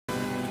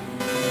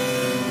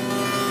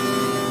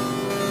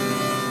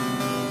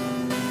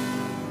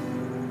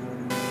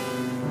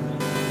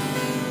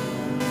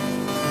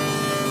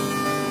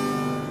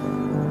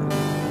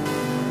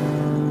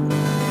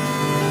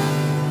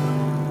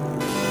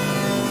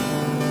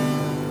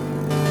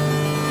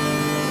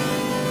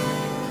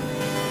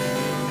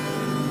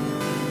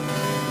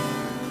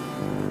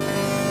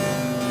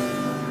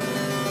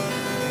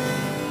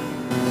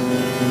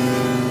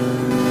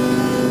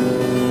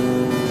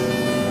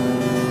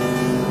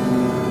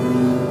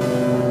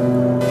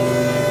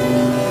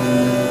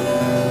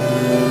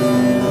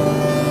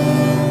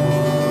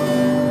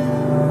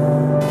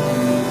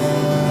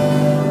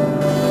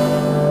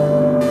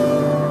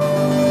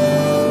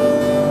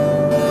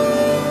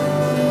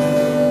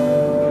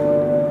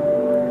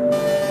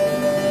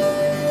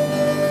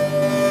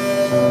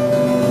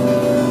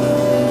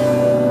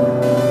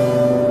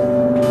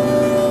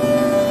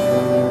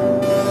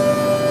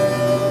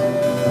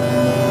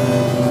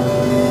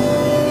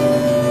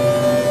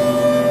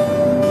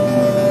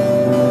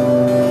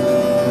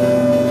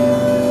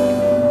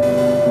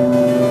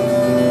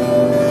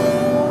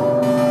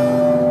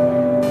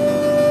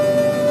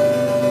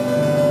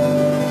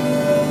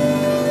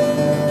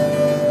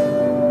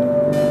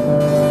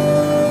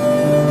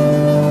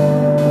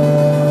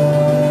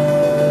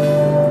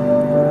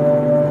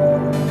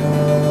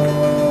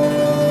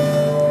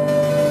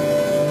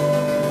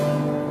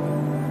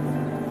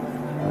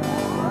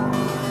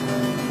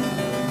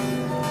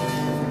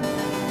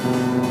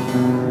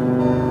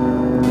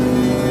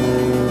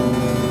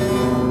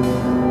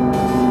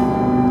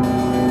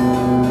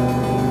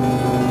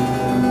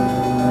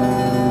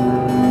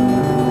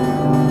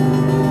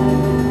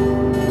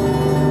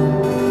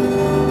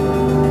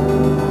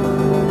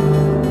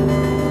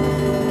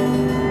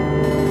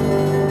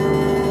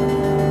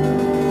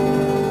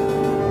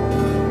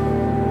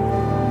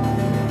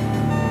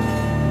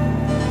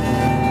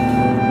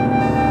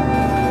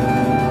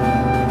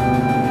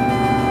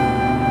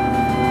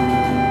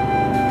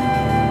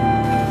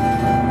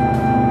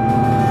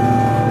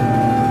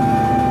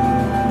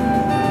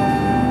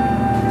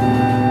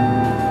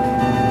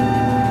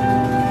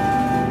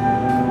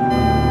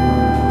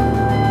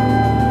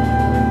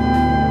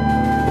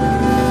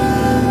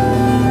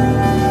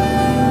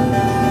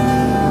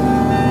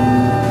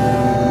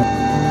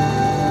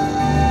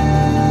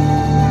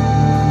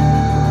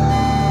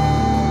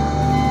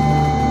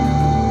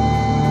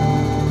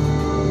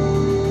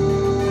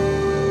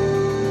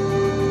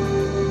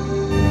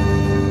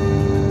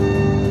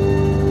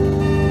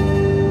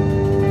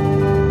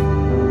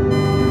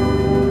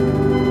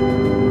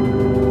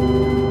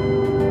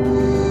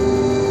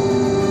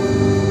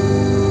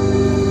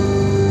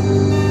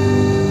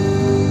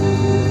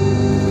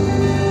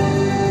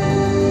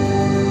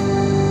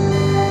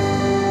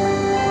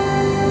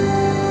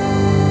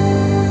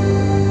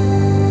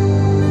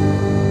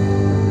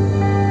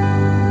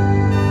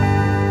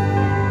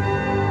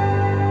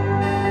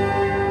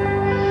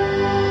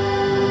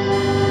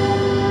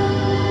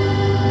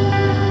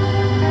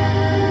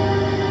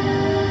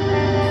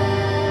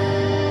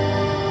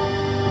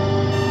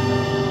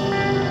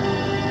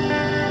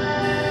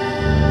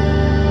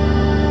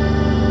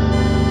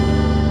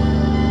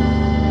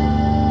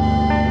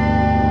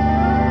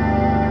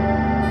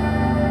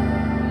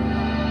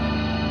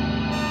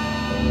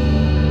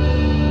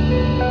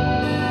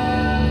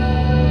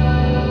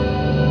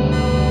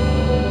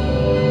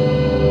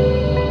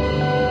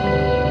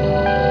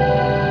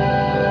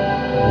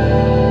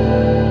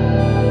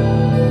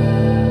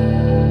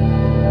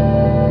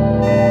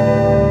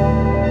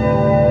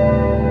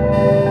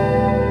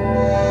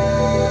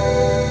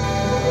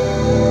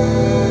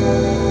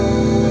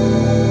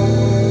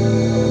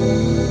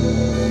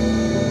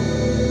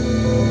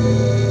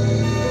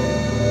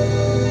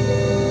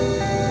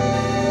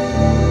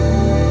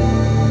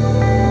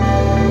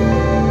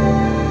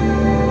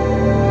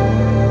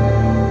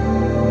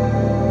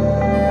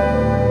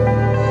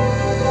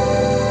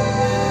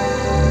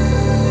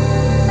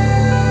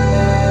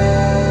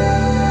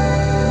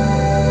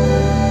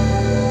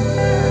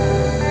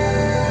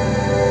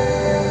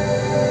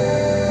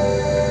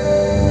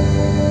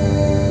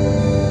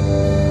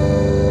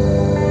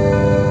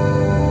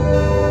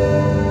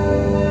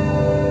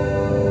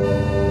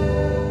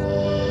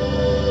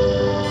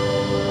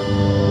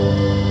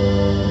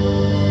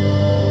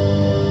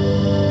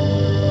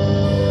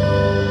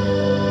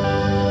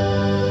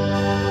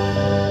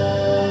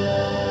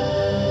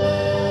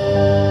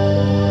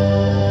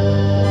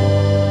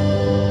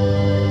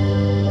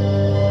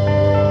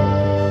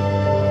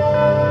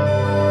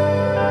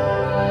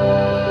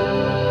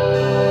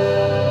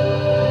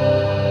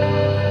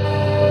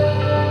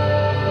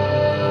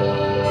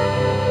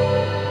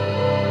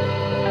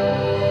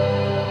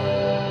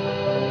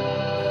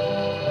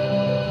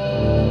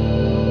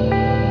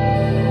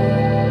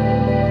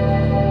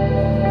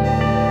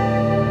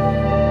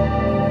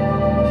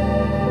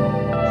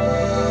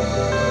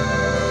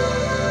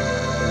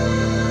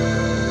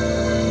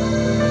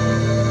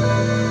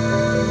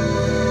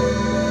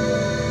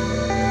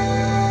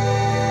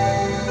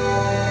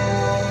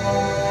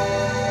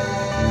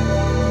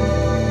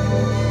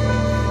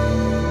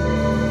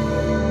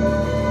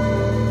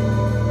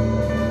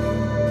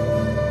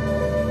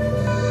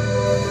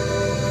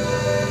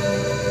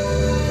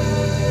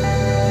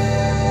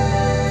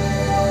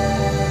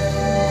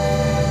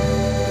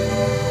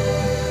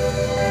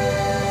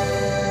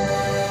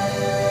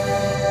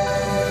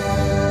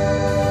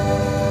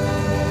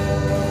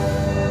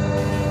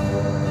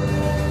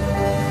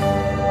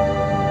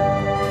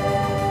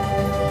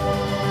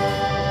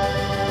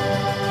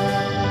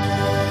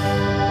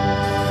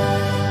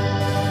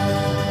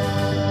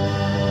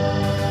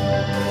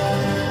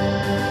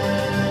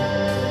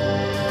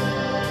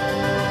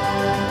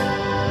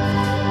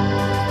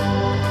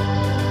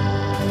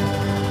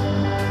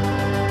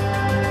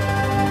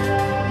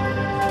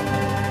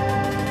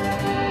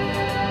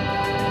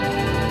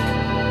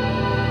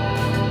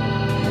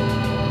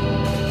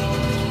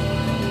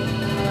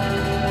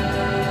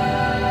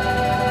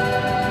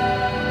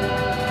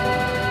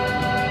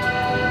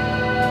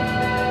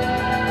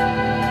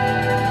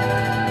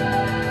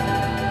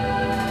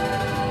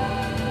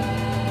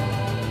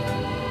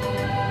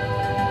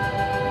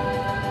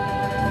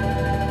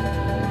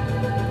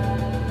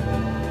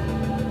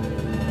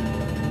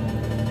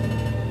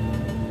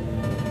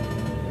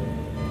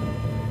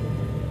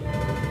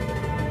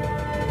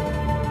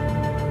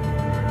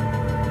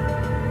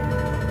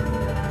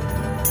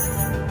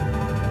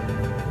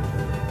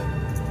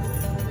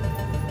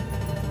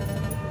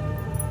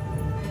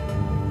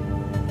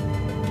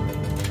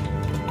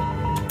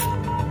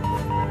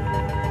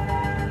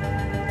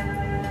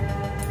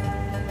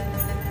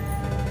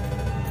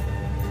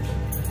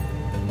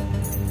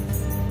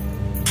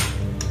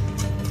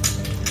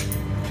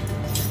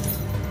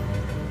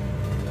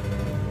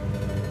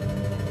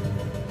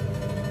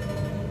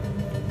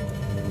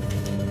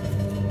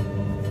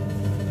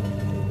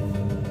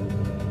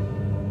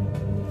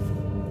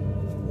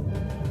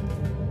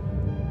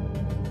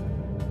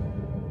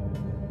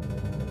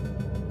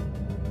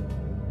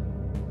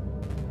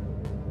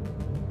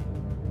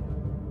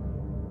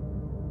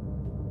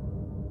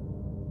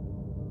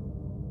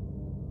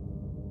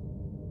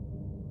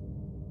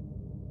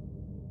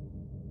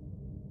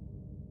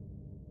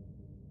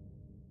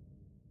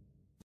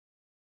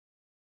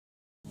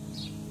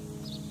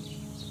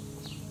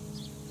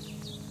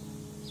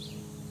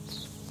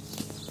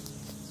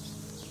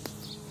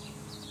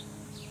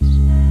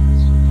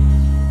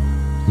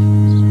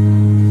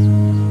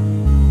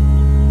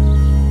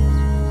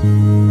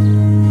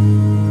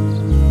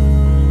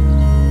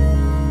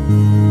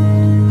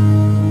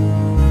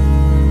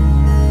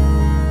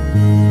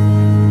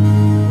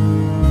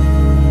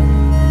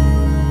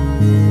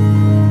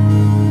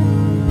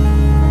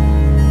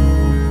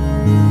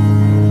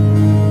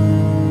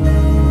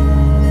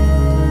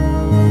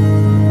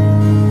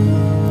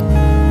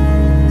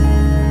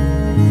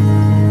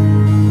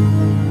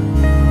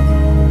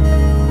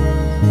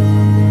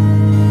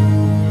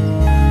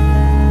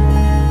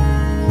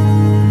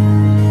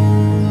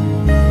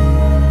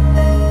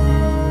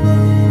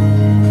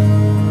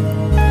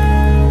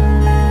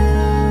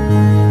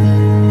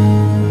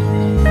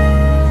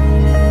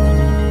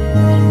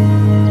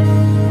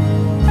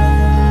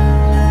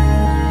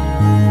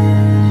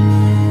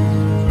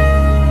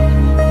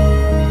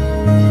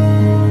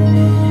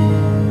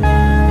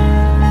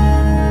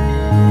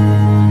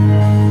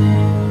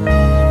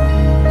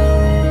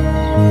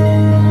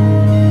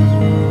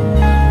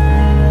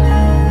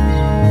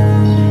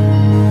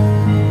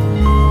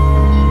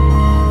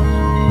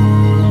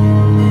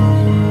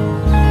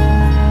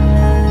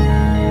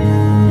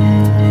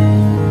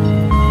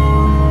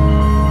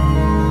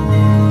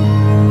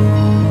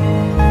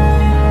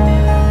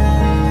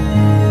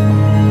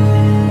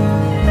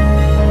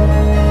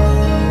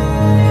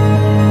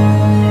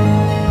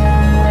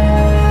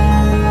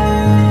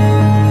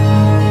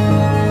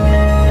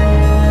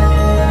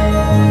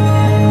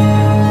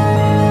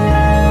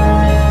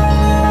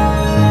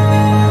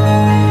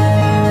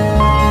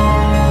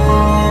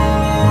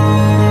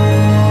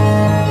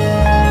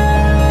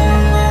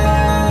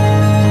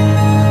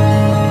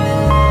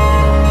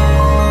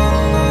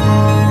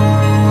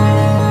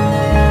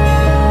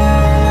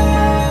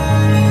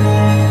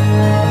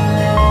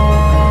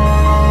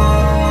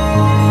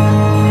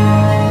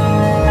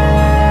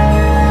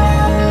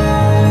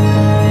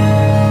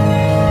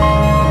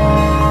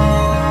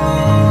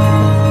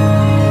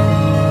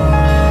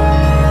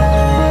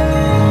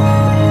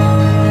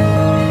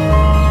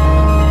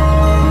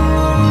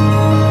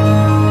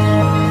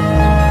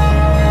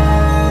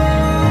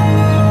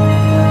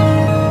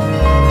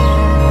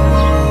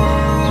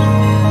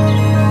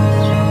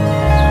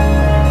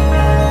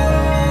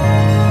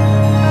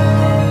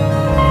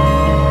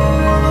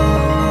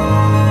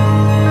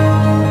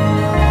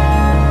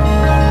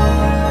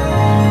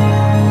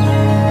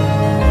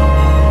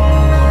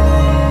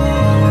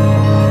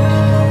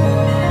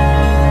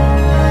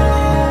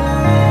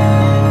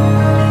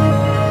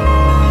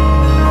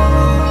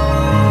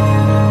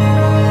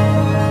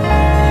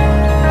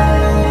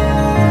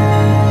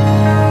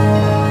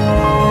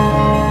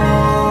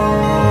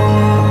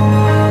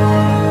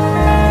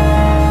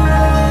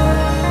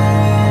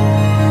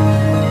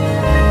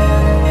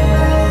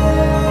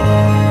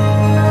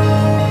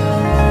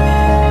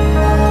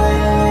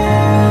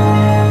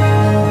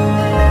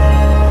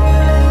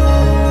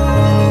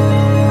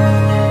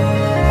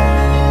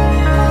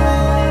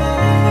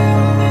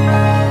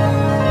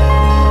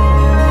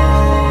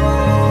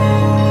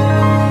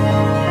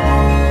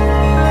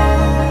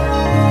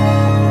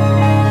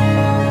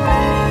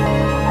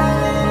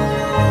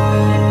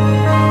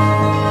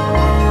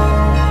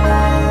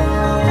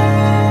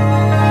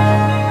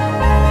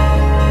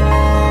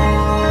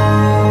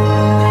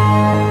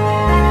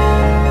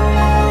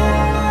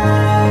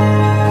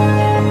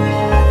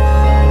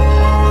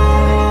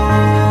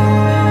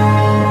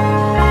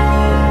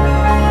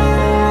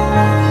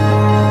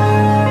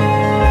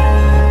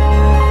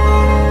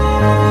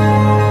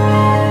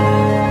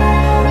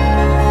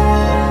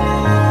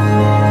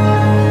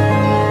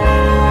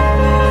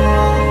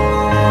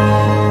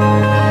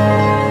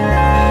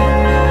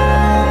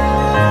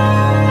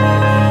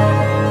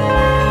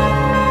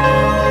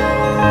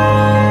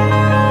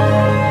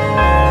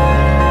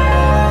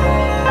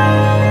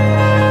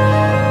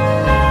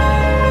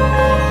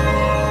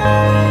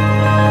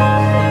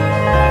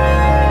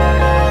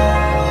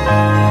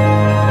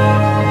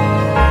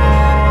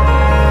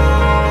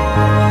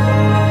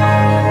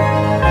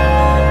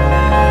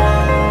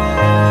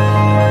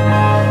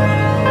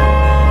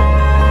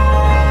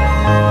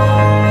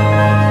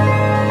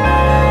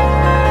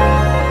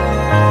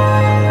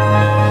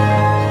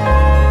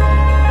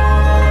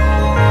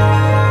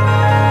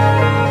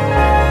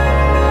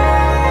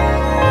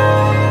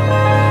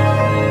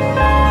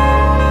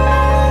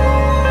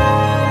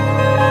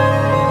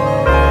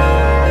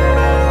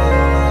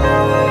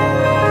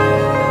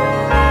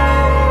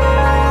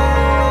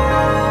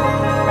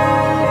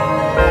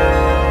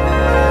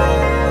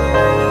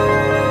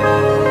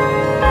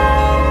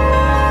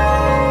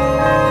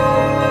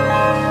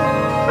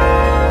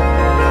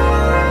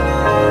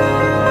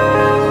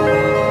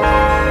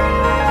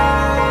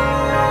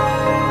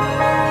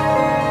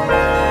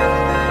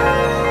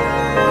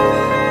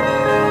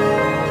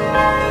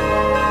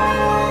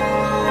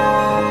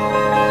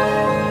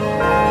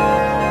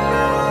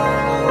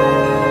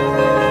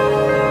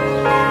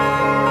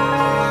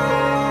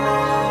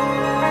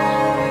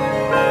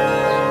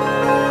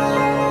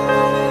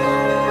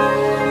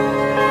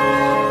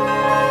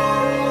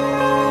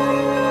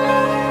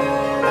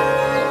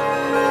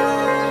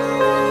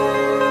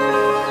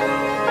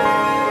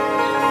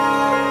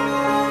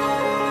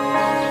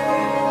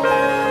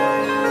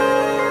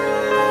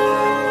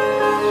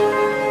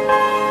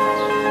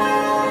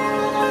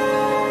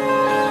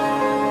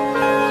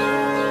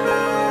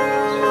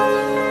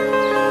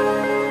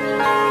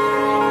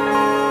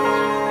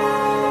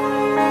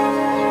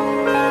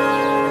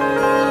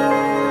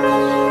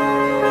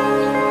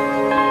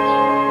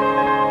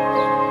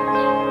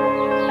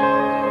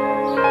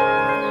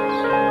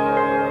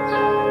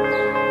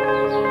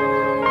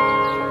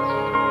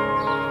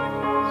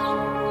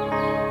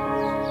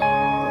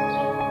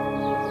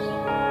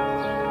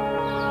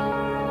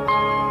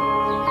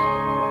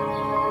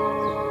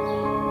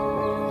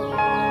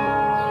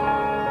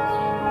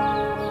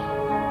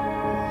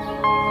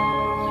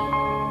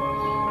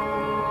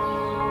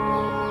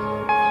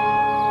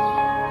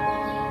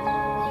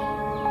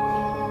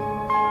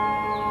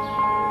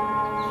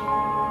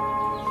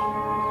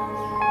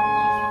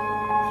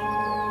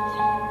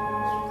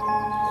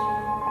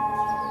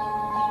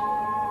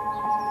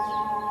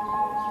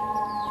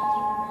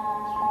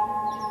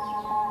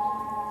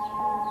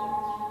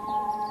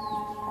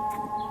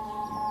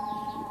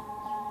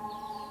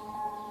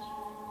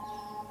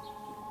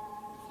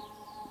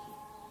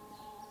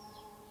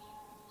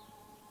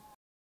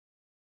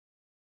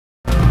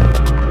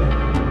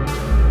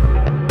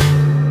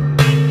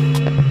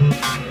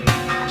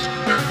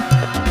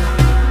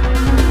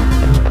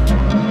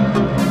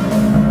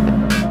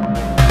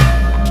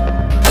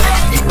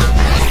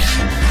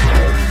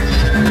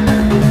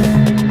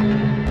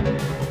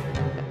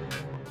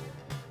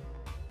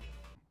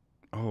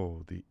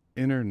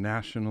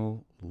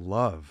international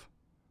love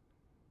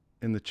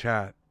in the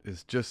chat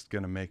is just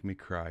going to make me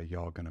cry.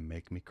 Y'all going to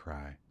make me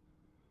cry.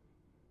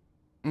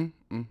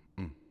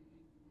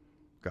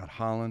 Got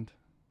Holland.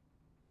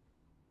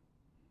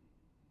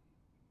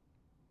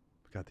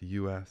 Got the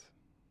U.S.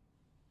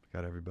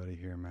 Got everybody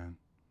here, man.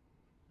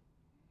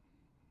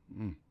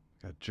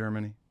 Got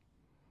Germany.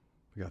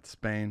 We got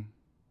Spain.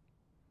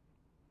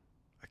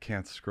 I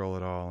can't scroll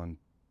it all and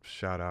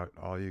shout out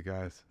all you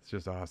guys. It's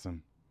just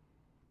awesome.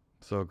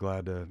 So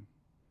glad to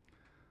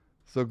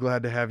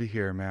have you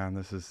here, man.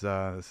 This is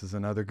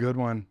another good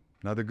one.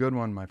 Another good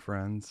one, my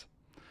friends.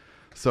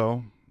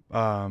 So,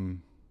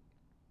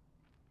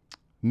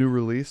 new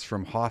release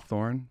from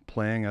Hawthorn,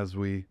 playing as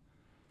we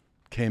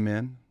came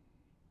in.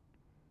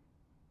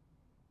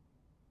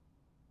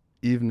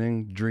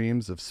 Evening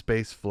Dreams of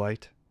Space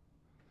Flight,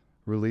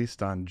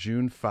 released on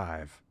June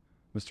 5.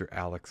 Mr.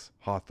 Alex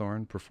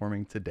Hawthorn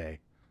performing today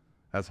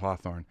as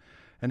Hawthorn.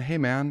 And hey,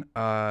 man,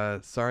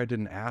 sorry I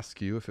didn't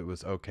ask you if it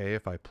was okay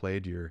if I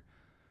played your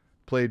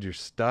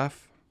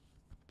stuff,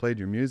 played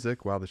your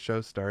music while the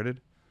show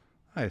started.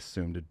 I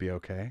assumed it'd be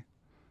okay.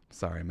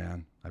 Sorry,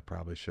 man. I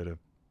probably should have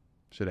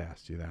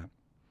asked you that.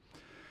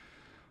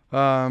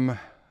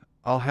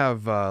 I'll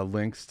have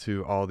links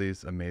to all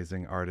these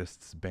amazing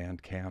artists'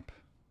 Bandcamp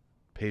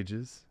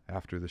pages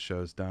after the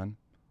show's done,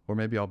 or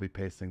maybe I'll be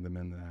pasting them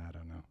in the, I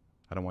don't know.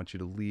 I don't want you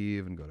to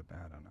leave and go to bed.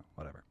 I don't know.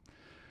 Whatever.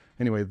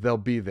 Anyway, they'll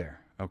be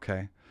there.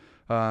 Okay.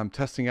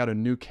 Testing out a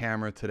new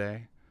camera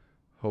today.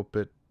 Hope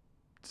it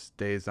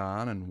stays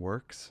on and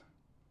works.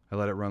 I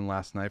let it run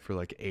last night for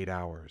like 8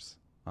 hours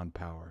on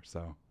power,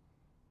 so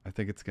I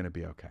think it's going to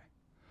be okay.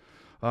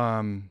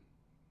 I'm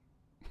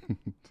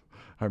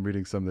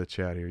reading some of the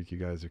chat here. You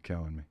guys are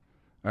killing me.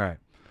 All right.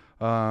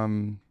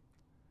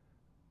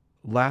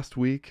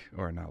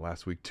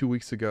 2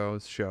 weeks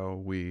ago's show,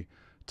 we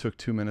took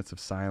 2 minutes of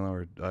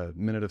silence, or a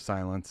minute of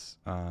silence,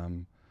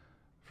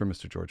 for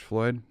Mr. George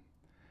Floyd.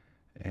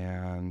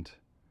 And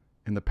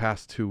in the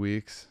past 2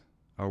 weeks,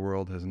 our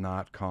world has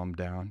not calmed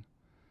down.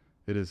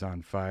 It is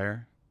on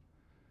fire,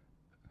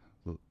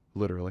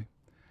 literally.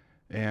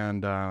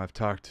 And I've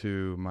talked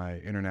to my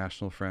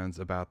international friends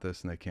about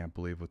this, and they can't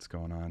believe what's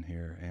going on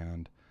here.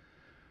 And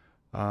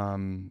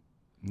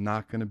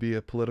not going to be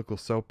a political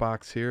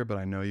soapbox here, but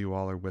I know you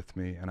all are with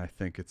me, and I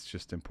think it's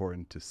just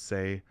important to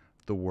say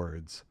the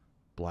words,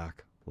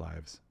 Black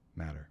Lives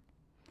Matter.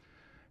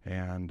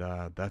 And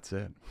that's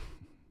it.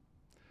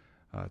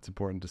 It's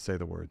important to say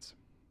the words.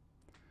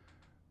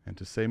 And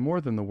to say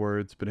more than the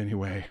words, but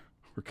anyway,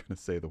 we're going to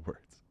say the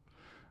words.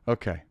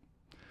 Okay.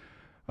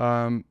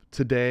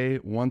 Today,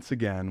 once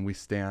again, we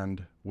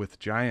stand with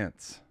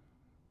giants.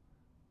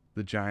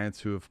 The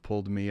giants who have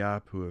pulled me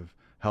up, who have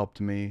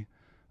helped me,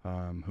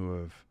 who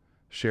have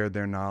shared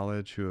their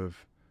knowledge, who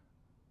have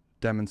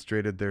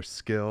demonstrated their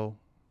skill.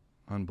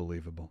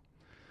 Unbelievable.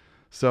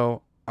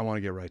 So I want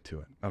to get right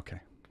to it. Okay.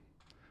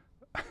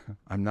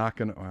 I'm not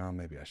going to, well,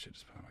 maybe I should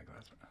just put on my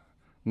glasses.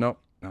 No,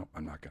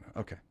 I'm not going to.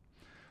 Okay.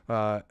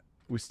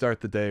 We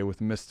start the day with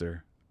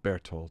Mr.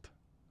 Bertolt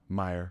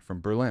Meyer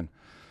from Berlin.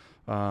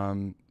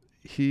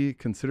 He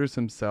considers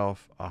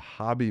himself a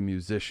hobby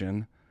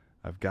musician.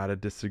 I've got to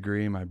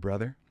disagree, my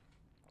brother.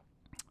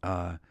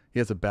 He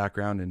has a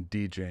background in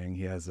DJing.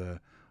 He has a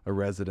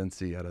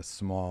residency at a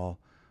small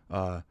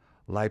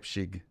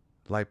Leipzig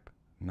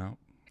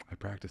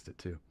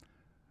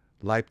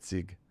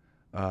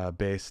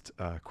based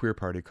queer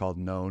party called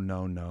No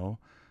No No.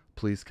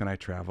 Please, can I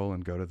travel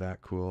and go to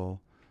that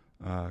cool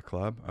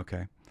club?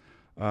 Okay.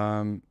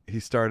 He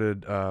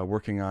started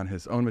working on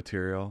his own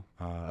material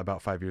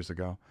about 5 years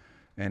ago,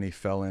 and he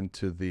fell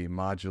into the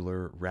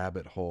modular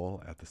rabbit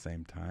hole at the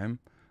same time.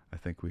 I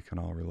think we can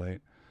all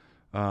relate.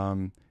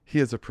 He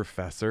is a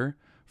professor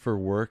for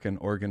work and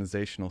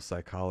organizational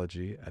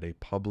psychology at a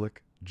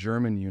public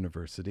German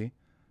university,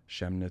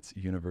 Chemnitz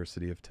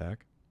University of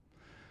Tech.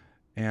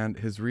 And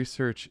his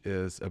research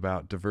is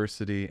about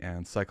diversity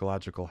and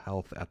psychological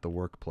health at the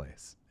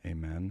workplace.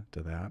 Amen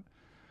to that.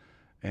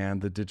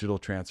 And the digital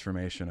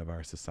transformation of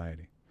our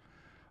society.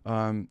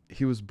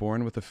 He was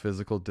born with a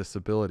physical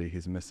disability.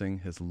 He's missing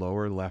his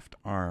lower left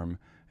arm,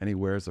 and he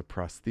wears a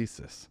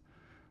prosthesis.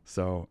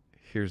 So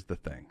here's the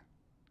thing.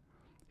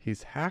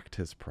 He's hacked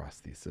his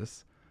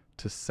prosthesis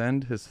to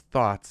send his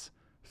thoughts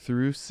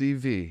through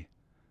CV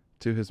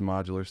to his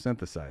modular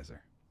synthesizer.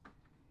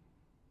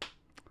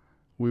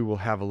 We will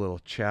have a little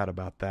chat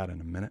about that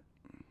in a minute.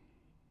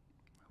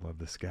 I love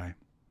this guy.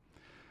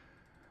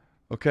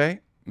 Okay,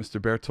 Mr.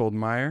 Bertolt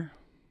Meyer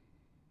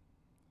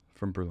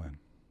from Berlin.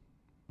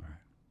 All right.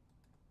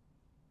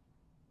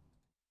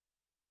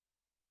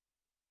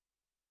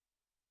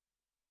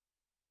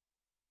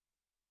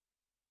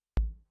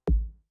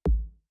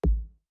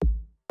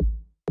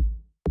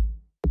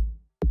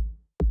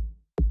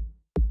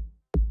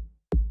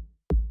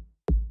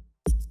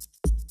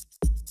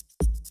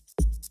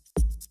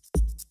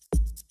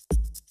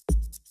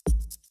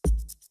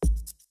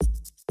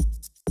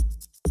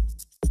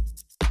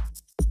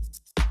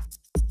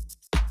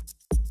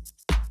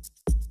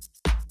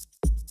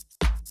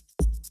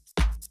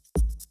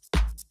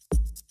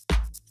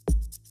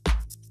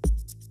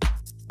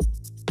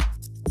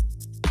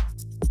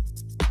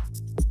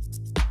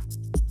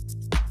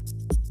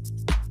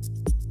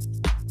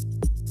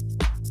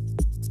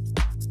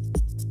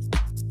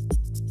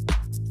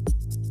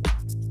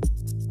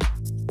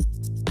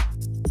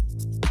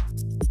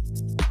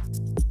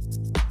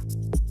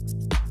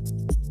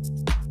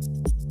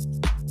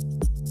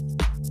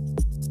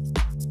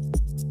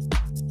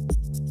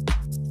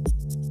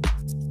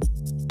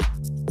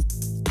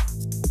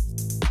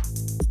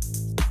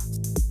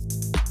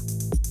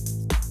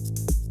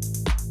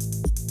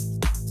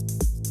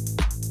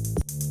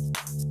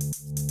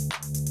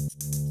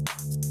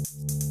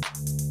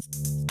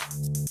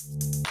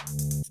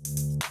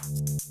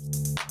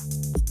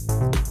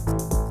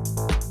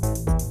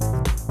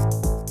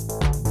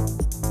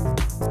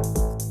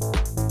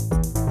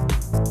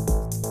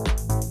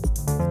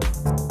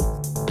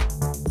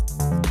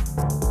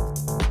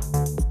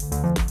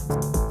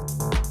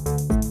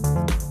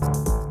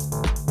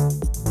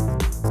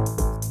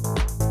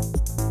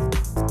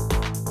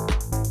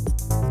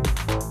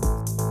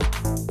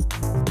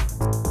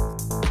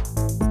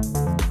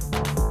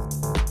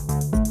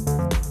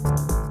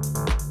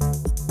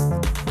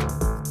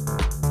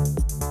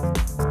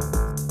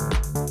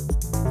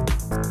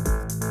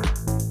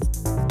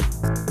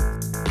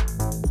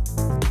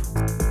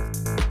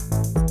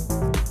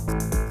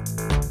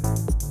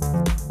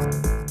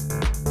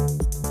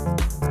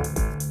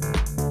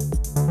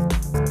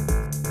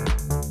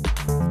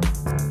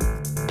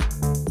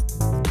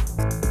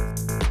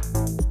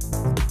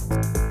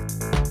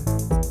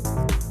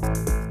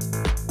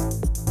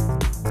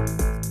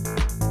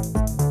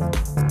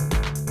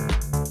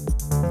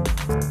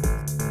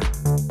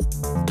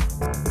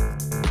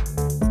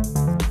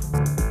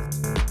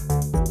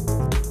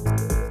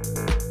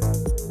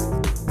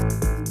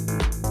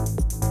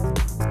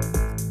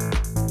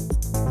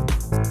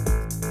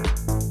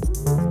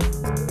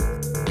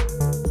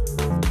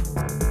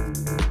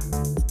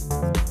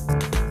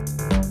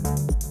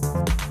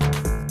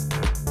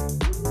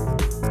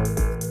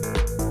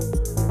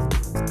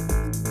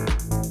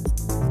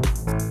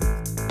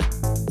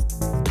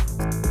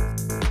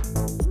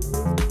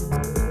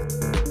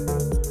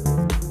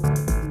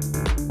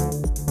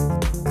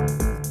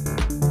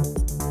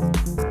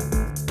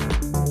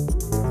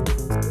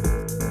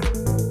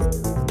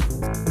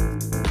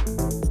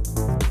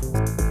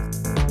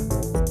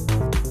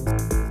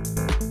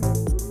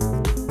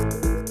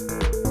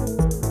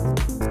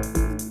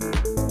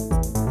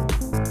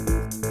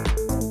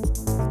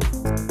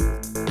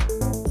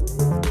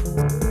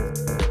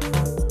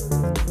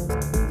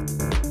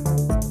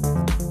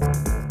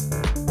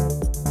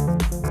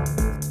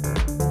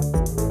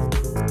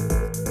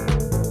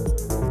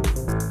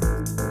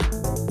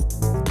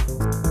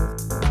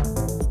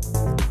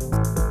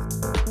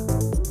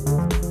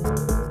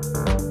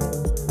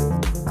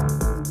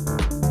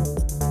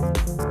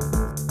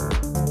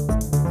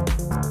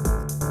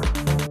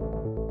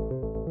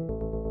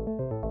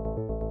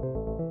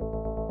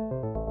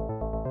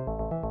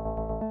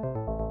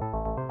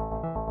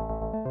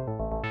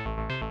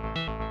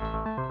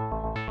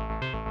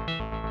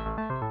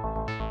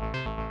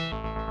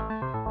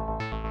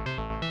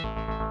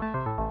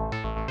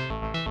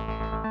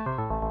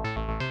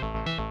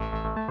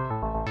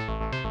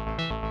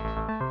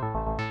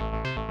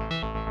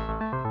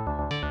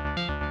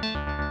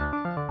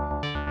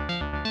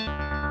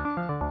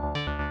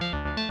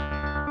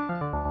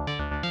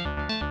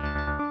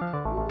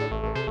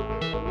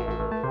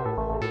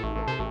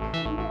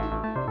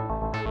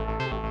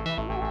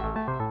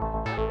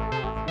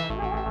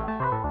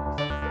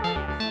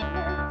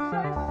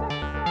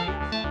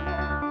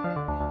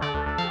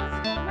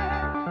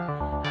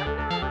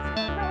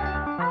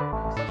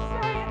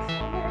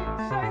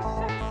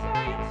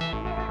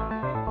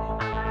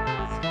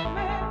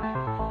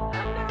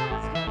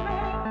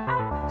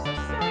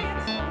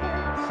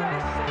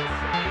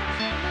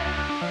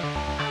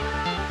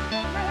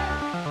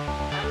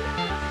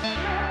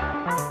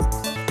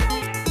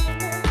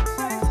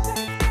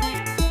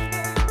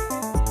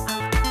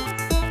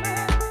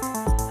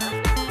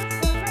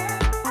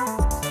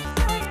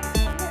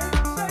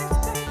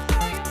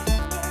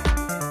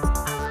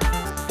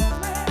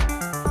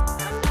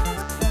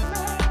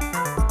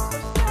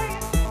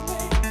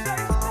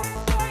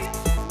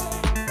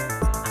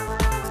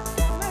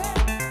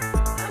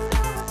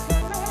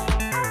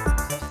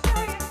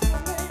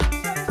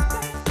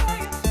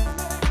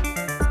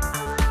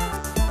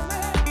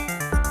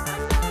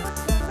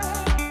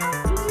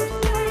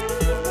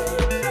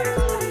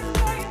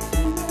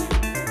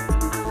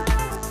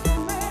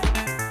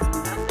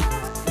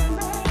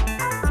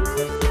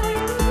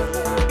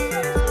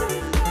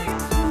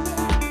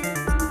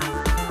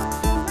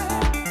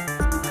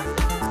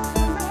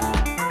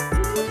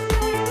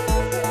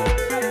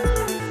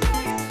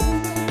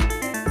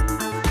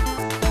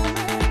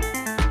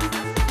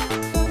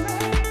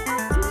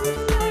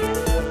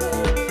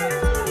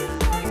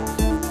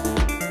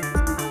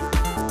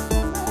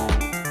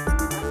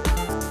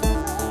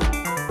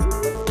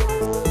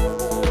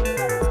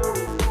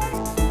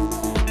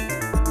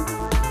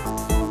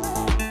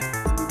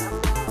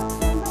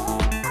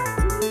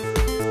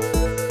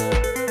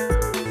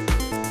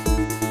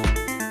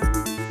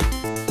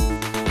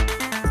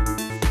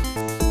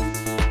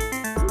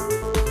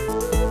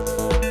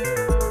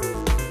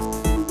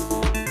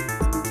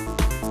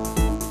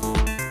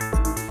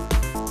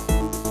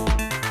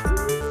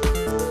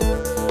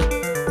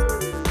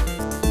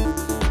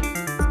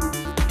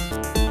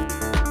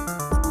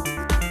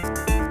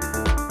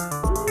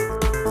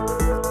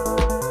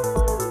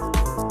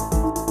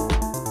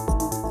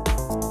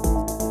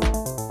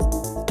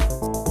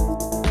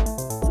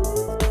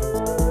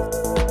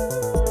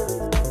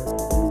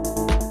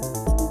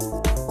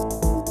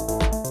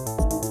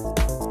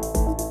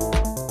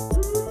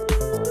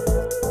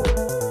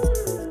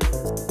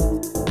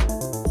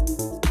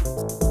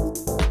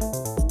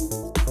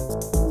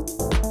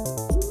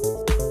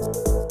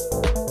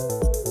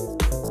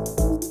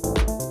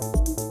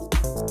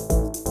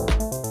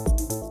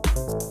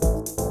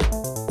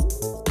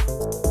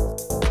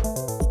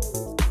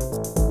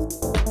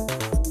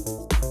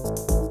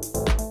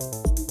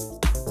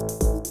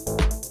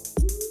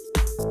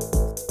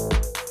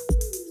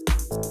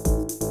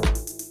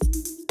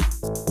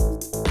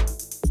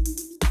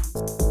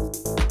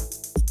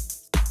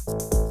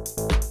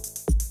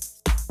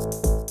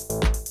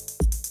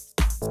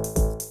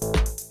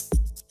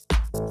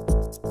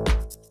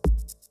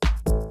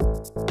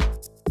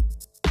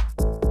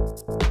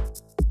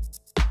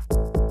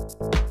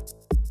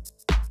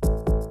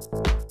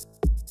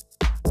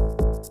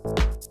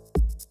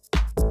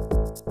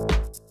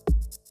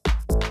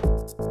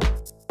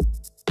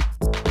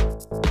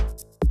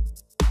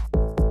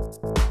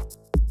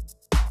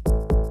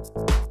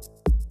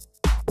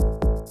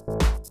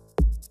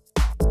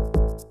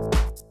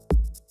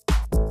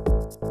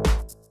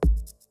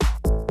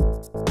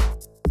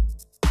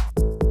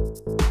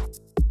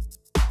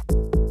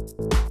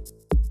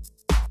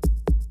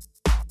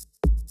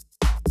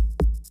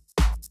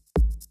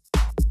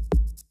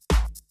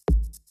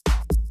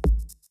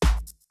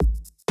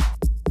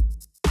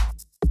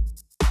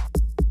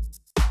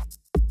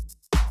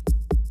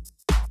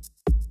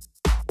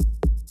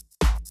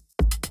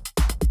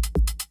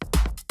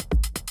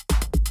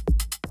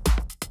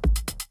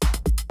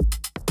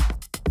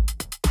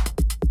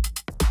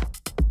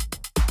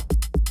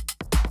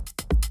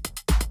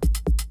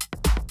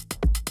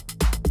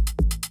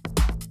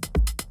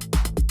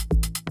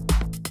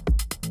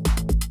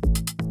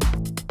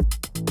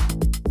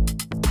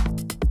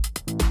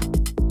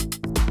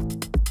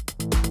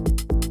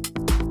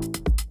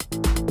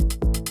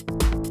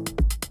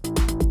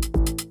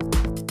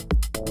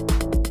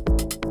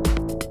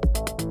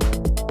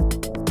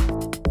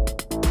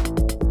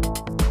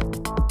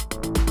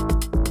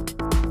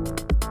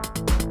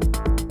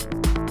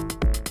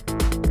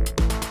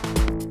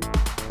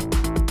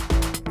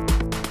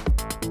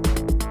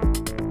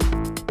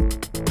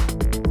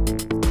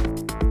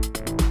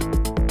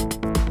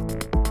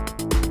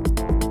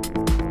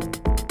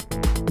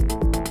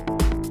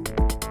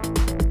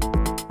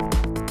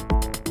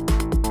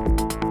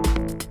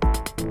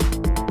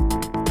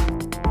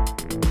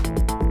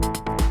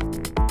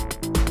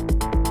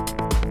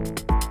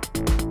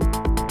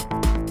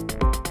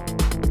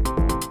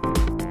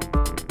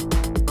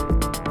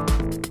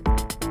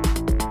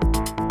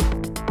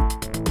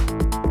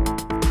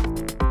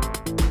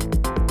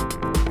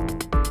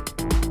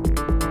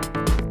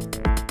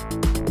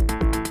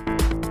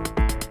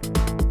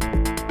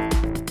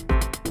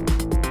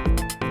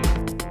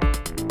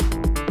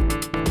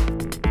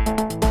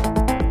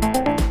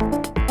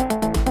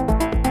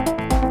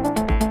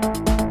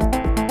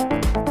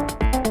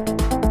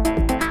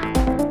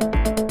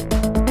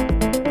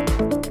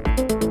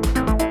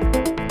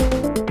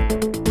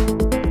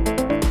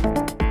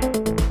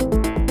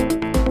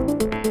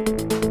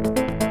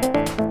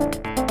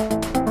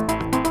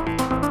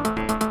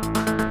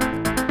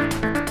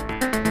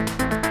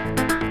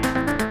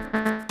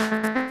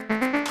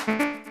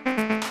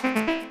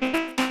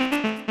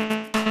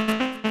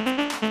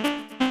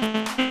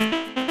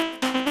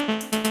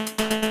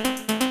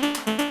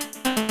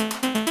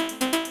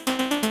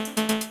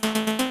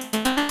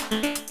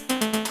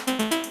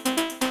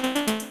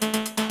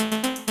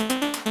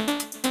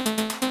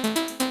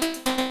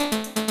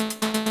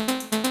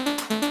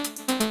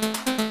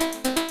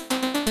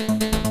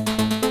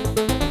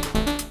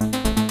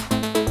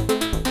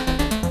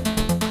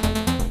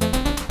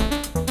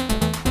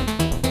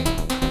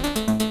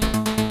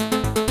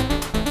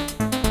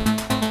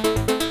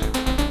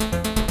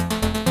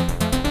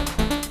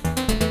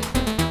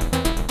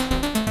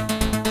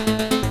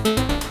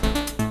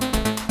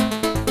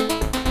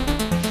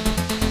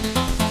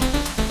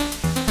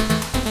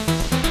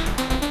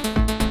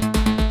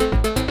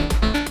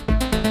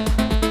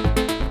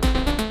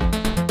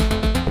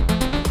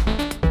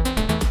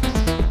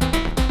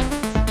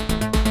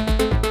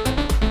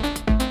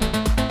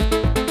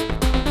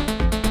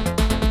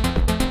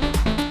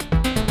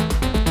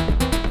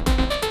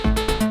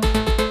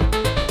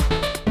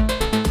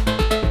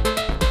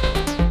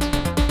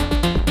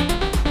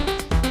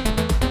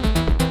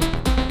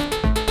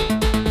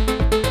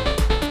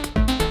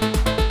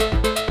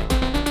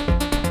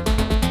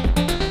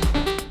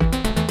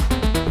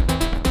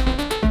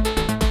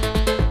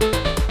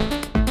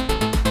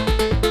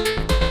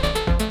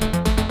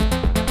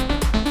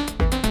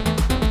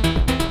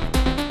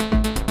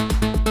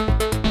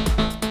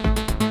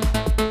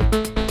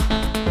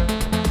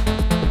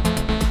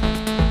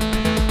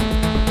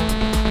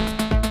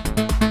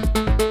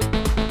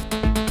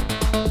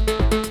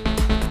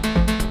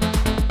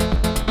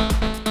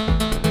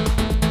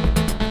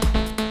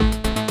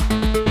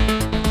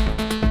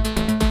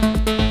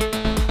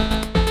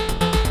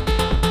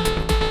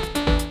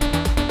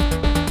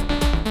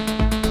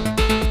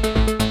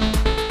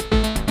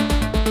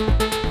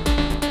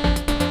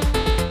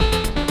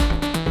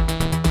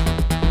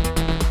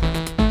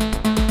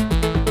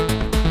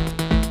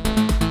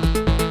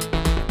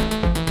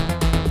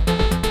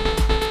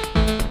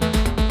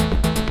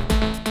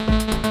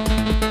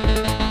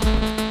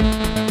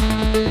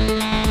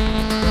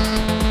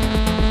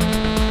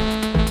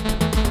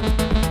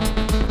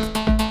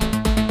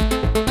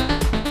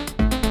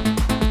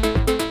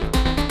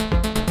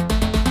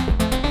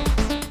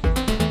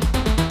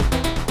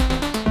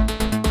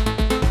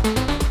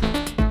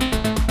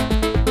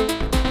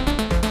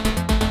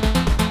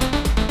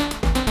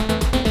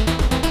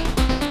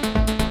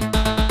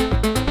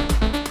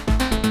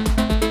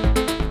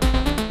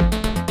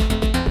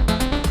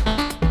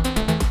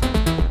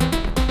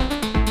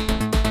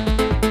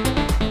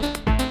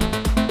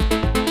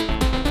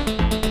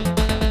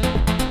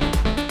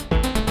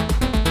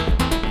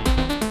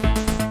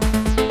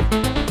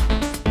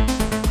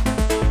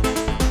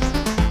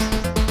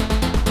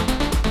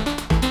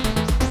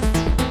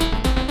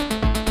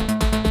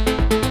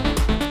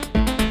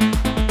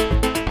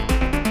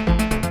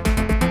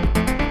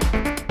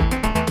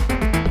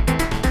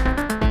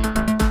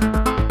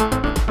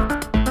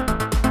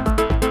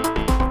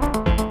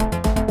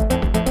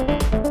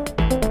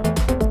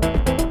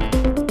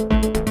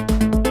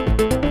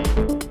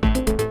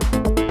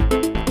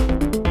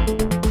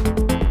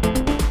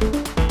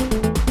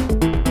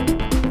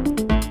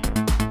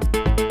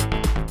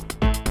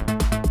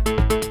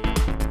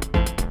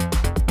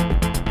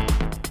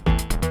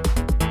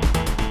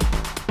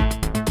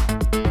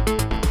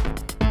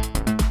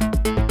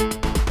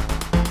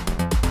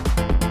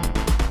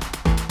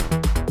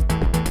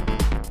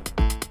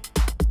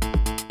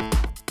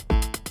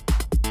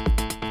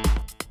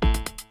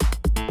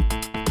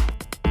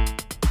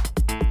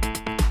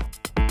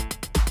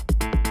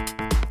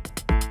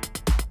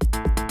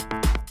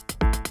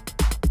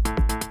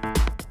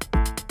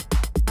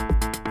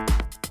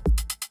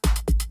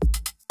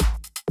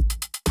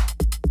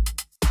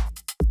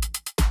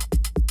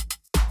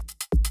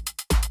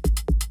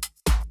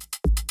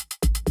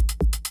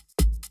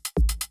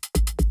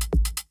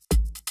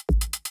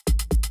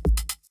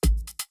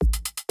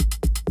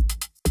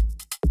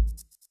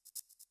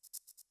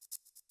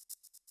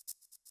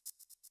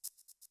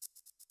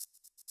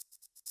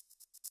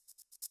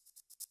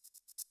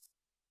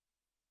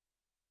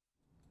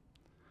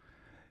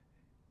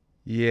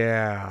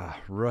 Yeah,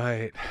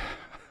 right.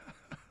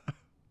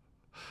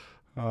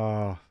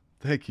 Oh,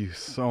 thank you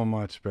so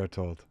much,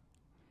 Bertolt.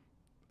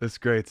 It's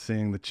great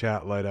seeing the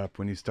chat light up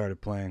when you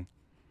started playing.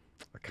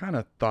 I kind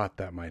of thought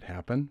that might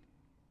happen.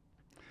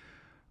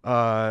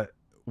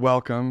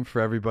 Welcome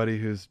for everybody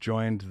who's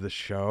joined the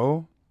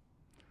show.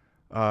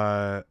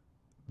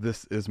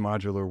 This is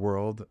Modular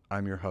World.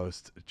 I'm your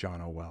host, John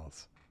O.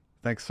 Wells.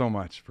 Thanks so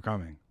much for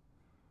coming.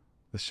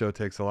 This show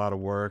takes a lot of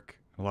work,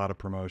 a lot of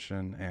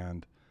promotion,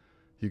 and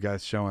you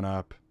guys showing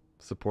up,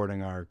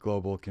 supporting our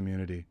global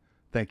community.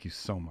 Thank you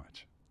so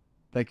much.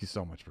 Thank you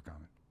so much for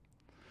coming.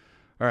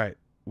 All right,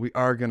 we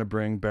are going to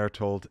bring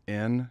Bertolt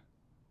in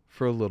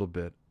for a little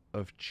bit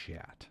of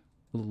chat,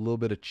 a little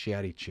bit of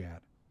chatty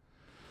chat.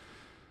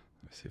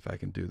 Let me see if I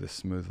can do this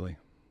smoothly.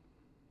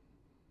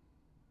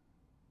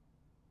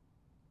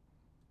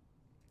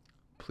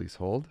 Please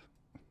hold.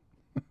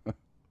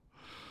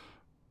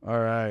 All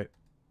right.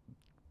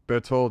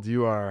 Bertolt,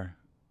 you are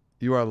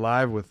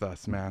live with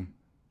us, man.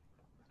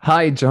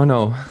 Hi,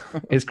 Jono.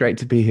 It's great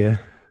to be here.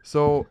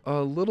 So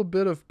a little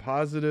bit of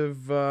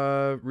positive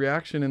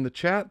reaction in the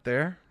chat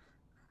there.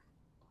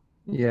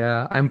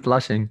 Yeah, I'm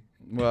blushing.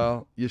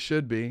 Well, you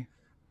should be.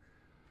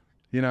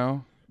 You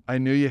know, I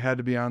knew you had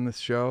to be on this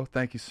show.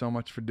 Thank you so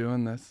much for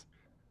doing this.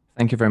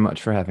 Thank you very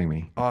much for having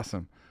me.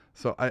 Awesome.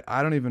 So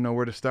I don't even know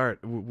where to start.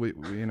 We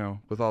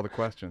with all the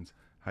questions.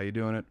 How you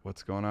doing it?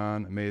 What's going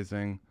on?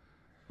 Amazing.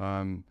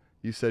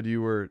 You said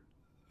you were,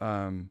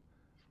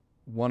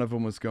 one of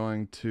them was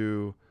going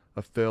to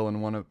a fill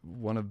and one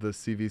of the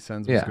CV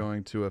sends was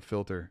going to a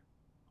filter.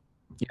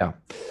 Yeah.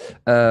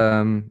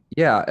 So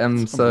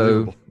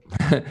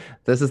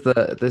this is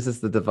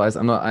the device.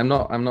 I'm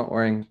not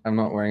wearing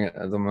it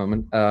at the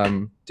moment.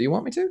 Do you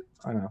want me to?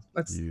 I don't know.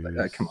 Let's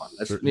come on.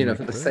 Let's,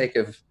 for the sake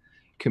of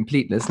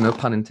completeness, no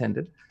pun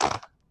intended.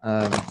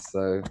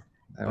 So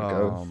there we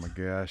go. Oh my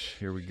gosh,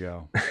 here we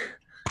go.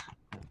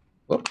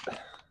 Whoop.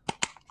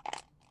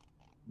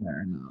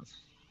 There,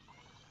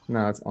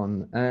 now it's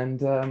on.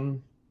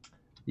 And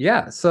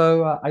yeah,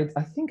 so I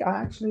think I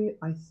actually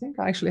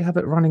have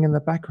it running in the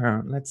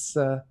background. Let's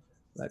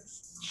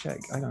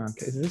check. I don't know.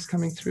 Is this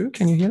coming through?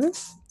 Can you hear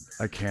this?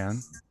 I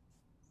can.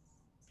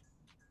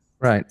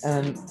 Right.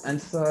 And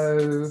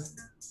so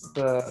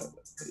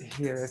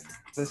if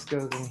this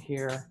goes in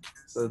here.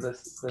 So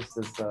this is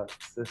the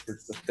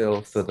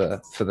fill for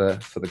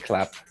the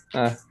clap.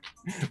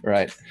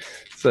 Right.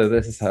 So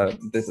this is how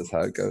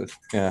it goes.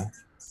 Yeah.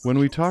 When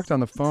we talked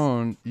on the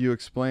phone, you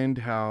explained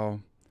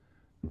how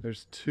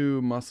there's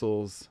two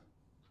muscles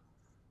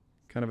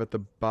kind of at the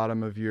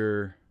bottom of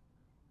your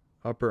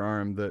upper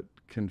arm that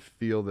can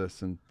feel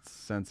this and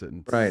sense it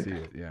and see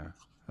it. Yeah.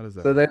 How does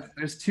that? So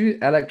there's two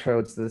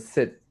electrodes that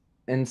sit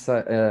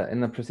inside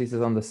in the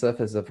prosthesis on the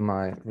surface of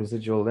my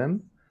residual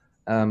limb.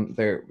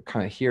 They're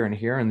kind of here and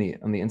here on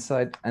the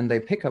inside, and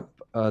they pick up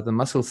the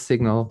muscle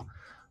signal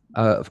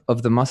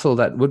of the muscle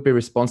that would be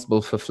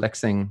responsible for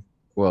flexing,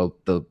 well,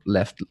 the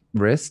left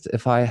wrist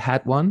if I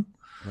had one.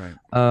 Right.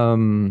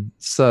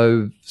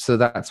 So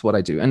that's what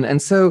I do.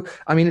 And so,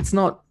 I mean, it's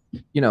not,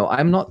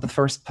 I'm not the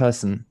first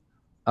person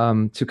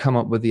to come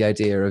up with the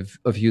idea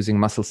of using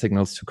muscle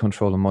signals to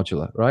control a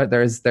modular, right?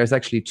 There's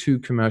actually two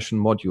commercial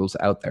modules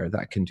out there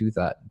that can do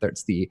that.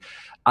 There's the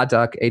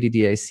ADAC,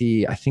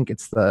 ADDAC, I think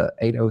it's the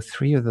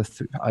 803 or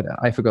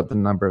I forgot the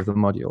number of the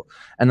module.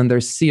 And then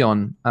there's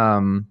Sion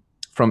from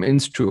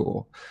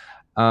Intro.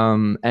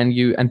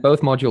 And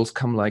both modules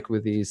come like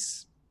with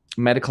these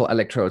medical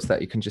electrodes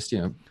that you can just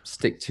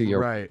stick to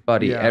your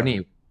body. Yeah.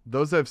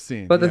 Those I've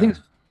seen. But the thing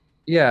is,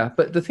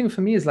 but the thing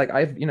for me is like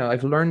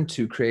I've learned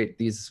to create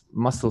these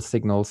muscle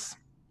signals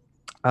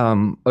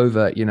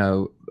over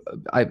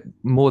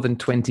more than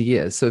 20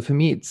 years. So for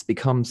me, it's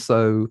become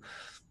so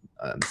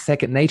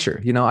second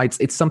nature.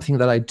 It's something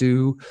that I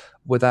do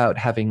without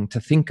having to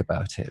think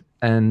about it.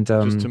 And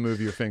just to move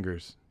your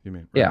fingers, you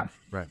mean? Right. Yeah.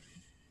 Right.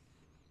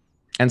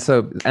 And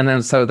so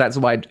that's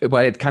why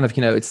it kind of,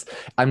 it's,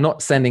 I'm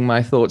not sending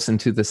my thoughts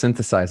into the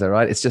synthesizer,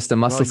 right? It's just a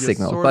muscle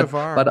signal.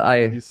 But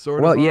I,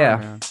 yeah.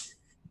 Man.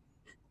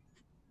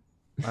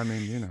 I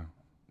mean,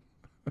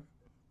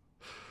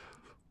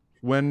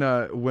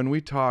 when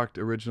we talked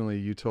originally,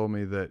 you told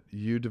me that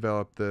you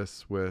developed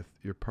this with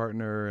your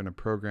partner and a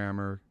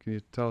programmer. Can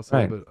you tell us a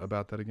little bit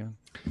about that again?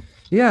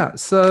 Yeah.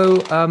 So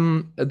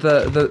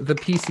the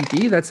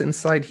PCB that's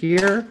inside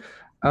here,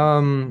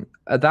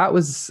 that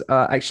was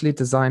actually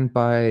designed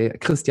by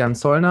Christian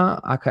Zollner,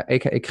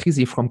 aka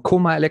Krisi from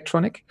Coma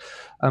Electronic.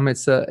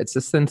 It's a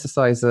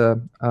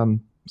synthesizer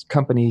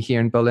company here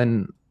in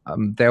Berlin.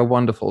 They're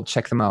wonderful.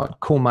 Check them out.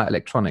 Coma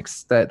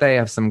Electronics. They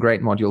have some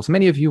great modules.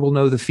 Many of you will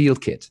know the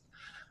Field Kit,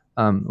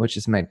 which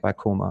is made by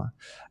Coma.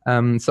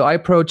 So I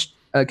approached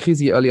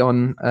Krisi early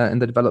on in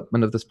the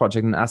development of this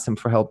project and asked him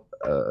for help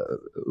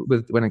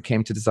when it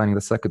came to designing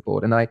the circuit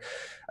board. And I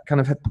kind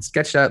of had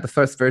sketched out the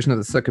first version of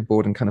the circuit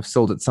board and kind of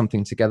soldered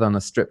something together on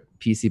a strip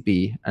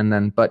PCB, and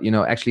then, but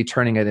actually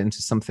turning it into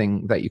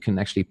something that you can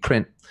actually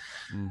print.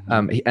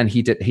 And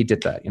he did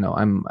that.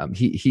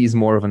 He's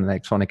more of an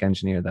electronic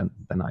engineer than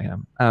I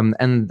am.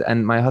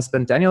 And my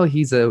husband Daniel,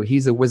 he's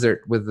a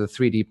wizard with the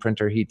 3D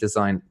printer. He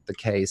designed the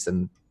case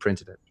and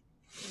printed it.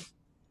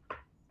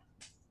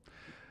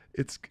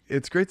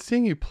 It's great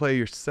seeing you play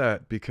your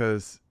set,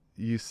 because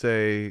you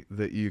say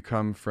that you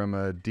come from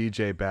a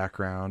DJ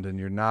background and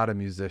you're not a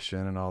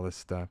musician and all this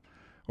stuff,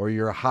 or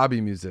you're a hobby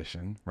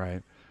musician,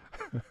 right?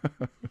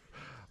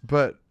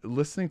 But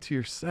listening to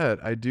your set,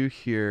 I do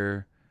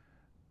hear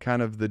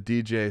kind of the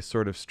DJ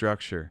sort of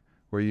structure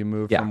where you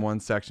move from one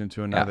section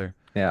to another.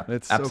 Yeah,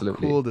 it's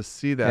absolutely. So cool to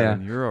see that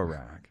in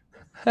Eurorack.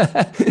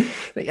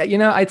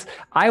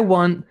 I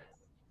want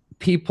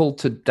people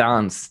to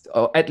dance,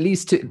 or at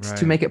least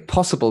to make it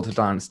possible to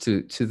dance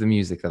to the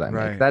music that I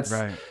make. That's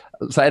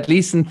so, at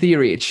least in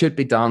theory, it should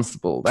be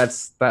danceable.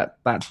 That's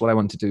what I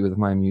want to do with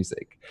my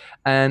music,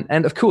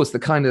 and of course the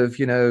kind of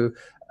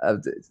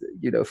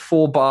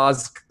 4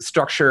 bars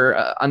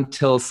structure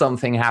until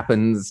something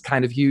happens.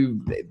 Kind of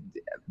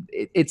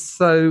it's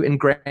so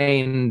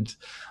ingrained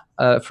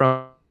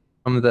from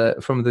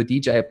the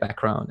DJ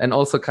background, and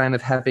also kind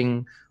of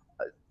having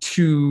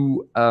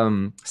 2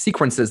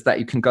 sequences that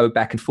you can go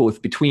back and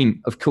forth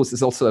between. Of course,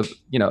 there's also a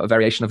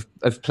variation of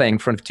playing in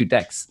front of 2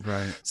 decks.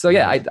 Right. So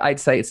I'd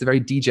say it's a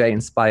very DJ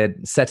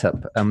inspired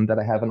setup that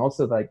I have, and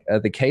also like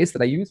the case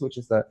that I use, which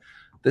is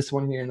this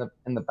one here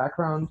in the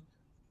background.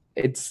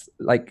 It's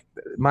like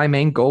my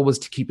main goal was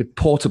to keep it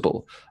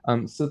portable.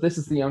 So this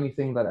is the only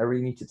thing that I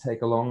really need to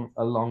take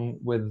along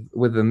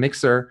with the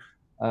mixer,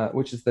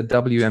 which is the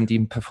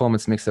WMD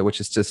performance mixer, which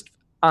is just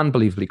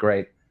unbelievably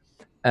great.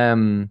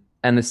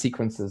 And the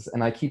sequences,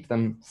 and I keep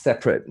them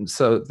separate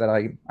so that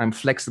I'm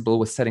flexible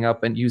with setting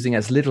up and using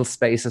as little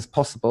space as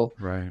possible.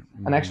 Right.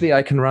 And actually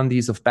I can run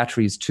these off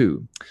batteries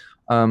too.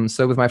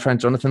 So with my friend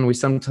Jonathan, we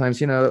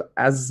sometimes,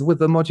 as with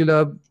the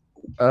modular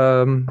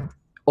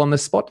on the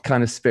spot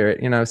kind of spirit,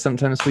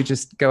 sometimes we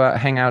just go out,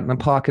 hang out in the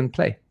park and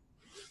play.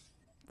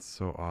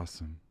 So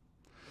awesome.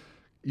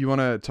 You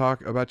want to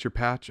talk about your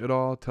patch at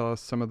all? Tell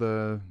us some of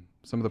the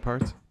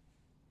parts.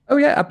 Oh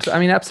yeah, I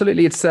mean,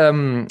 absolutely. It's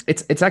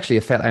actually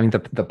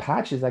the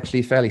patch is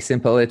actually fairly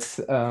simple.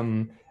 It's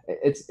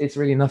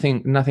really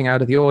nothing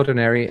out of the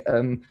ordinary.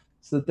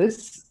 So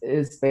this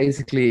is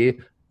basically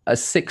a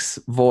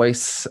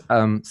 6-voice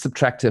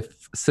subtractive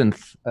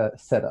synth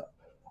setup.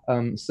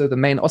 So the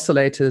main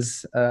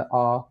oscillators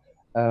are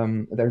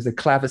there's a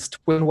Clavis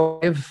twin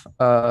wave,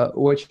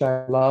 which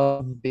I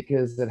love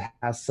because it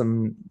has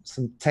some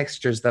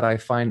textures that I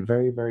find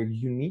very, very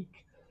unique.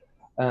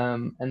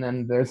 And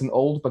then there's an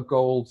old but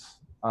gold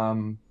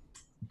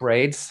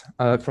braids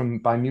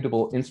by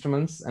Mutable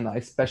Instruments, and I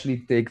especially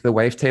dig the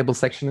wavetable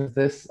section of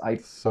this. I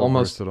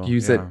almost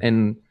use it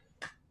in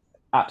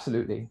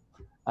absolutely.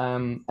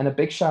 And a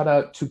big shout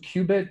out to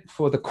Qubit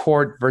for the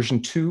chord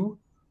version 2,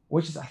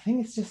 which is, I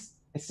think it's just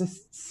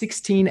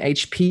 16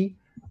 HP,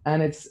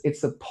 and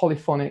it's a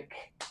polyphonic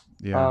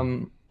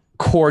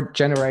chord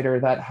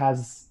generator that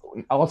has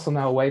also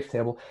now a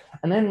wavetable.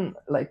 And then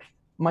like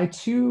my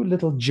 2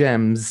 little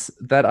gems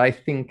that I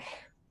think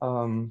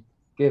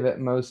give it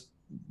most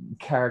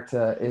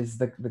character is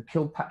the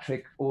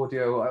Kilpatrick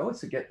audio. I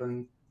always forget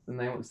the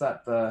name. What's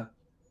that? The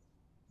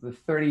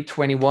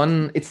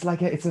 3021. It's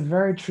a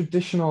very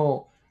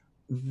traditional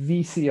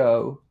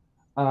VCO,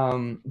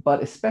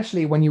 but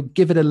especially when you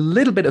give it a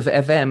little bit of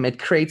FM, it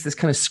creates this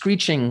kind of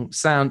screeching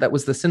sound that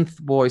was the synth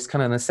voice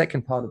kind of in the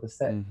second part of the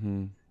set,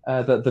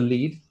 the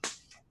lead.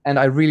 And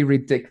I really,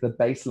 really dig the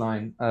bass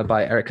line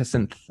by Erica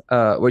Synth,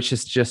 which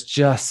is just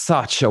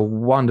such a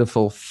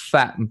wonderful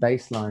fat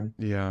bass line.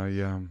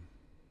 Yeah.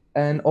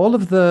 And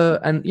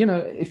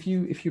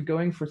if you're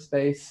going for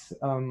space,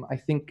 I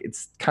think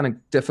it's kind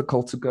of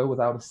difficult to go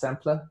without a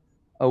sampler,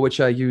 which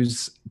I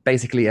use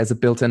basically as a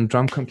built-in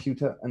drum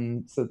computer.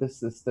 And so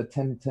this is the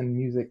 1010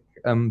 Music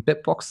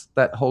bitbox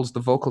that holds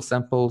the vocal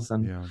samples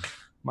and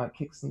my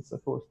kicks and so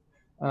forth.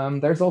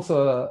 There's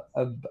also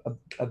a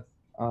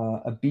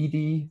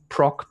BD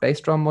proc bass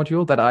drum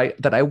module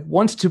that I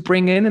wanted to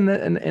bring in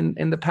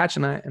the patch,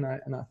 and I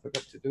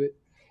forgot to do it.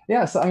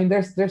 Yeah, so I mean,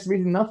 there's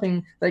really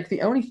nothing. Like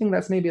the only thing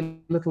that's maybe a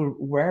little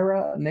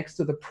rarer next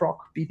to the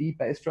proc BD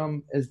bass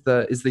drum is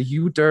the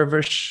U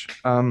Dervish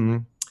DIY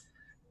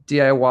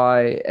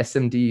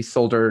SMD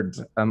soldered.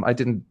 I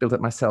didn't build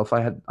it myself.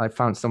 I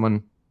found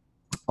someone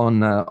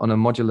on a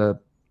modular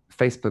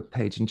Facebook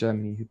page in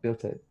Germany who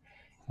built it.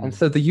 And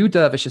so the U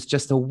Dervish is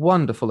just a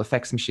wonderful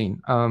effects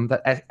machine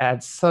that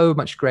adds so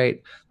much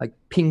great like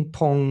ping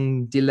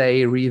pong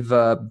delay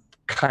reverb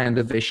kind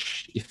of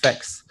ish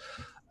effects,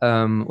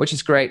 which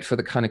is great for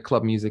the kind of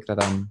club music that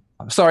I'm.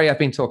 Sorry, I've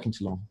been talking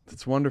too long.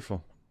 It's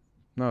wonderful.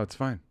 No, it's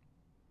fine.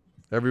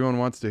 Everyone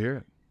wants to hear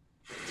it.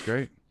 It's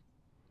great.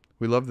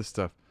 We love this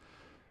stuff.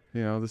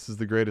 This is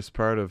the greatest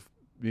part of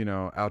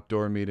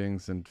outdoor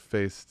meetings and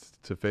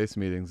face-to-face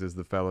meetings is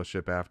the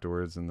fellowship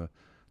afterwards and the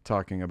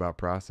talking about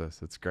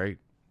process. It's great.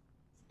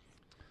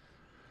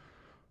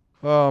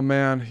 Oh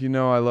man, you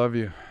know I love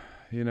you.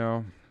 You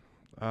know,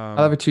 I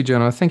love um, it too,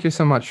 Jonah. Thank you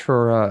so much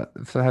for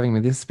having me.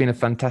 This has been a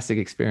fantastic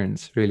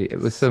experience, really. It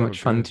was so so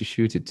much fun good. to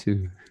shoot it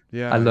too. I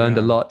Yeah, learned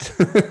a yeah. lot.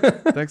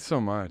 Thanks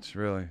so much.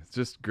 Really, it's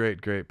just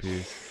great, great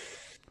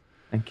piece.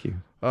 Thank you.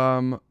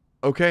 Um,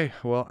 okay.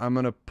 Well, I'm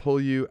gonna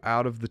pull you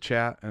out of the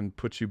chat and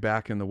put you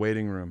back in the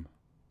waiting room.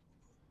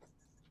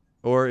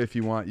 Or if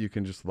you want, you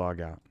can just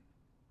log out.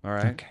 All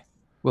right. Okay.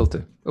 Will do.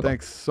 Bye-bye.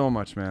 Thanks so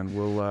much, man.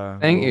 We'll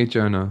Thank you,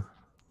 Jonah.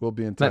 we'll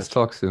be in Let's touch.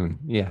 talk soon.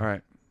 Yeah. All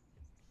right.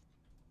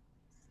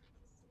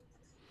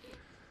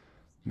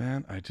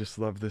 Man, I just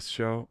love this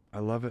show. I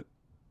love it.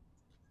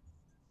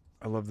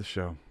 I love the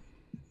show.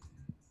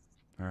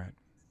 All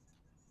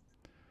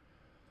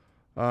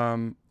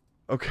right.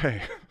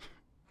 Okay.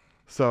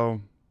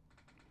 So,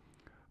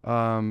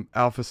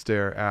 Alpha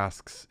Stare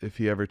asks if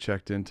he ever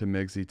checked into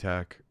Migsy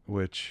Tech,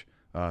 which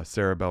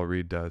Sarah Bell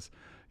Reed does.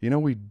 You know,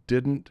 we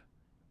didn't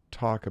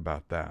talk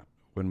about that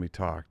when we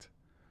talked.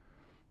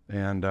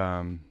 And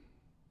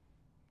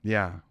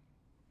yeah,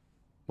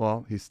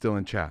 well, he's still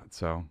in chat.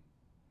 So,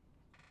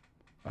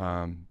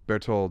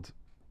 Bertolt,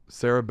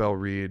 Sarah Bell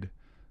Reed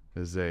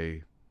is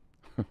a.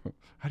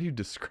 How do you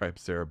describe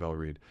Sarah Bell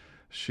Reed?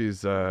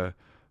 She's a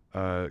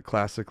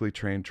classically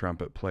trained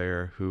trumpet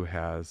player who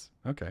has.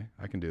 Okay,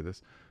 I can do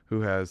this.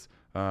 Who has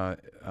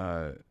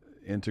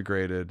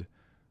integrated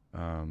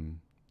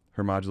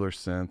her modular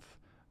synth,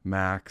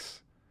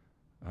 Max,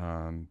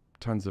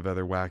 tons of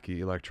other wacky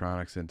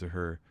electronics into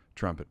her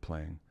trumpet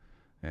playing,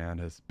 and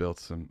has built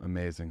some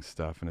amazing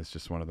stuff. And is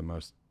just one of the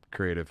most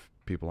creative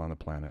people on the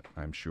planet,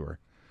 I'm sure.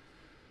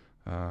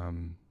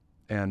 And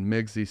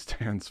MIGSI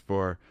stands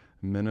for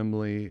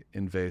minimally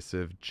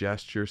invasive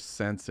gesture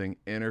sensing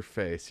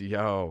interface.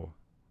 Yo.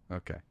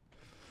 Okay.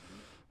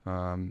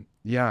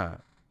 Yeah.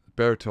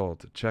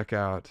 Bertolt, check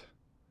out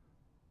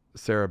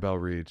Sarah Bell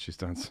Reed. She's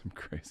done some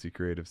crazy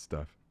creative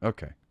stuff.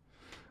 Okay.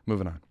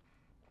 Moving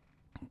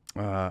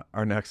on.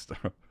 Our next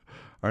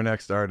our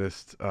next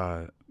artist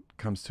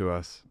comes to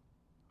us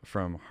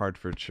from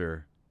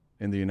Hertfordshire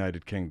in the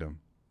United Kingdom.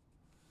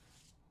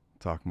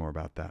 Talk more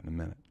about that in a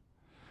minute.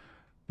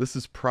 This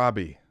is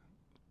Probbie.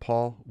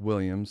 Paul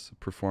Williams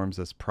performs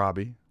as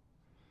Probbie.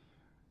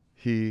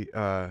 He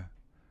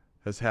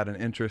has had an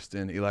interest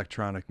in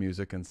electronic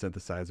music and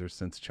synthesizers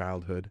since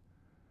childhood.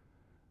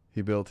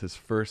 He built his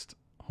first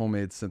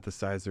homemade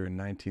synthesizer in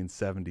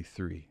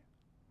 1973.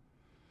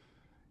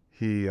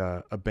 He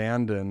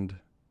abandoned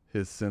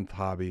his synth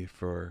hobby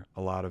for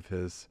a lot of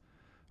his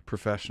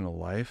professional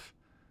life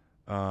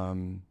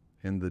in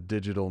the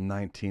digital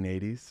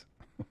 1980s.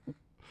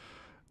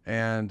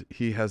 And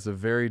he has a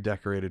very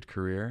decorated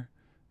career.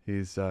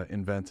 He's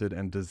invented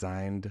and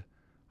designed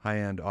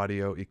high-end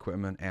audio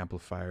equipment,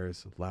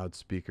 amplifiers,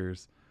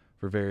 loudspeakers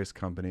for various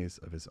companies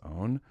of his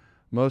own,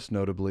 most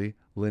notably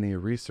Linear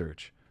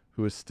Research,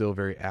 who is still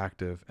very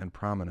active and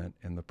prominent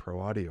in the pro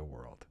audio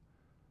world.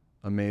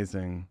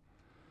 Amazing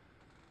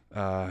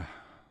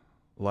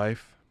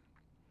life.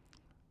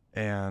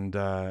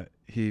 And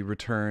he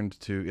returned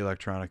to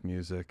electronic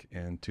music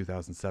in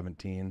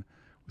 2017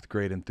 with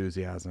great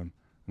enthusiasm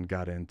and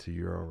got into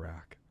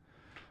eurorack.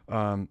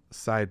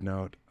 Side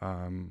note,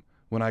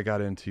 when I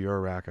got into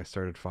eurorack, I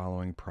started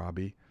following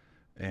Probbie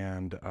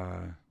and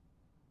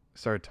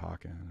started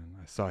talking. And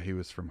I saw he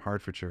was from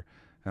Hertfordshire,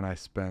 and I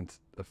spent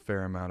a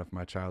fair amount of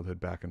my childhood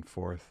back and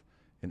forth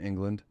in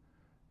England,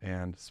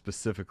 and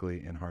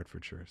specifically in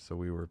Hertfordshire. So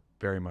we were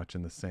very much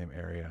in the same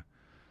area.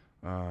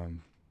 God,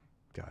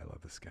 I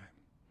love this guy.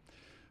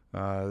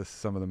 This is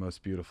some of the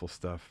most beautiful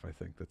stuff I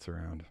think that's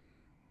around.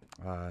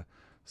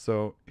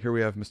 So here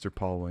we have Mr.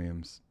 Paul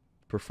Williams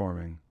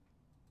performing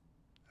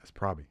as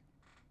Probbie.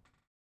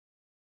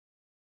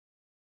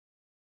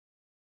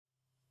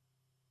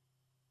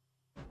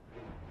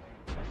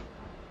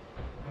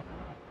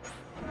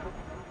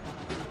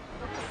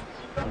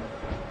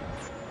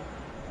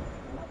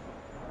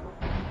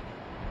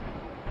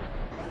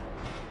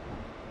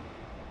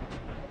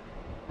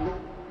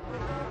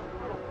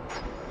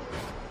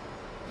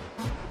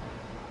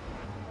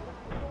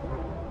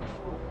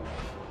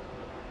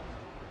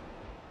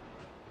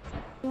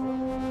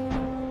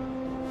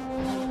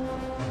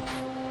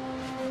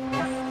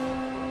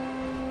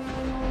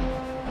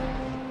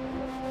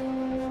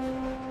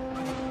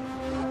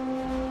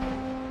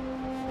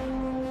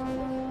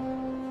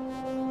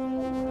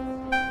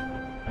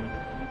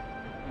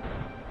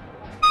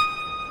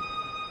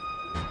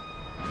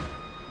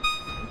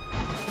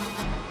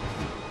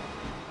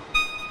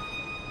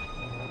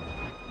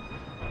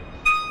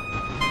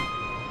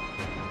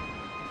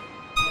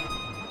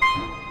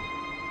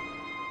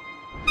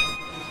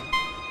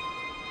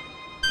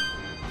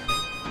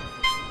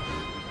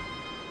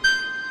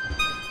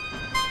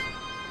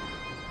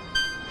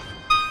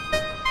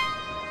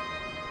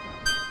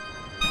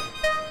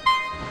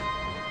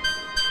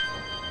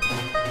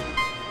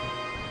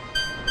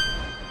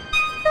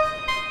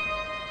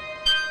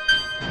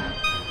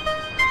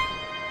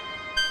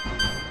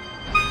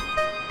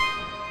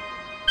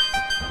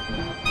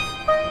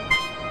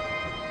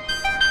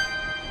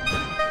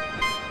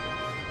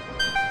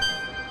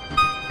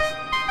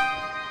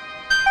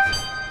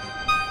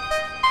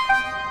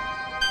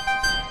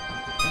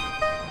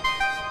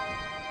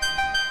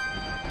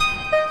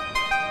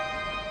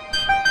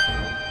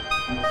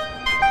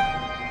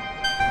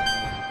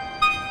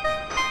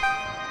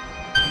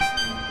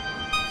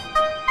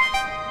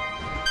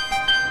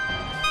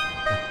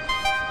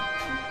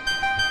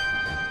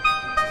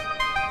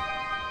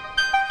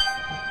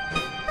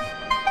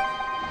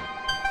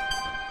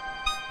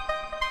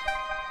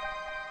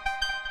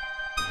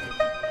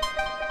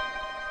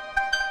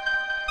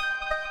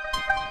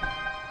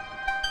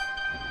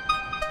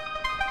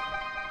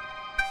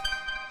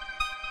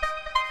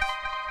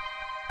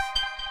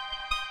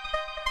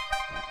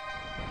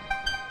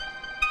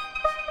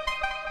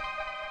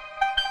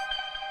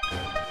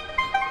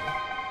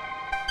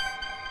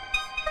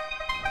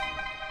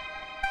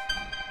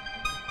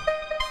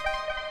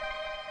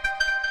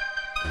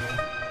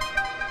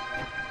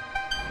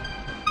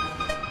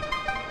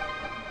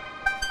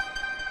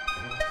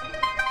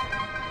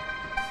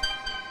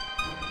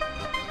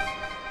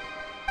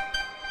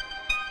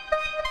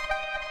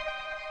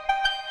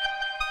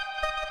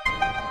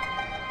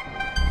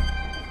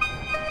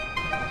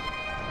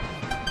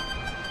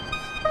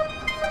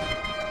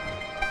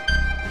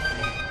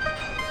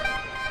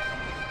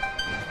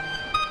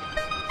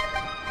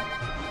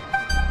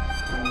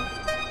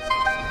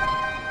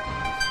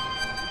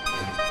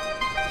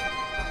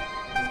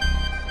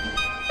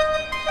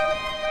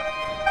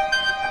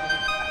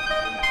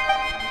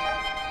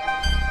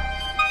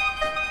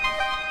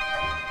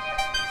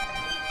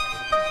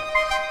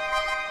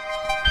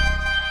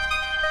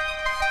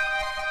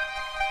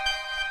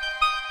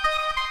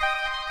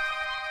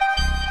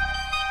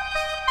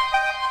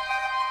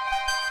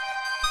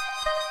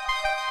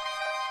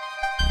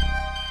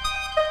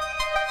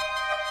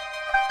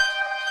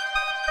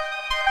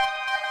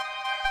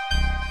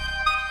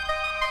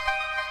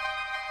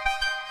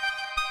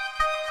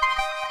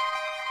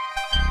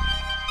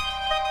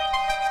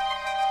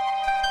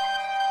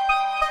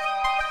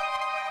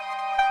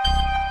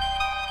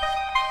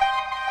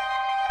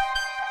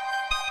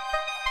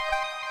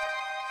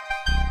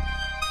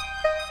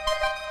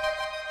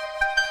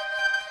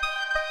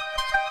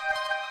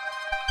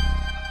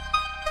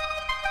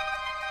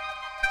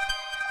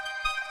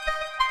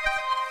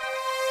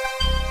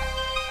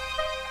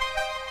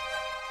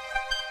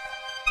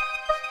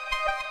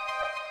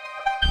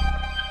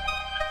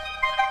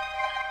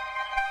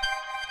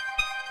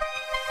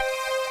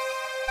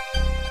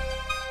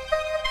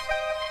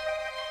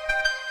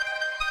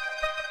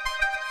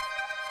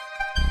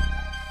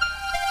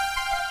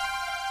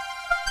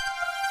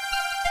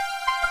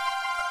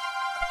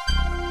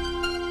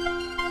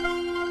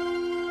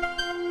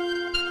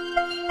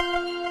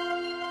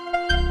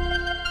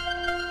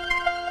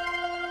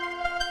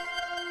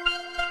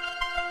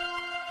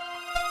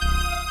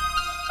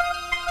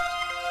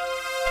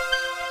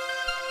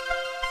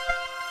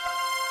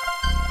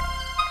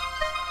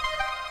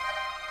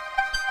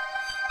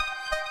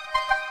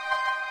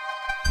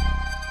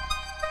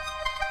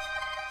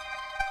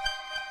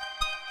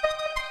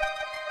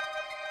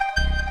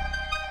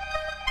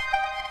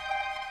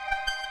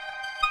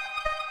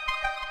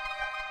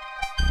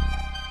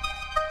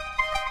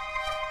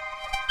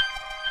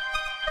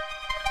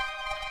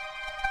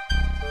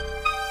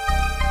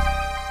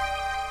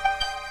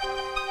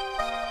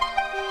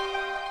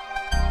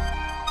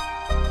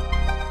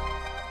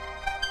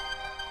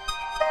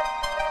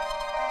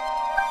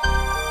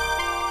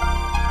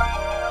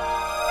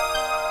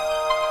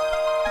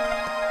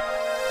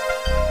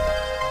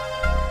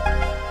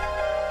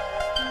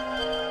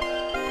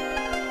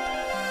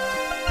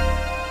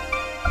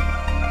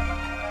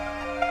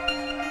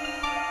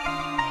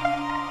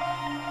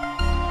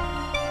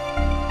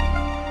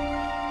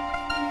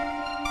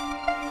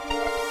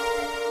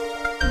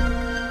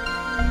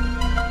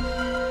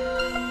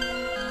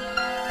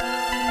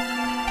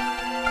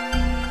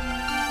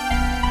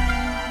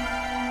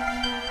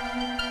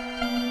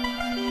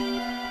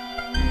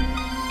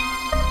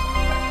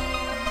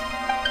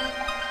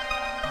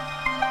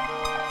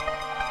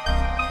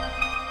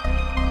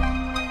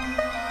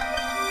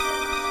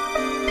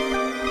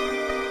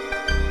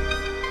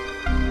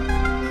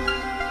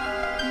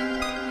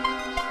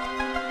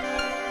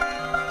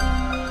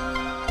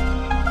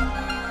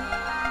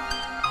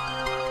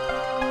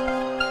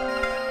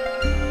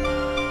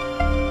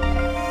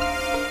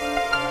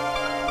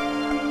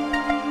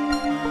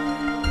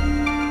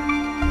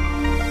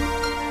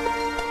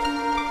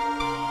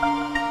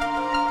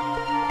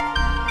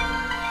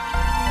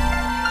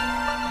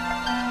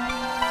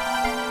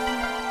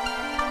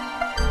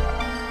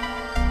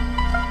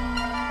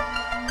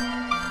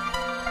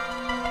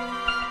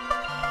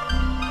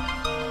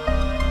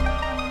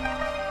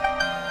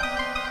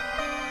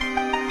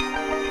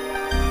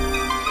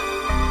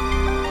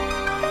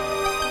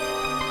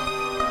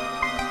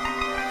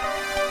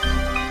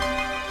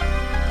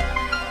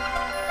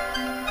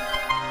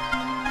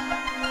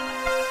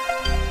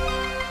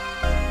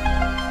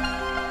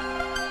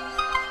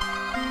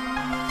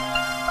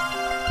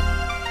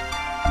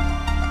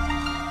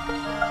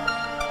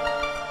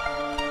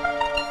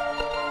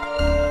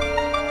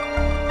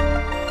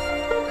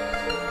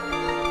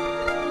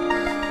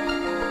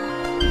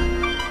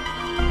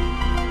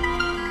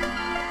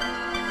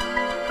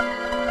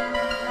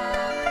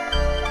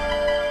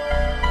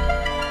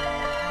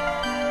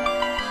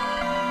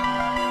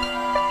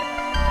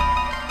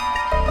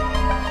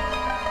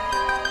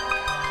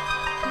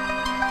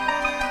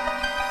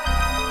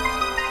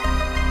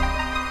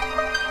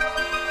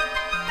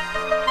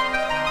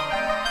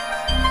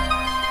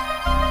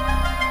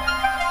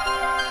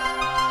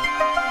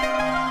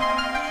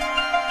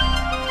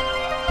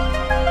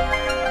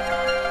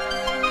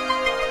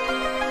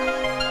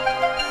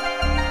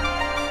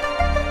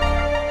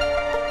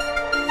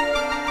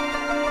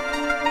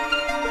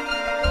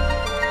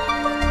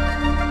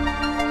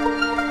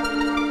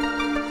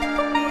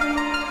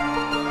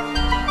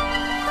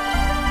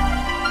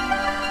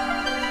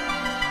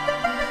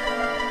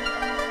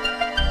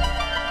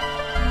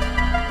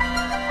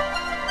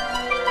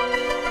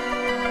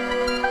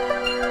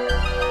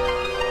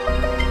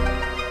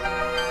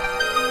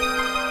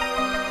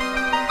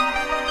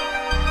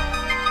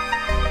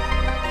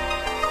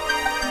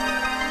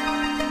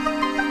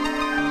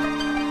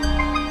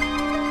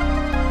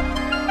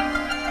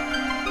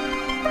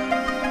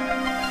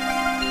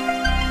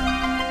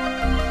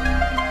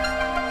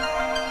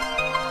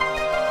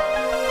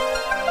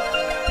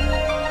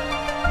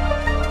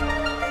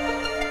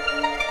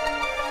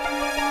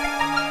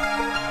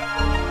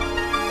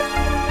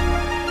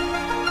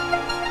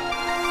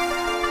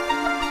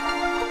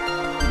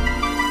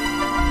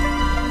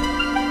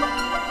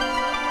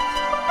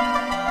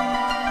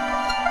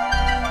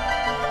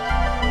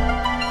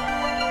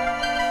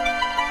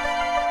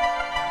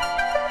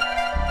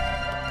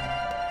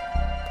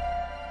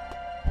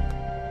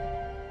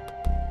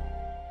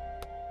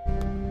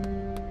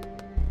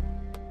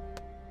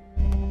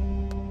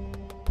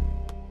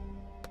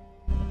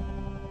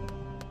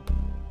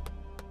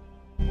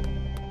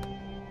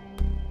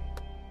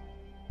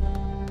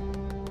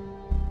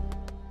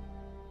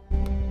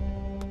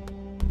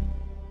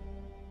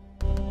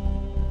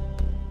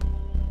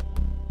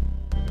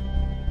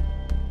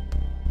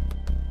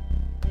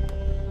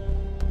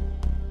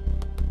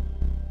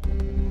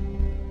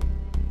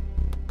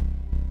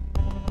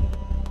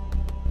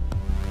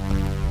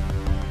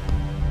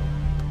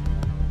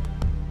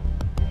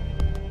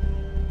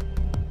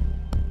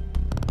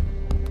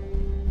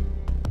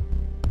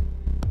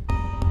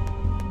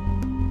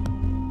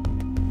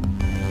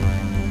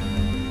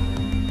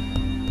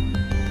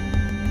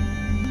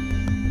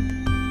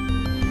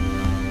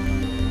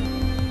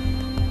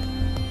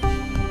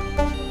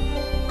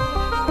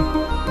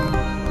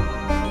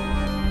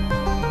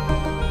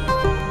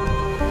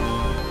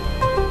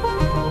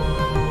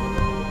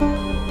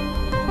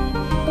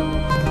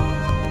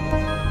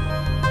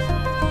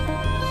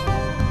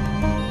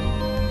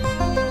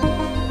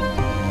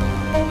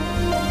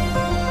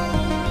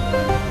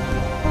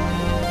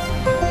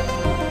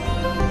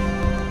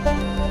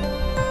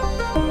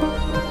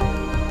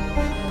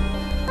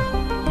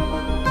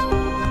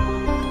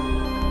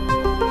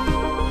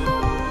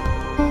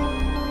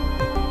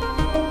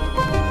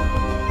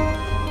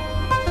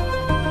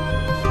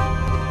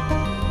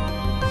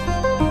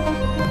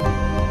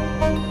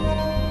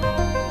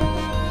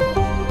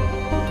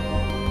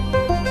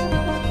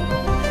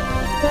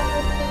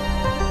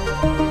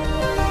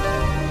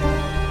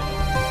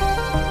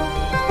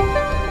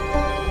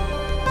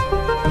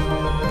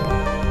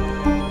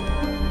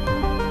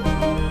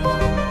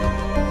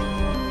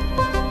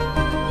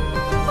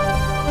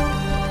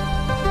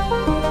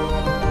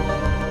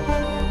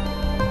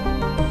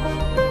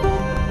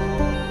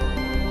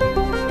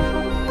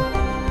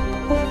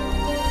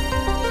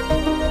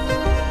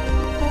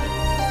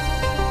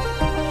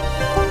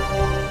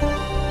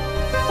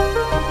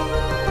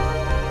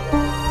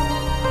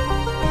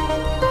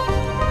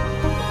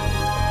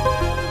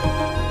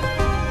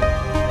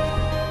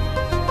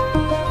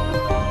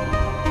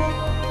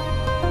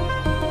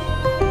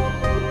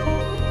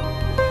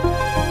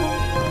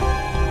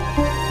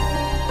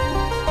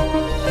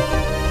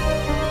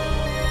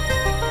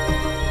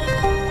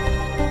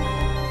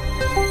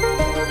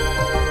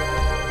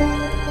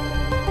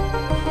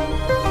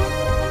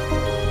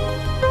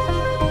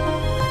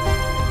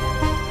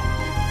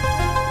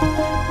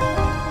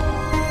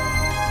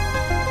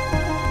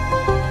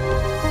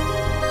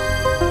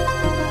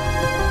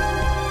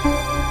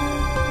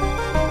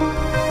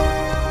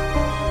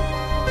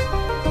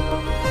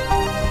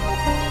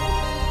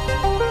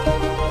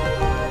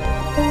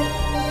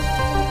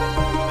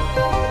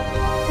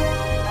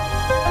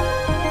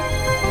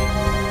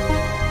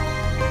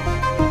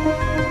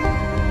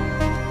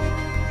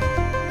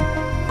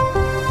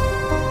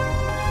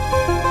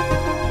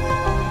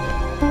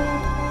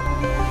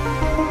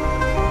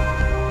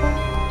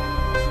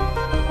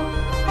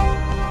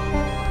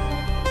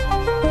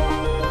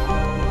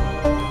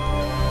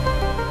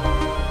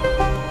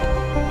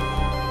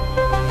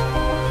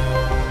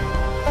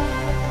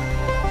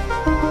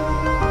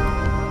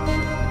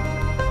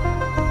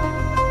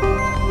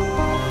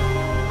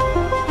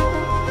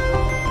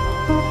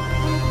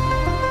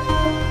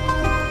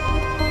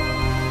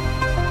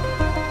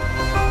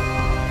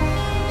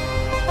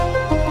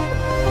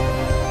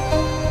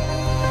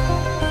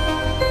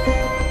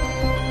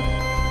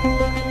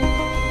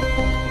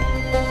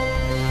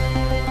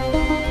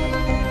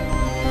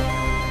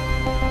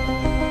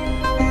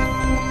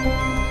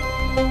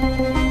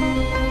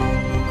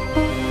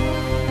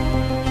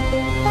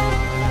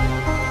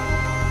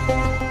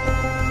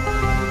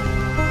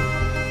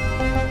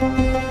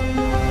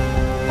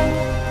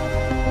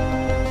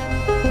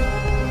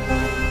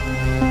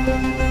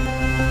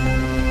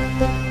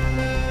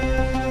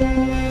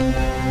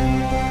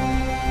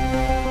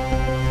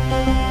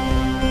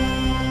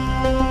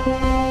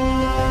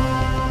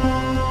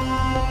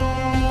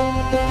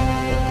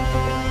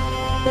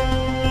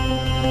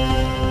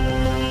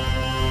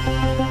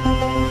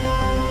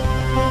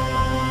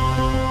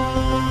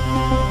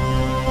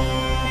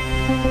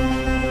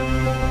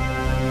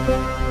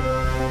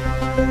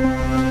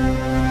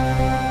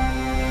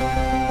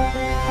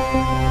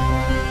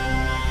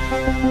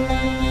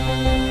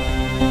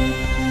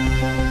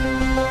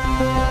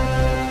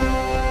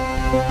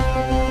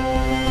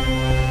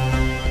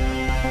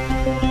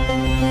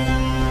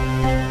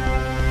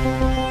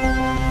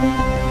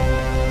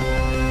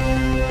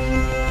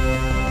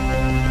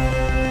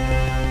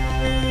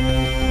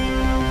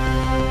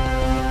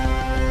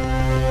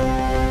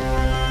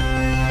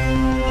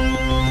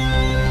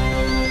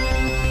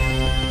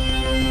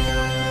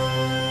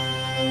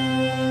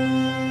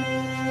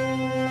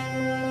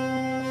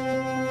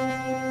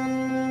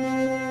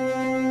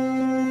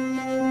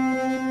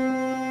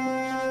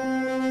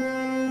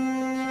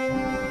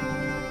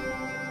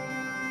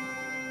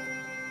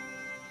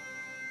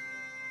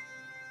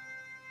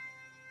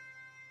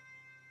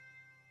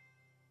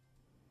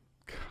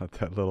 God,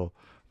 that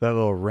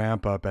little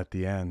ramp up at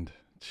the end.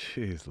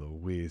 Jeez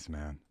Louise,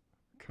 man.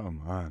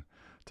 Come on.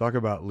 Talk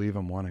about leave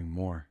them wanting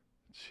more.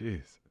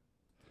 Jeez.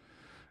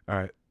 All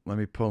right, let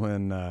me pull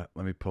in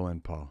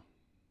Paul.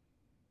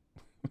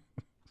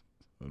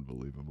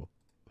 Unbelievable.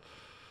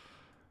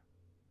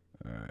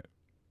 All right.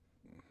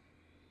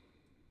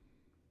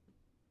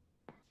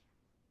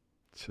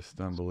 It's just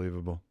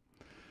unbelievable.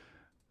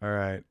 All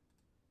right.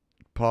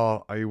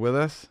 Paul, are you with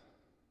us?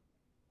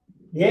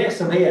 Yes,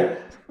 I'm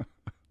here.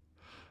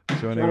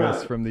 Joining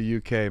us from the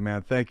UK,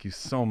 man. Thank you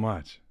so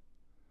much.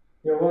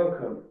 You're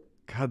welcome.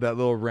 God, that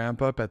little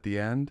ramp up at the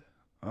end.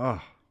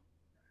 Oh,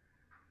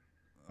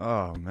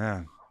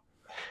 man.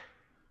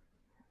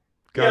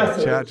 God, Yeah,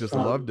 the chat just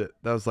loved it.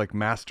 That was like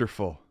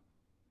masterful.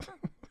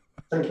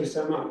 Thank you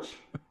so much.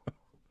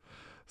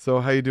 So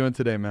how you doing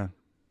today, man?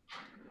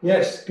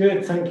 Yes,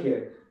 good, thank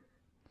you.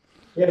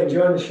 Yeah,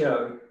 enjoying the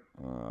show.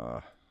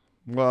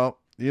 Well,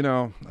 you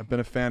know, I've been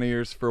a fan of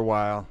yours for a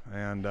while,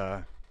 and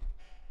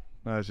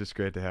it's just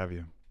great to have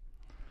you.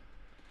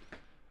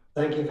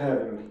 Thank you for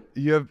having me.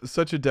 You have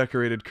such a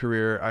decorated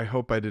career. I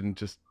hope I didn't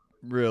just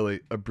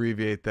really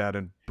abbreviate that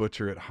and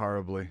butcher it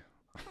horribly.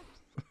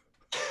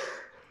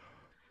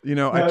 You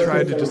know, no, I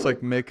tried to just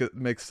like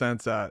make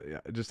sense out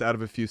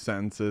of a few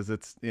sentences.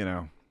 It's, you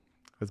know,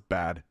 it's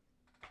bad.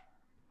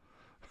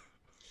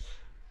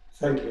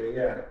 Thank you.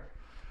 Yeah.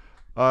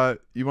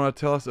 You want to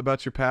tell us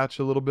about your patch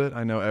a little bit?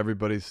 I know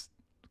everybody's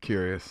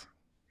curious.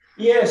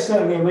 Yeah,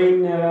 certainly. I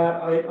mean,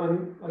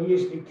 I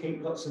usually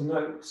keep lots of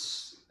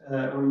notes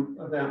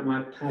about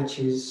my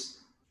patches,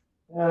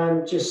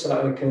 just so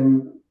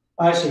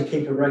I actually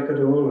keep a record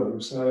of all of them.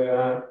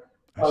 So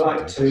I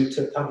like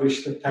to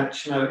publish the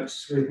patch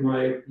notes with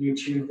my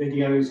YouTube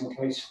videos in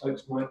case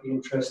folks might be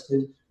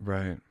interested.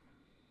 Right.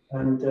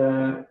 And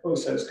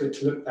also, it's good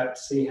to look back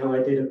to see how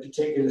I did a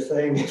particular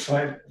thing, if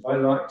I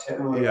liked it.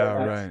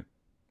 Yeah,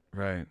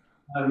 right.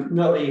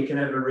 Not that you can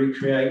ever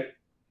recreate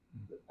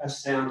a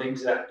sound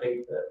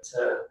exactly, but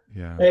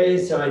yeah,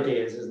 it's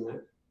ideas, isn't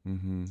it?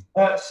 Mm-hmm.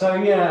 I've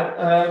still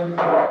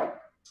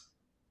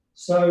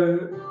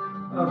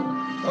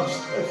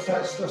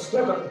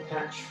got the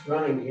patch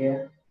running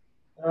here.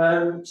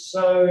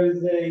 So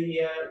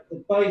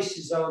the bass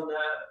is on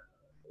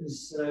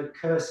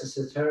Cursus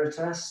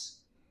Eteritas.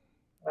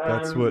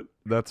 That's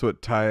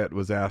what Ciat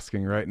was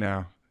asking right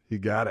now. He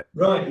got it.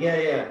 Right,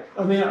 yeah.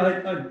 I mean,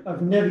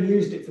 I've never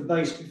used it for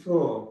bass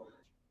before,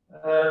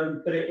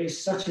 but it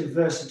is such a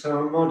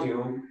versatile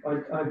module.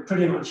 I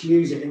pretty much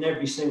use it in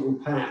every single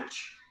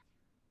patch.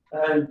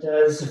 And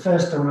it's the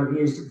first time I've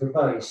used it for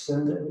bass,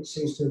 and it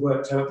seems to have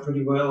worked out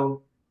pretty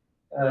well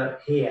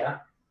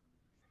here.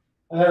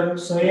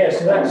 So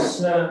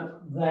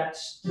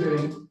that's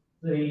doing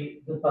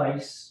the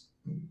bass.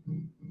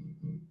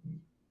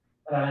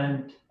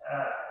 And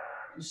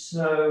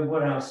so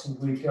what else have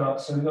we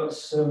got? So we've got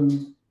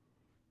some.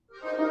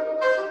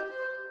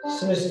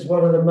 So this is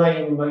one of the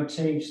main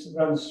motifs that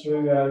runs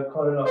through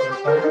quite a lot of the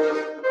patch.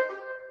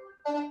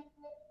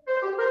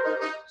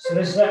 So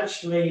this is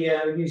actually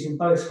using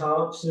both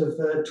halves of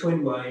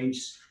twin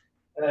waves,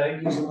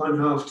 using one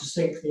half to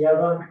sync the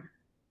other.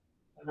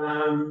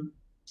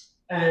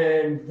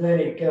 And then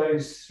it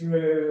goes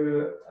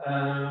through,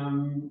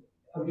 I'm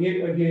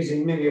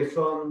using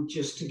Intro-Hawthorn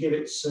just to give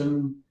it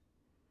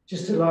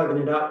just to liven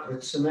it up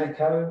with some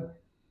echo.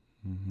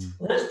 Mm-hmm.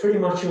 And that's pretty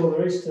much all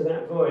there is to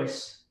that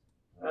voice.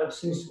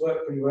 Seems to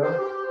work pretty well.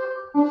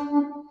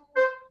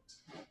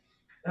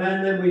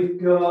 And then we've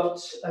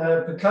got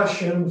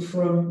percussion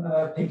from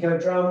Pico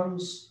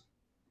drums.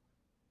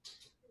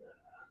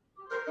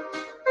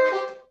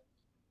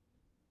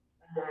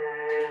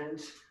 And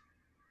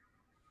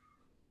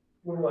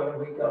what have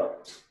we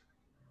got?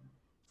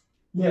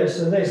 Yeah,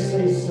 so this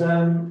is,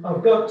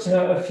 I've got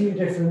a few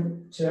different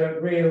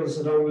reels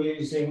that I'm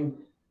using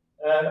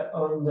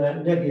on the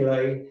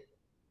nebulae.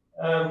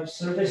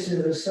 So this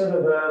is a sort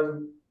of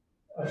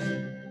a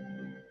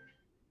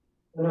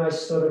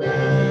nice sort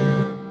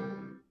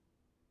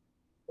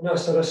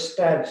of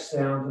stab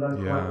sound that I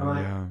quite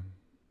like.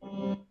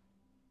 Yeah.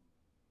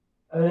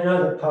 And in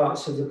other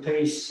parts of the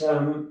piece,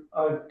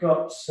 I've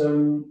got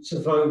some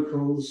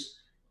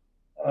vocals,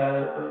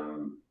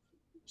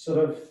 sort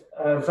of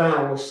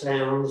vowel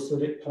sounds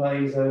that it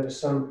plays over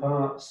some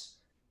parts,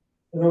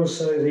 and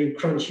also the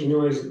crunchy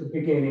noise at the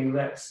beginning.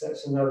 That's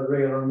another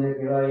reel on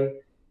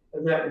nebulae,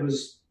 and that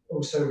was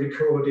also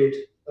recorded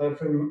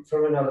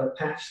from another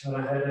patch that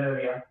I had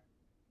earlier.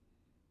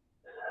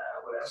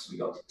 What else we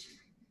got?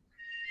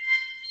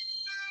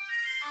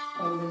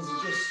 And there's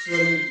just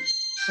some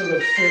sort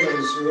of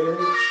fillers,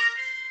 really.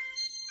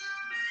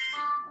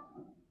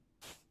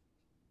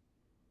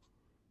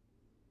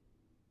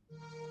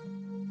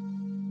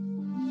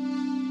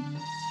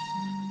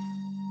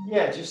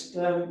 Yeah, just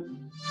that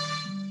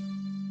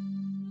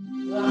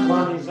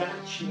one is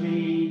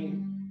actually,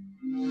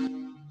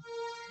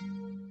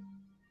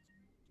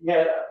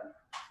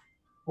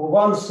 well,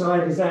 one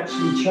side is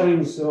actually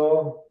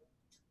chainsaw,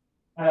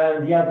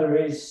 and the other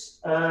is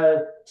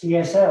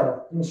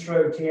TSL,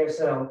 Intro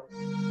TSL.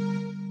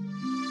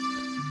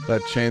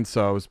 That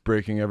chainsaw was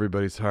breaking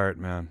everybody's heart,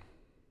 man.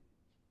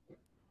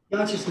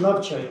 Yeah, I just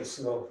love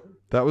chainsaw.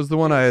 That was the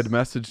one I had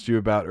messaged you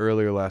about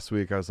earlier last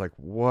week. I was like,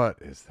 what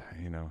is that?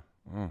 You know,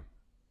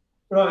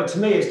 Right, to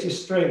me, it's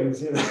just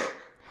strings, you know.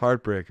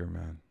 heartbreaker,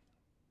 man.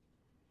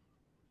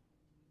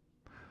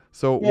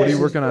 So what are Yes, you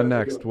it's working on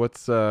perfect.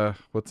 next?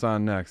 What's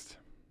on next?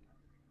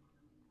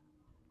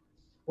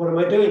 What am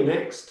I doing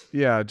next?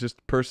 Yeah,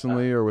 just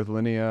personally or with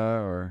Linea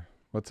or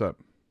what's up?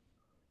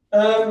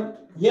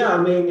 Yeah, I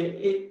mean,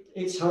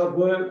 it's hard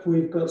work.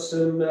 We've got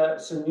some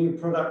new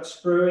products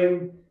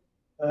brewing.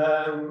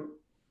 Um,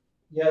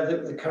 yeah,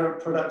 the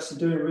current products are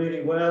doing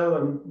really well,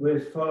 and we're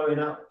following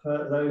up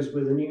those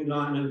with a new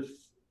line of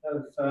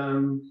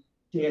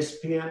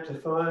DSP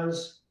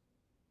amplifiers.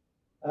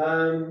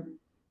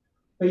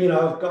 But you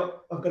know,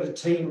 I've got a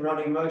team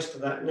running most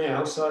of that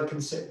now, so I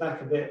can sit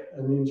back a bit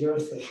and enjoy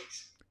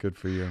things. Good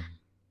for you.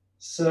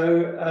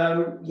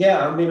 So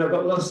yeah, I mean, I've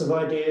got lots of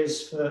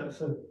ideas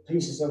for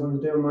pieces I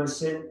want to do on my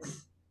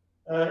synth.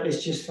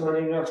 It's just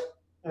finding enough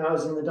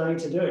hours in the day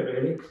to do it,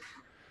 really.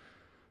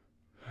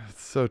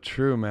 It's so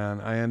true,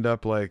 man. I end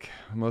up like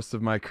most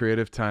of my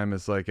creative time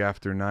is like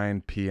after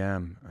 9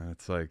 p.m. and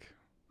it's like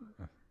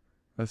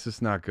that's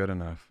just not good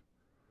enough.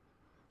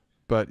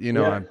 But you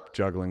know, Yeah, I'm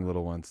juggling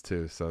little ones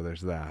too, so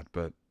there's that.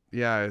 But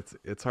yeah,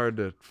 it's hard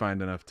to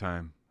find enough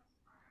time.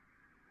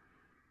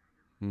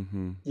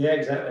 Mhm. yeah,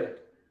 exactly.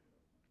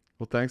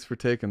 Well, thanks for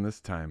taking this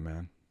time,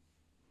 man.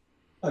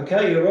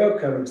 Okay, you're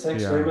welcome.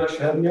 Thanks very Yeah. much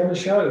for having me on the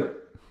show.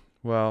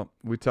 Well,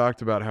 we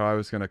talked about how I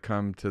was going to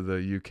come to the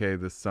UK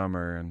this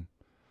summer, and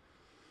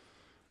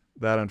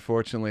that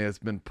unfortunately has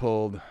been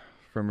pulled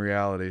from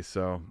reality.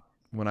 So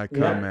when I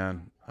come, Yeah,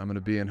 man, I'm going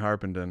to be in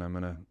Harpenden. I'm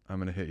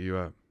gonna hit you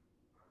up.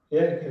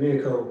 yeah, give me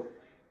a call.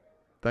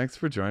 Thanks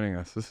for joining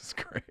us. This is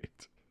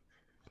great.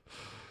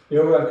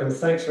 You're welcome.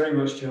 Thanks very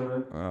much,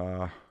 John.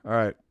 All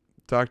right.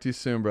 Talk to you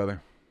soon,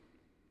 brother.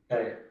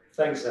 Okay,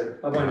 thanks then.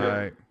 Bye bye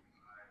now.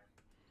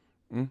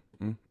 Bye.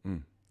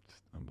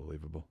 Just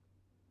unbelievable.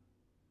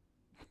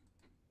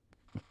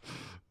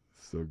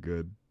 So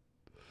good.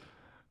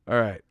 All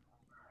right.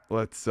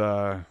 Let's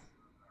move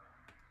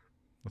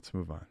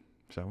on,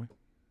 shall we?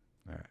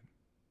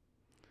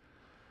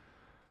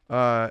 All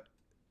right.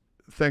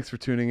 Thanks for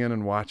tuning in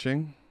and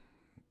watching.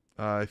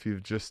 If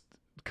you've just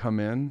come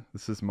in,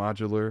 this is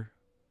Modular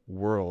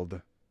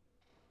World.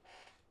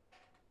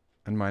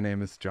 And my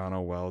name is John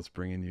O. Wells,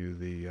 bringing you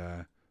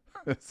the,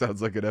 it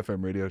sounds like an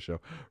FM radio show,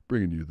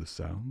 bringing you the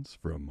sounds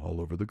from all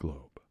over the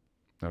globe.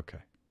 Okay.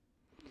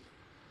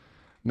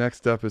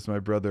 Next up is my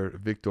brother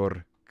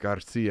Victor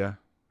Garcia,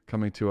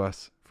 coming to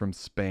us from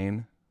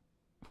Spain.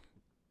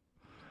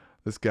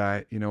 This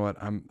guy, you know what?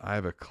 I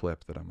have a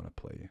clip that I'm going to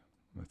play you.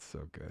 That's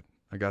so good.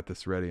 I got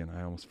this ready and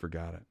I almost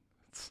forgot it.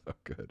 It's so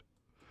good.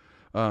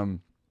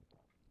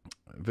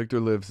 Victor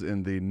lives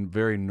in the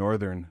very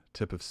northern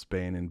tip of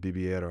Spain in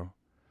Bibiero.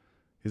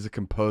 He's a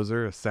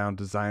composer, a sound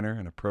designer,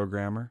 and a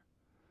programmer.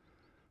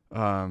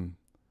 Go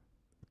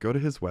to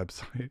his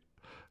website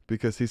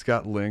because he's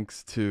got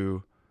links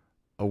to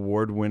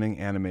award-winning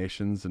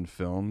animations and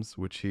films,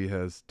 which he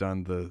has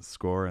done the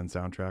score and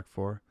soundtrack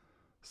for.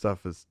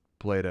 Stuff is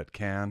played at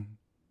Cannes,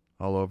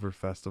 all over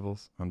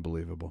festivals.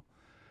 Unbelievable.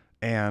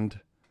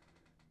 And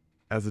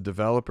as a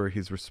developer,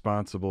 he's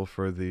responsible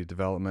for the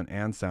development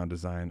and sound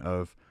design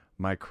of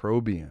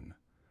Microbian,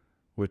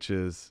 which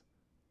is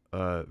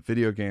a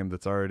video game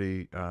that's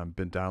already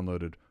been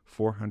downloaded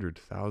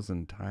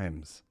 400,000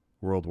 times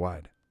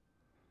worldwide.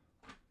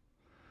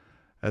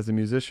 As a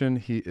musician,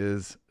 he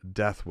is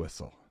Death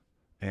Whistle.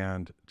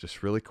 And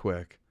just really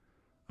quick,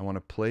 I want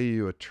to play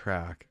you a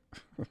track,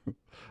 a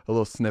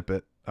little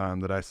snippet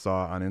that I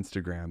saw on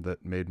Instagram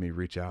that made me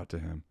reach out to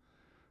him.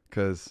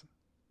 Because,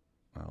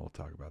 we'll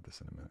talk about this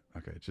in a minute.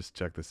 Okay, just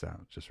check this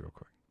out, just real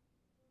quick.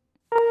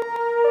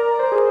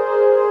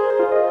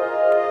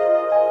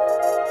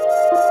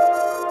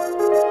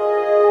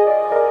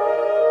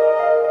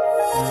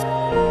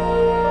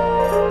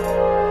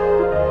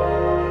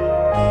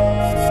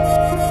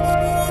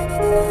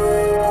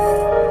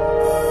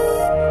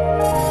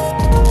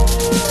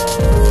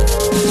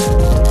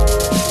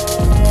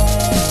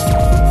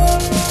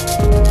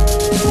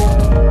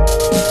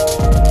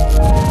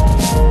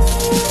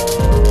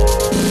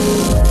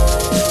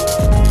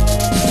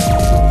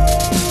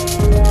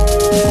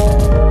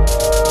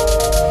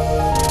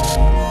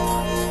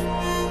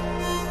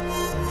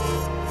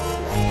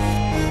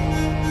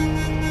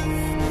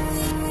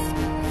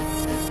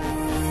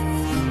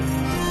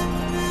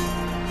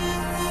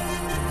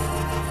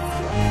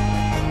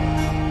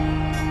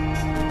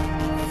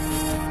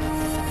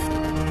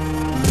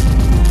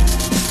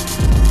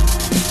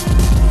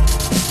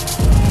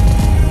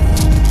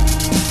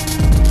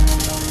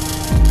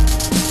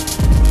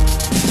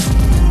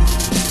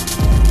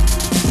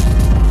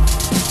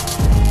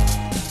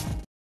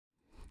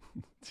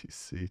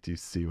 Do you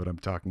see what I'm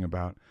talking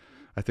about?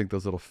 I think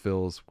those little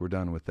fills were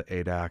done with the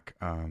ADAC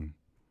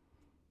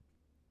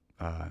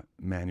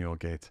manual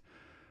gates.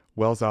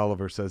 Wells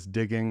Oliver says,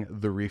 digging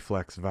the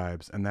reflex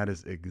vibes. And that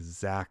is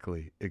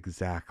exactly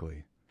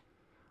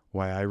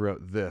why I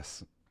wrote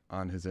this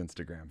on his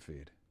Instagram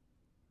feed.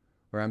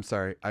 Or I'm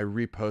sorry, I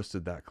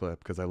reposted that clip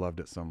because I loved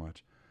it so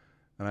much.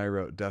 And I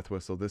wrote, Death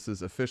Whistle, this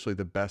is officially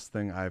the best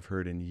thing I've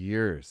heard in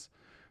years.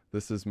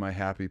 This is my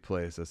happy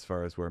place as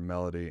far as where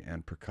melody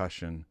and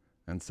percussion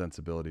and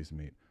sensibilities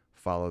meet.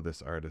 Follow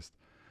this artist.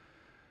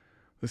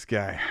 This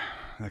guy,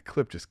 that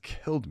clip just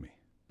killed me.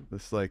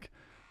 This like,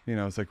 you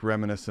know, it's like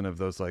reminiscent of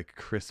those like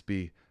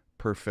crispy,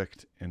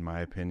 perfect, in my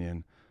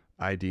opinion,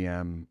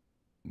 IDM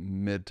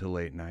mid to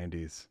late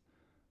 90s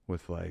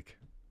with like,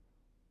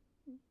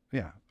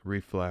 yeah,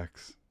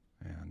 reflex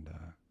and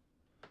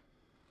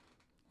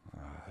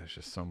there's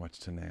just so much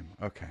to name.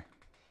 Okay.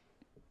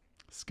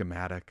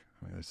 Schematic.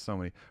 I mean, there's so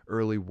many.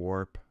 Early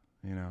Warp.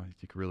 You know,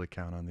 you can really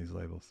count on these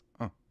labels.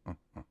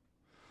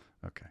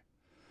 Okay.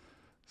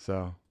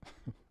 So,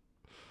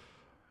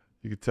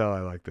 you can tell I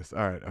like this.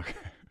 All right. Okay.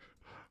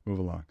 Move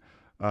along.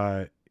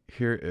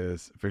 Here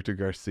is Victor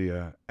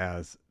Garcia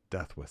as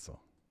Death Whistle.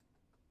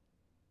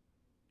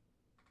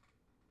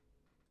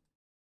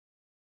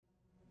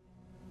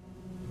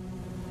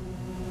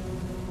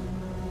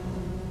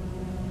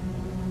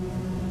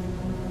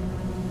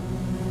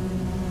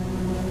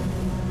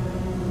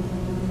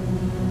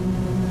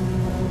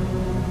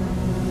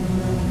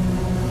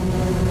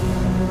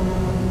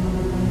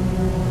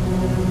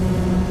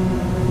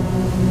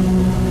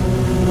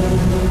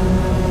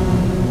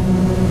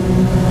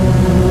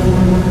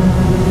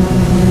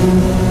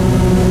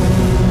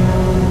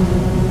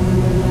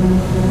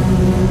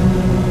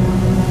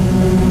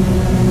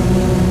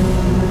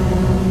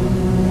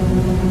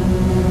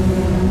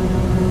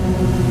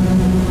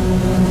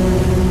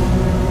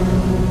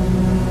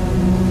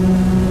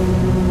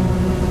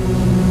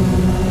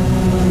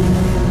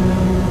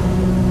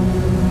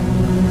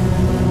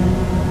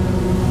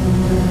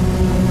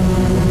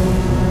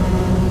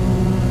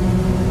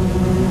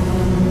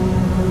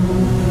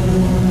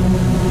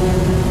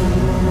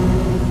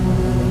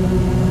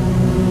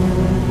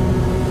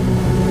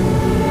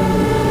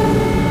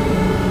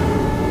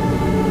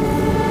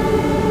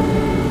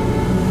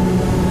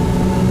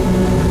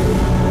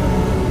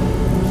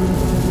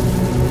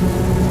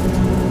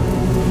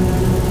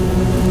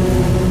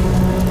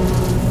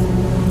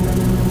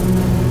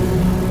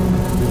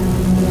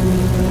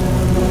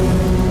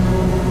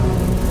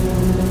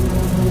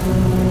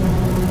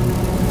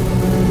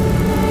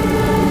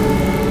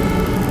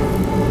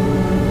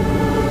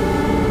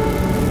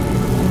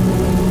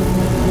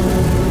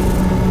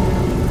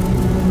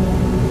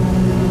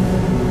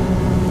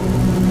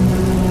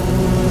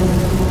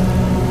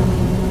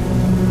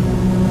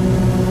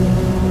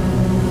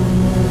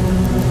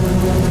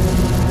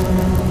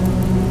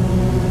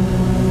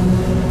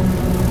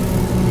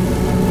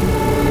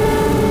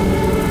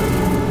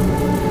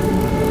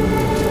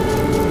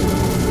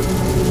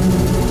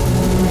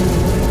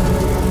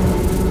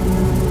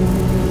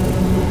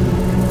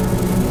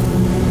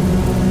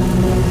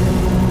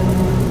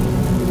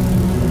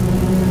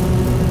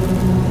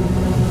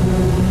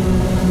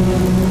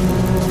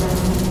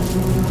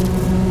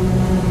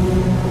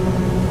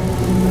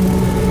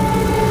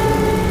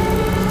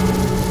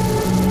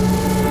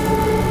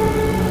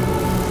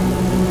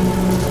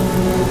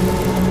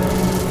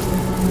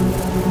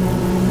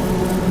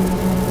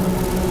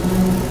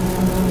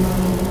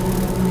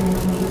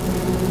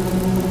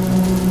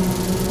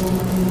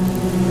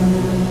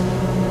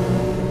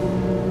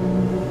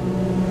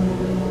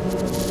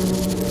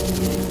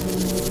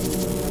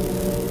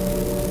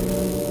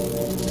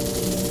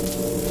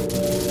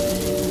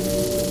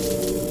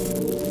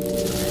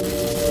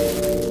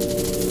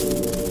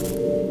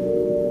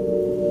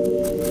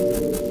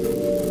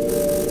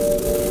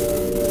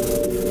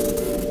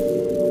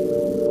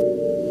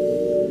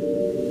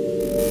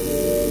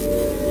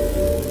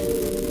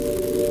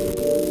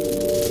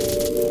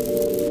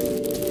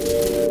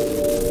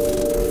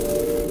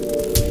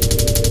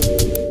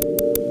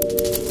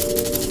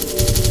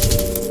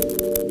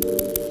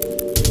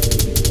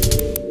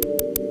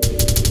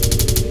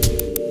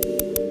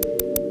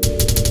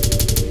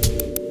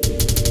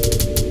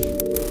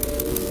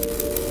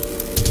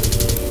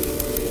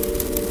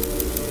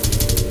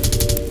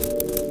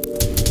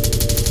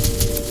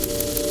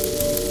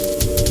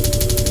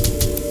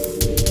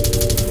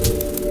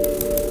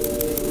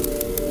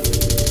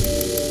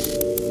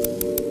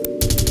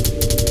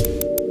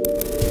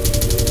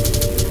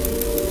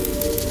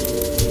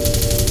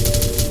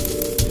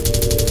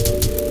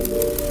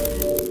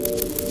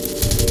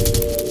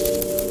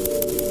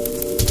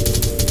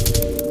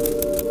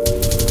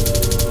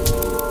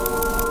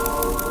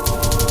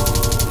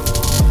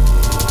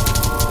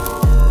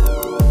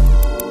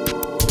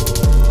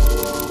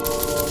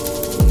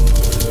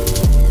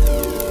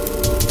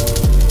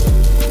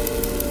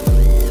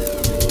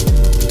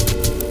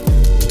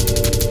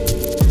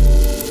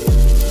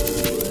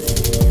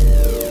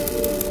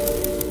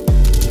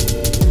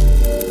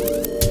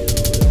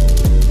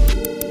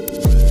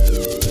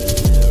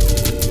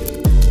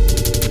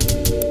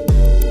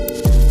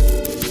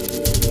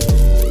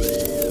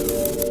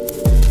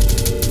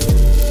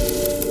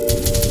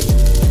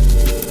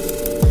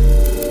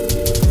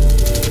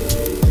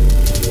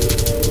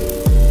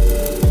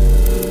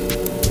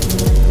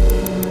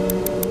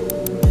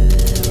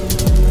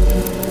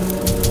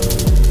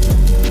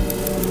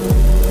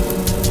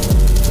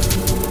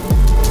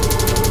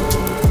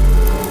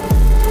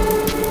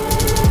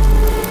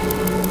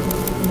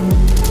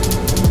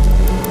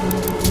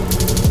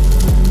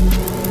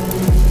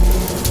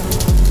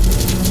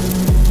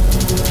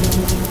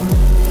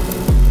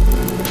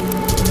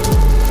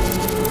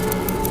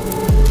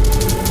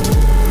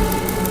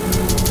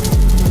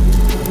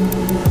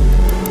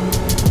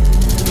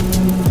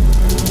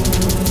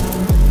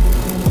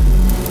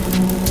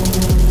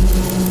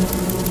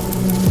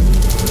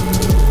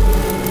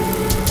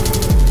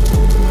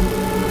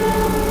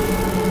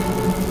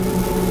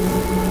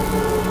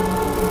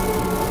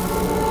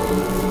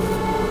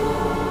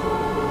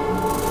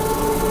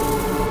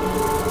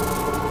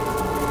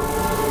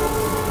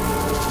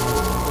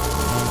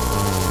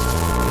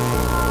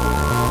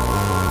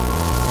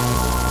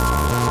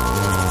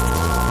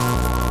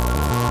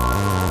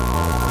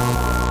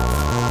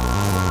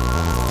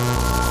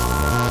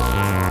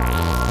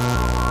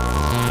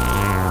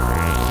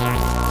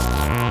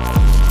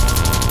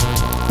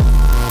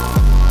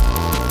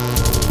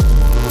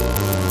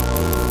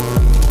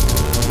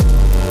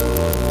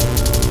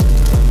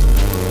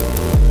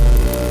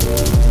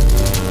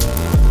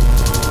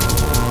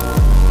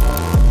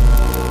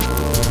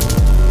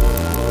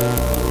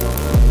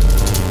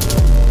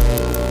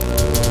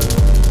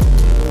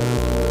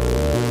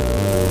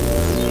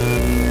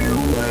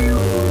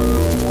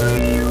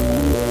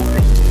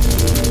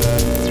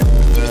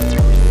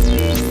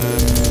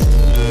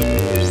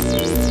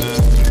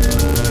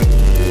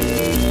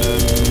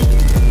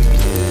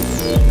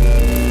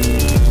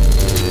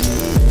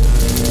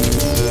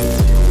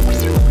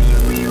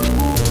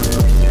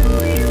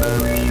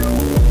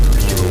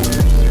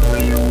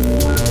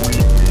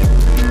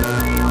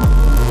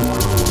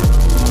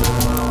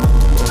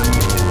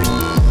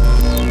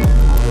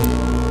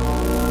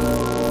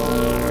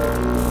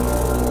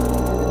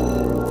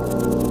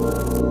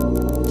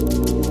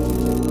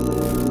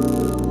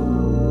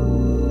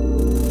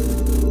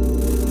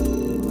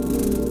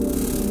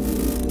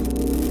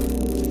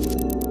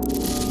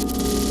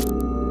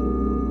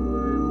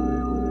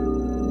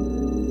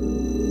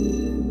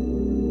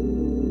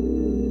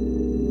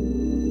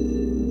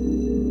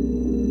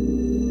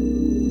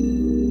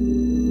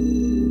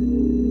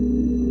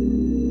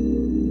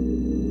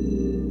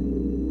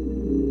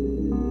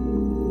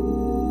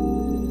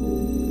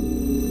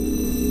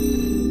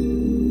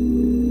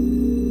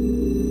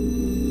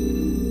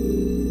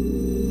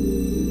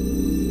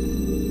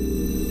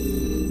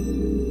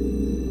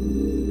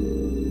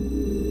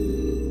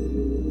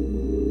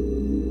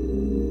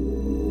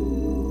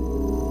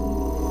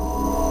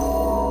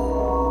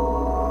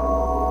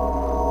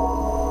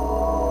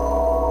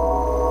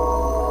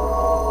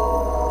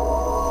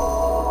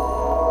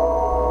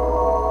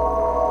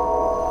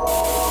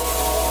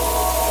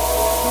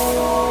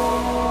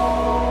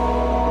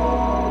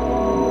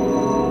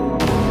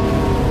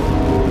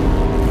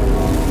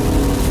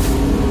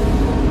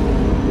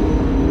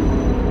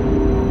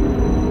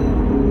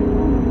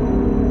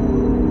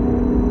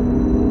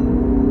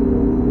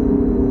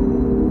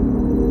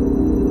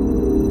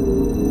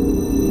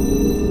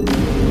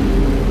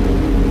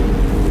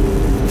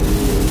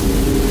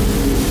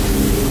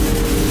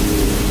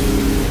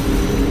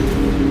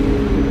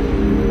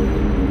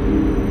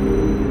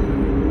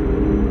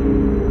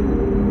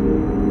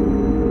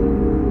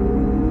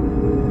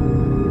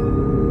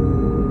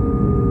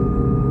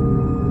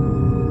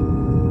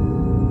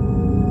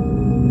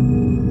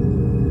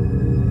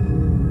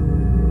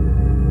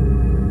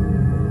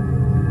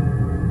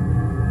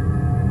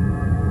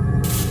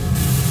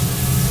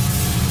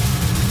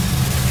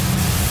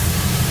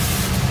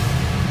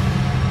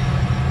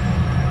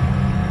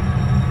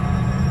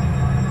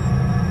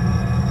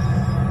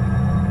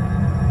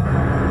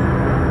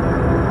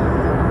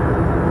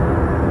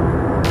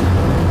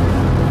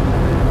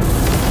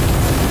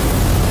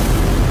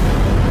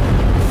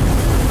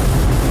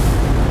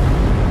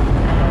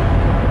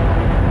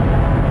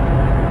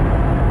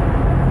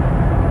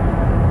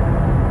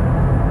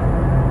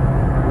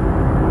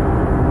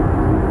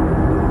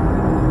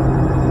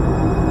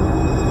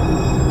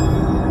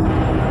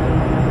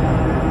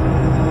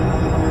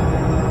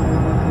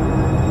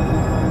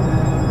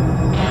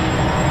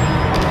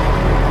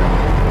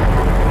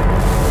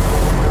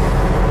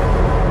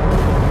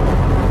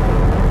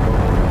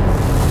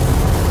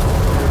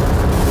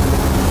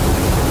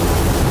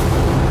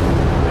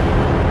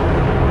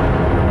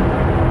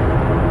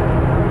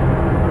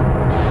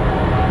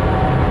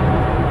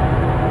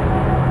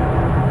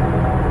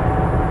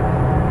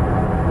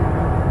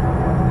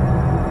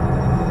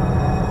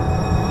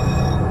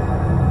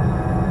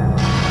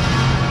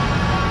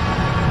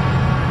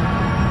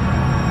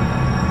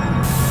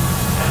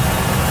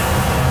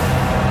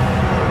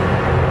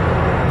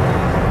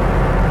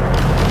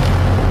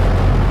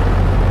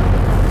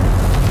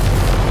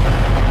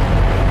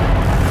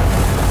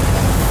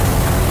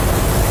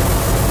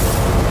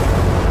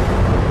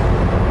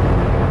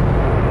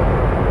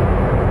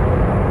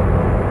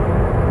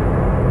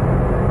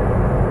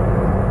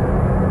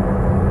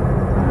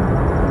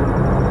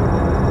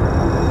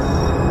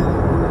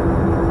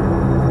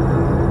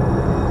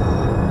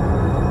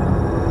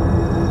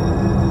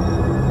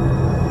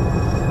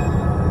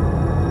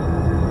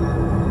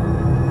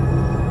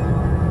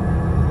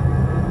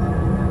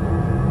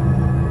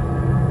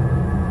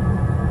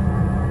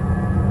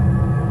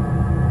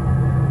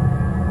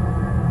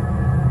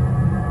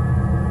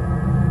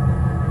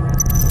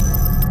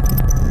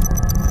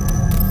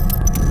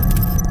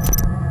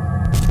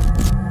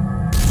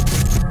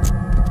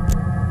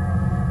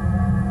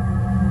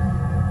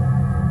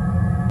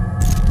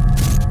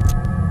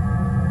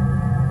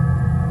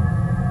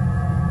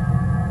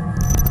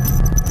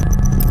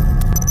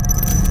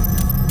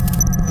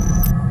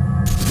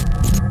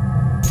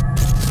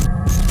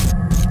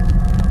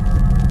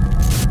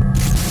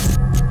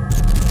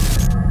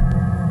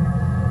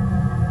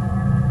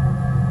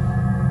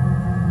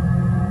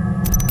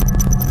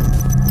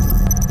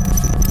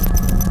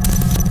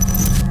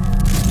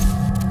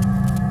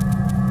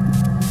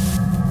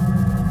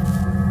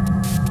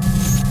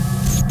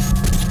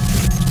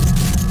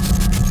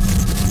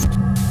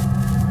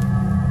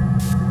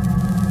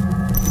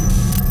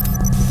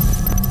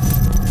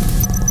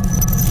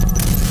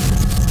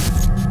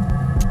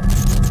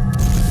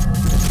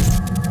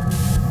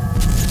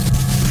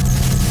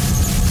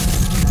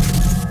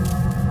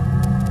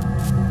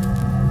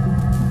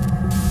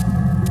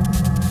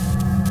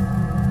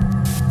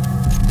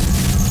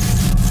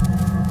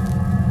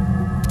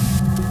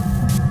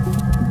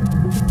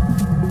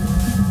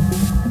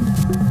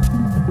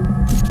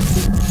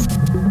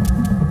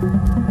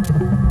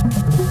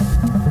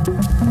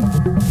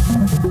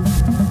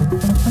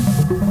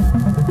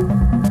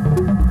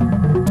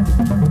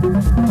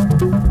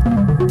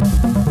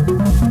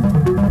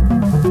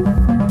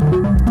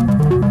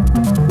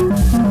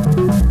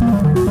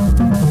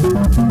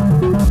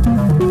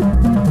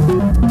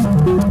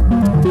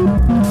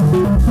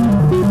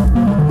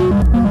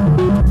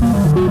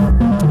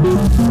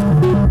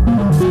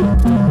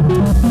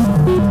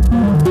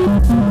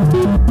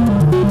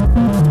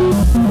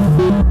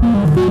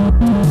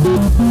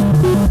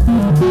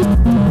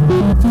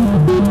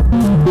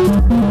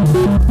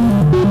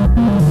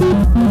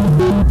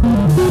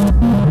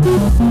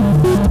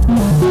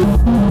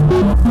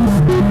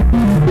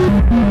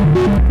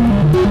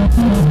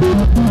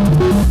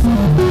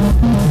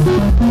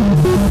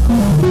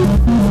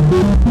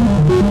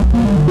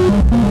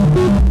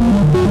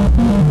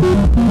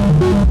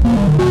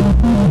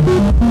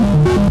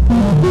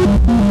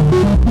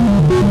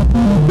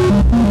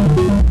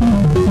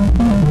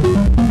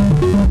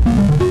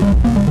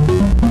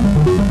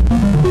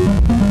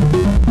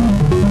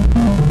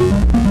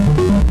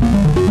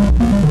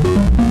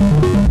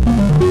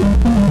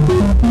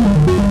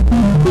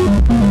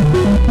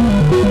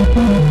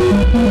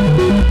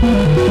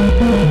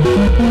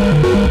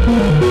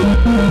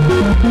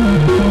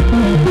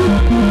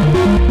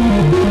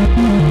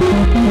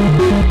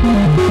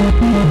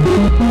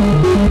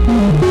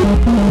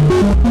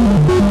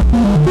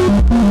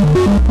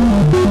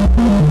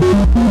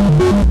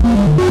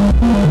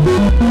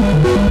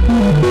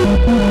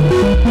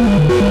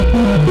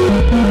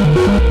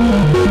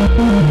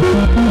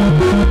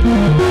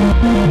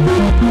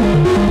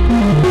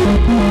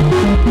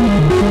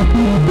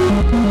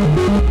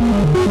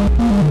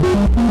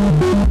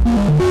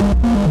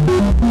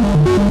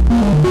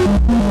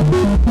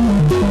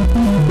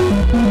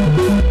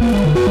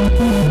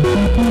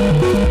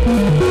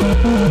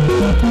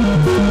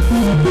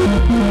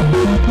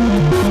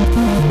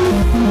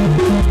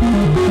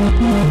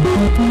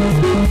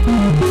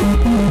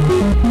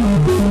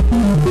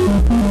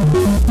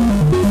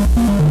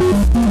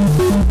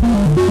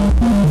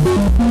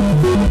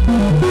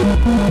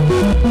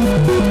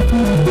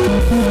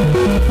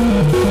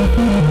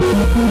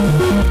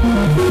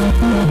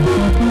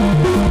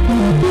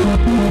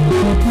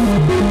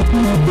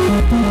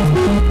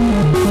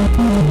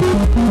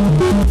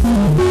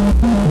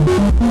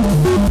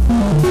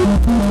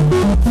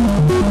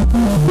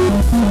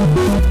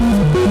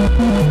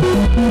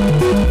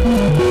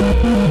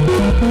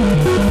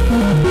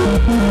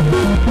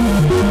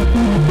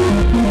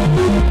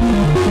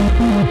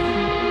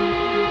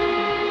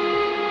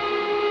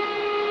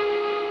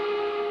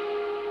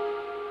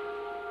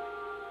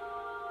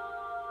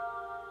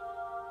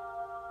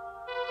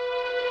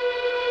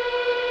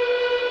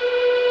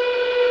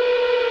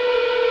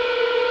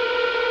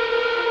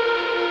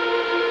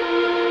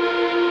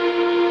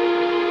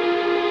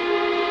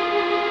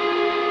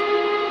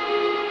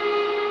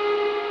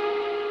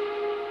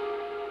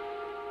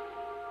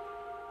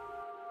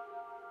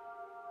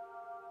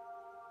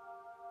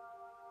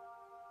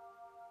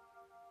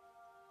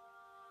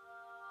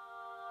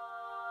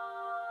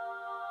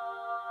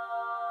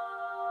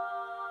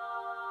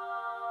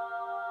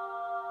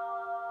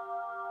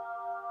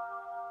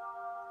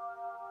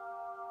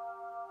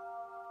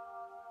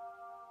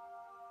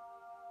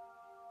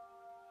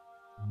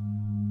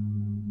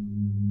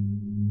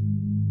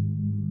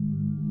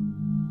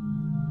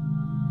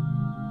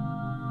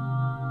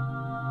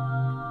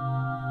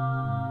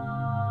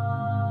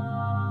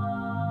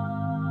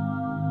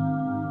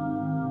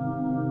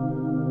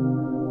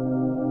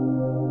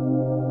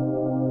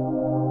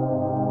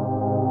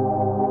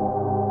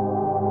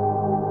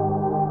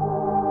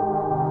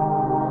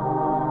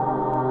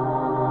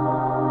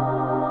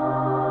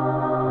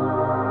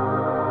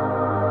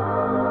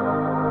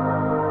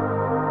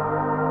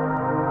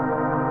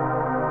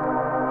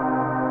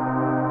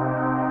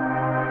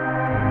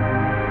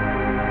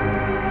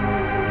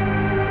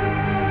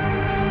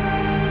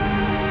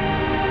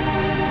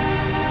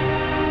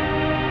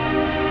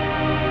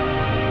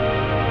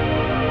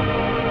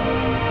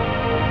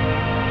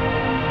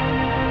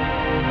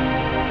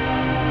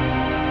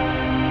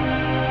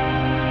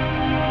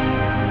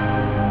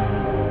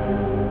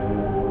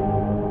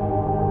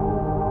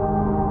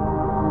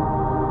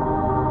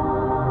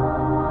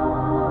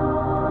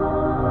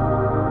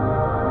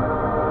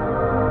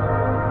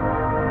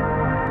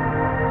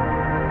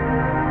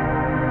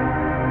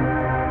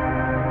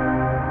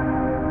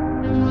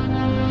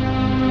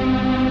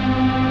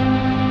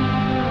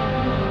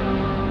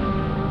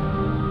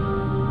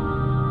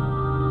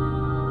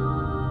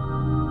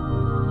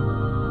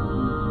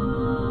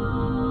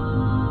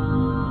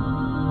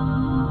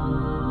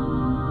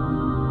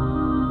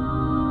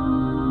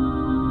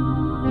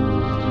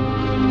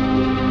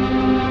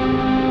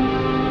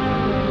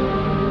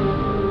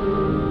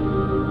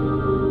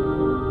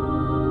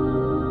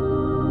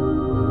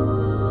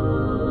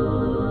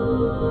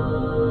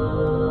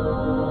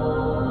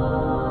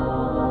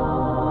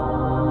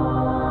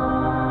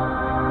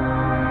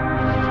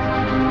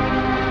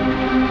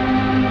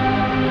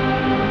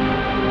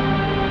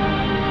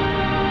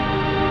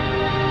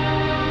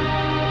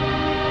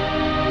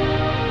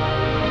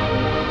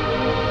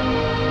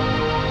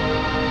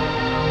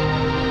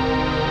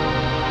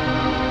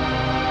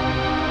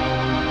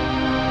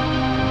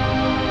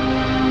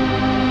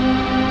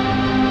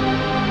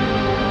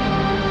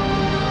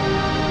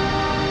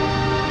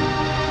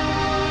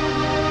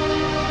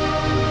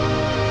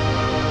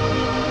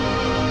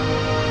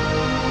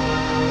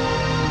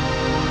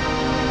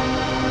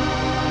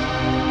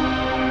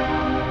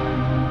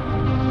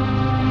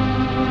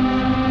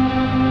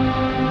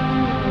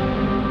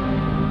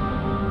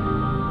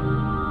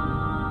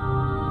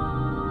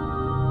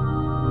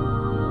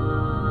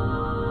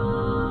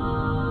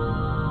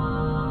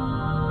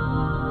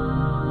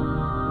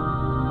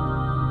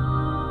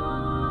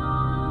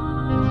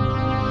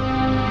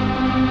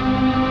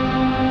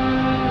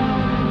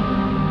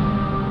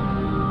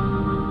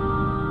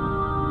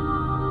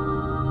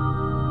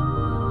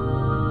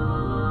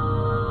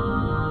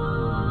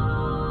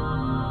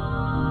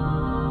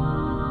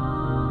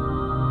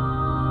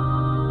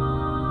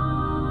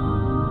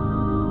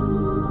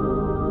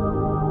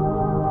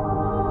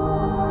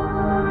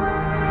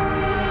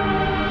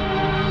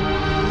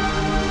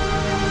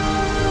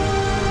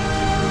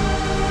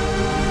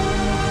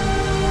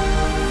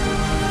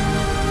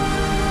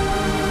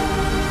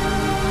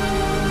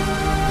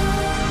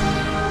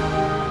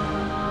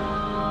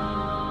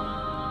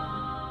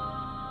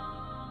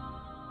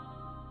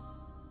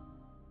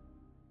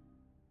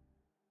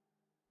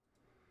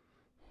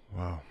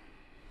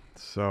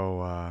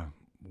 So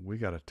we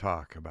got to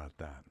talk about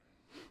that.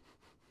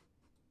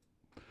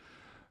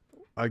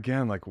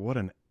 again, like what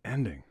an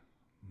ending.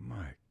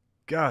 My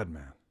God,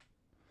 man.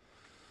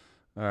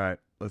 All right,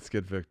 let's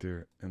get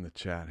Victor in the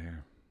chat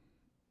here.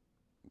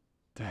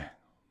 Dang,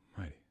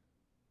 mighty.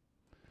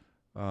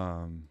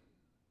 All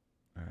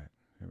right,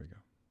 here we go.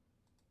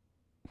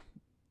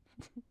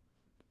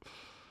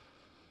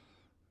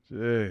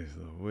 Jeez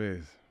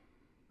Louise.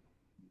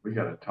 We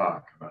got to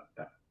talk about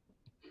that.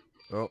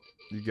 Oh,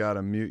 you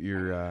gotta mute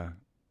your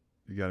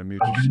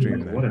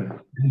stream there. What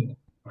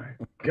my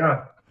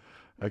God.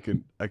 I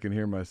can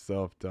hear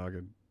myself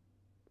talking.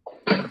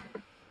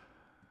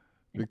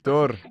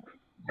 Victor.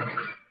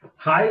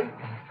 Hi,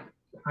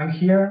 I'm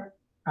here.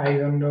 I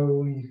don't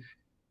know if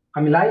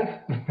I'm live.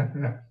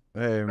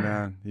 Hey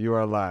man, you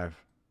are live.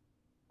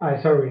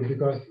 Sorry,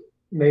 because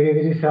maybe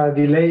there is a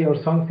delay or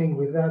something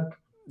with that.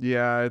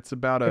 Yeah, it's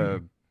about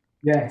a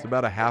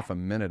Yeah. half a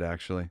minute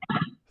actually.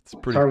 It's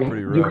pretty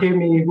rough. You hear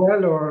me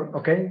well or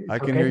okay? I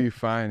can hear you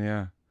fine,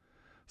 yeah.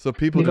 So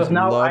people because just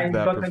now love I'm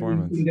that totally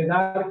performance. in the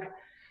dark.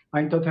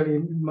 I'm totally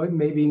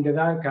maybe in the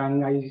dark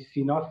and I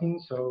see nothing.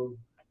 So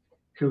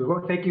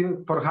thank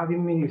you for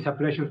having me. It's a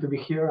pleasure to be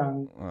here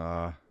and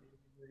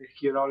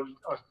hear all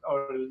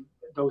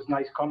those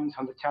nice comments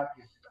on the chat.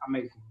 Is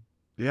amazing.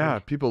 Yeah,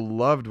 people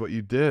loved what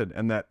you did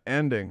and that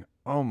ending.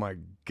 Oh my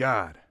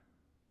God.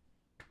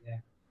 Yeah.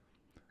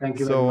 Thank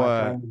you very much.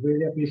 I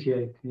really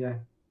appreciate. Yeah.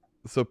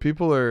 So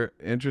people are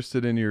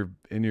interested in your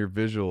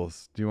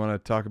visuals. Do you want to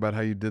talk about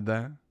how you did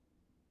that?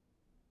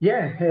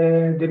 Yeah,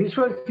 the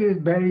visuals is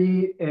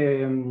very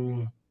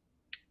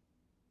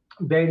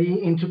very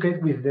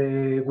intricate with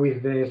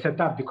the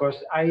setup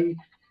because I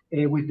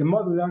with the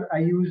modular I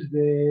use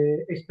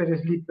the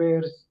Express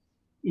Sleepers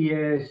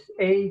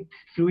ES8,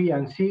 3,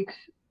 and 6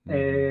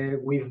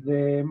 with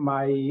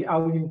my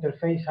audio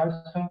interface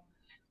also.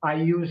 I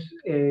use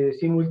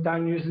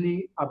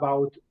simultaneously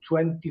about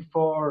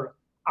 24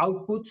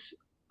 outputs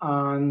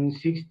and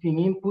 16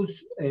 inputs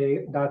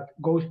that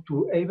goes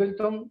to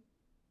Ableton.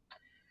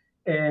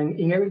 And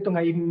in Ableton,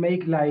 I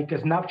make like a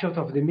snapshot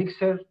of the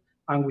mixer,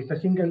 and with a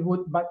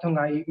single button,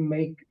 I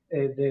make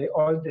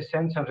all the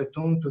sends and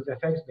return to the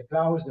effects, the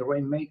clouds, the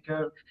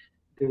rainmaker,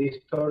 the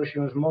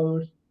distortions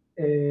modules.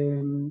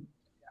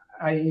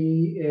 I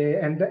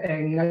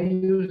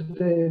use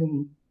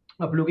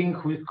a plugin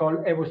who is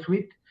called Evo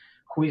Suite,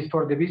 who is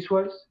for the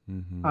visuals.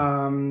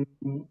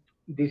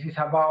 This is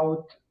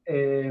about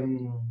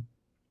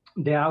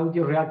the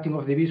audio reacting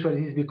of the visuals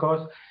is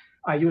because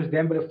I use the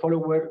envelope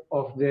follower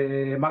of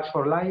the Max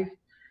for Live,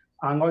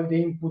 and all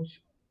the inputs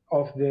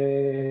of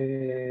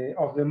the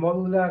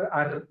modular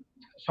are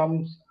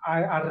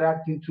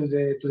reacting to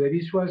the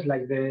visuals,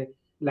 like the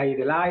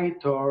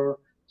light or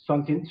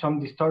some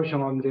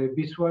distortion on the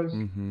visuals.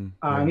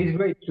 And it's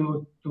great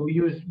to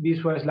use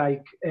visuals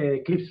like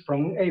clips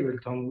from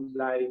Ableton,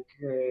 like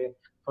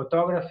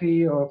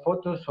photography or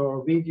photos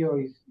or video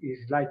is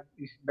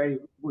very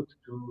good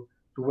to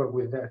work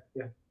with that.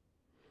 Yeah.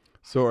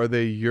 So are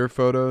they your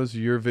photos,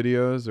 your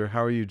videos, or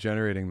how are you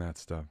generating that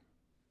stuff?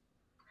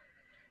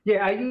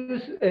 Yeah, I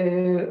use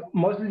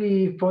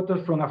mostly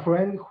photos from a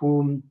friend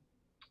who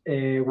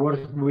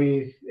works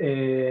with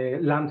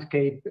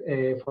landscape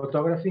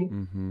photography.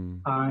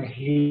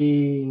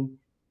 He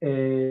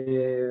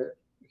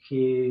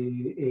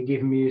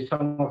gave me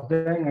some of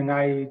them, and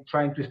I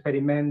try to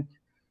experiment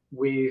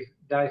with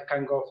that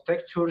kind of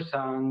textures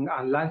and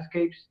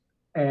landscapes.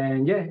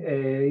 And yeah,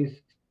 it's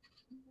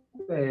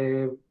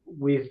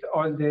with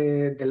all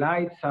the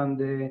lights and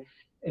the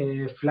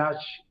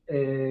flash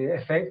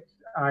effects,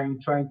 I'm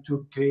trying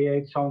to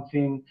create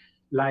something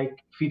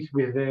like fits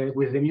with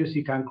the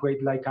music and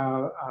create like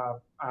a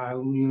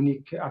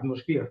unique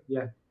atmosphere.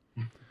 Yeah.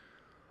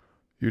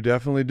 You're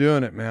definitely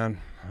doing it, man.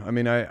 I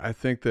mean, I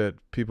think that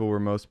people were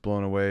most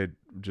blown away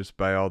just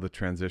by all the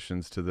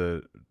transitions to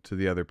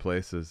the other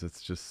places.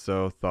 It's just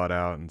so thought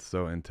out and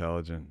so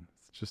intelligent.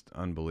 It's just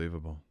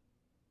unbelievable.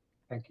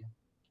 Thank you.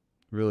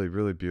 Really,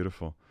 really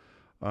beautiful.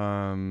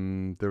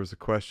 There was a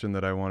question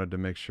that I wanted to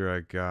make sure I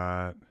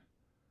got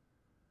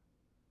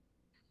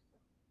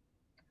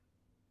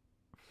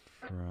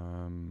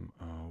from,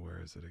 where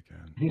is it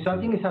again?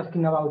 Something is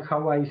asking about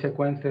how I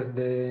sequenced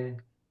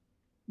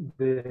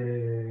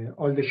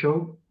all the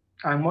show,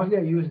 and mostly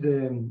I use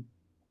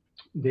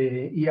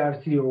the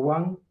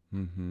ER01.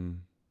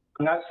 And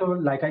also,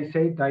 like I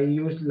said, I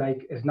use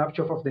like a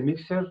snapshot of the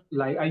mixer.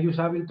 Like I use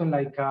Ableton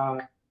like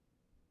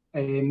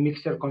a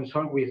mixer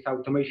console with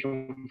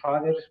automation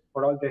faders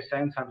for all the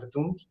sends and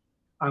returns.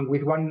 And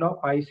with one knob,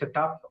 I set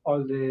up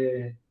all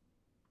the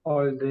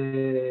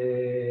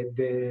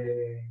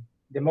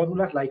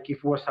modulars like if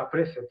it was a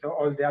preset. So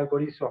all the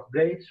algorithms of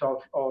blades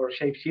or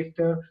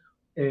shapeshifter,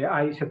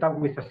 I set up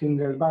with a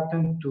single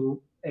button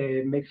to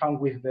make fun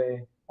with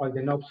all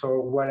the knobs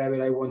or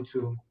whatever I want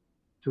to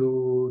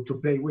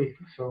play with.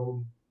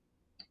 So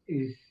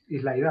it's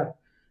like that.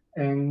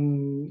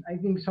 And I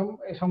think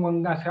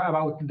someone asked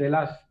about the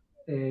last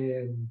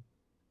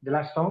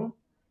song.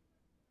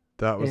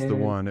 That was the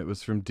one. It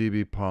was from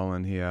DB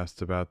Pollen. He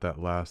asked about that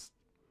last.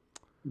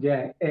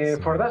 Yeah,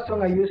 for that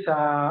song I use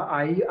a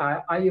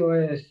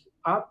iOS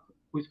app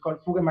who is called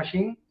Fugue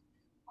Machine,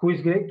 who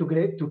is great to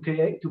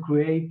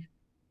create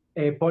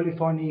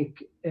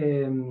polyphonic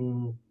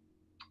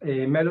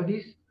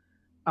melodies.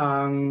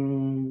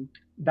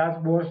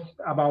 That was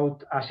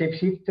about a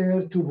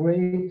shapeshifter, two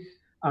braids,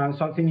 and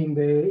something in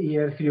the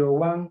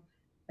ER301.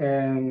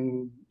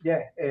 And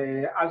yeah,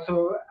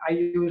 also I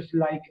use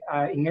like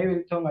in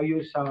Ableton, I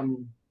use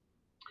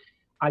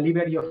a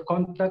library of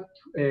contact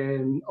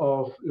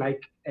of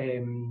like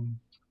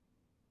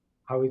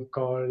how we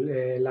call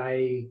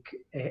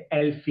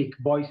elfic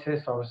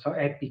voices or so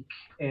epic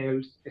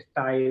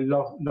style,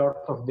 Lord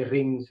of the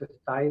Rings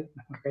style.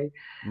 Okay,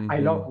 I'm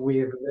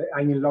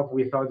in love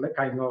with all the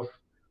kind of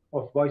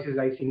voices.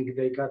 I think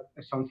they got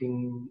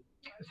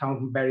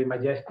sound very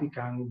majestic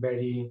and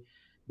very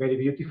very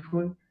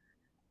beautiful.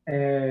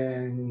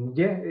 And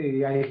yeah,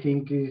 I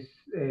think is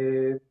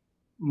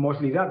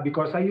mostly that,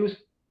 because I use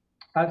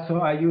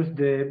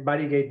the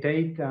variegate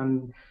 8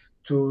 and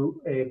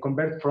to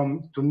convert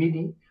to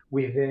MIDI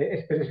with the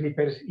Express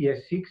Slippers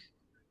ES6,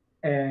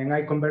 and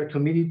I convert to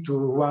MIDI to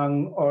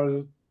run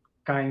all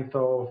kinds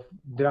of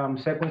drum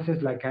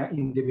sequences like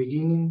in the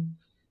beginning,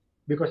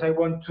 because I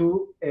want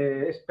to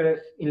express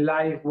in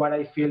live what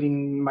I feel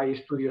in my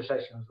studio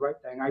sessions, right?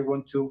 And I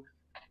want to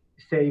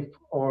save,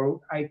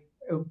 or I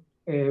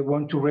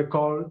want to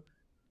recall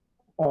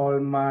all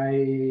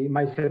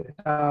my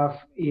setup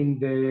in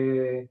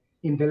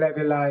the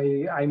level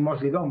I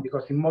mostly don't,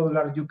 because in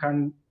modular you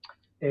can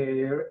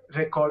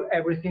recall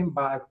everything,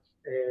 but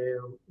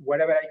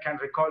wherever I can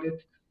recall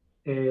it,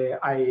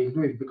 I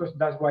do it, because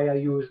that's why I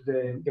use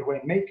the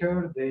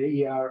Rainmaker,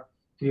 the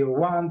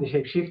ER301, the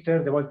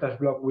shapeshifter, the voltage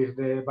block with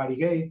the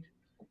variegate.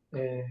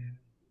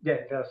 Yeah,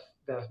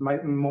 that's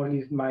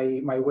mostly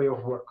my way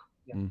of work.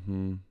 Yeah.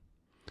 Mm-hmm.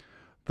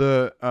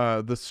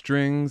 The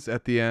strings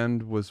at the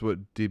end was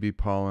what DB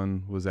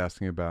Pollen was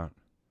asking about.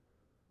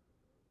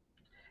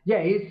 Yeah,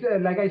 it's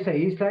like I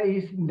say,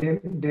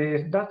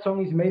 that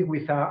song is made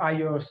with an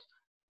iOS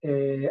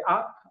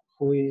app,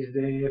 who is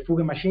the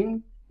Fugue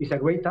Machine. It's a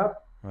great app,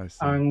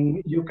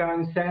 and you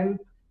can send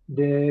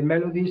the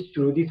melodies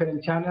through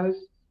different channels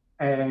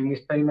and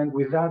experiment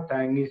with that.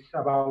 And it's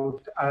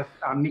about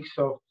a mix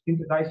of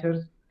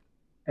synthesizers,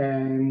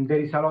 and there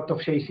is a lot of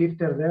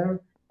shapeshifter there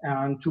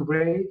and two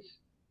braids,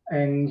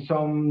 and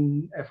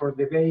some for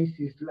the bass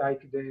is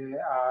like a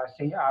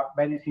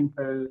very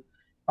simple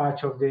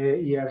patch of the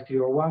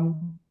ER301.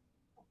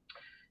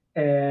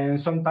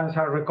 And sometimes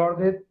I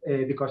recorded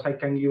because I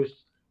can use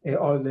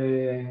all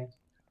the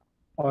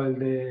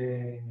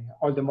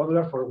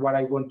modular for what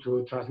I want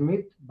to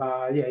transmit.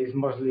 But yeah, it's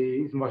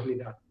mostly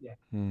that. Yeah,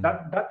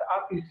 that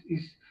app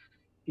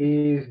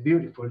is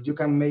beautiful. You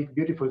can make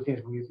beautiful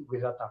things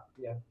with that app.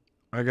 Yeah,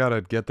 I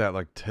gotta get that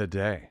like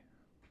today.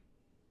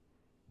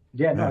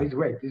 Yeah, no, it's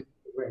great. It's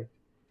great.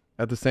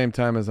 At the same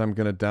time as I'm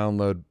gonna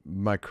download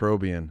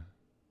Microbian.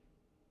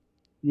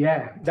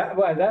 Yeah,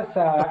 that's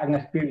an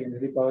experience,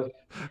 because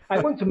I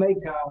want to make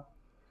a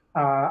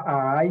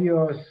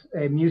iOS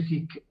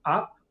music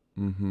app.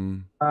 Mm-hmm.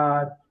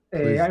 I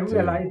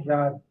realized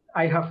that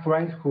I have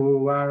friends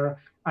who are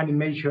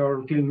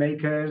animation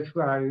filmmakers,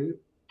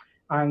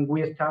 and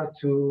we start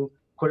to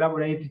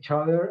collaborate each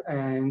other,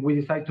 and we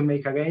decide to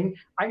make a game.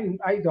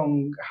 I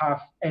don't have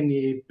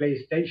any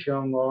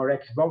PlayStation or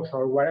Xbox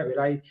or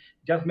whatever. I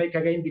just make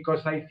a game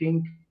because I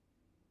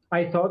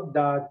thought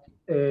that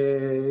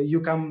you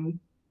can.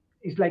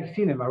 It's like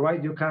cinema, right?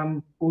 You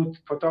can put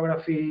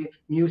photography,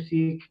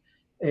 music,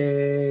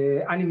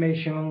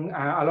 animation,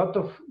 a lot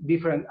of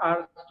different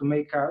arts to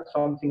make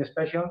something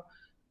special.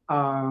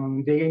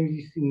 The game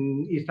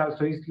is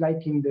also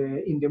like in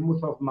the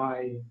mood of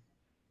my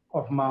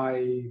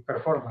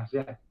performance.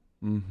 Yeah.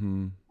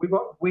 Mm-hmm. We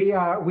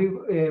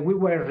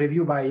were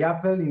reviewed by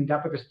Apple in the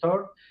App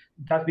Store.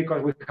 That's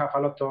because we have a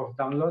lot of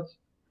downloads,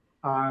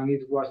 and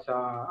it was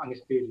an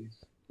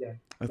experience. Yeah.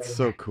 That's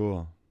so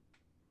cool.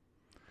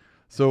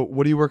 So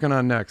what are you working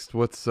on next?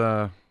 What's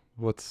going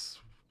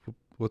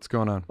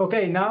on?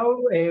 Okay, now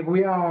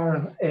we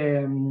are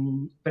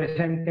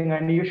presenting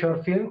a new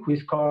short film which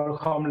is called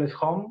Homeless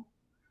Home.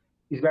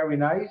 It's very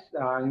nice,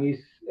 and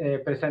it's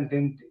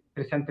presented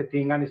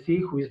in Annecy,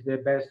 who is the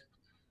best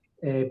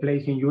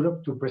place in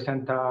Europe to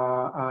present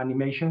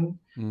animation,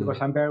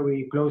 because I'm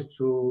very close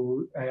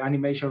to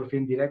animation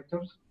film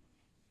directors.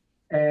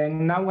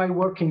 And now I'm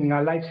working in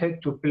a live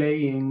set to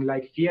play in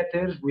like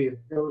theaters with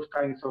those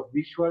kinds of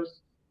visuals.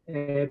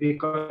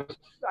 Because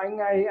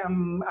I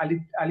am a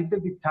little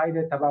bit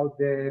tired about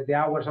the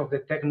hours of the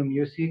techno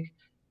music.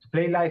 To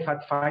play live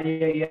at 5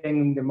 a.m.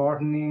 in the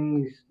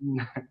morning,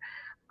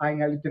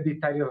 I'm a little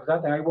bit tired of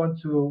that, and I want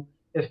to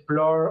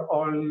explore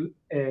all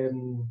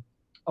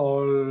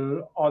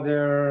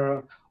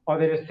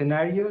other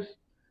scenarios.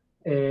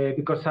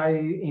 Because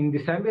in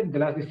December, the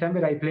last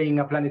December, I play in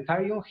a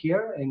planetarium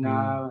here in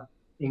a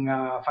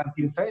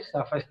Fantin Fest,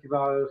 a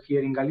festival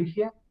here in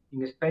Galicia,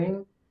 in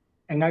Spain.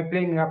 And I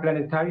played in a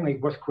planetarium.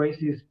 It was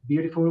crazy. It's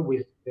beautiful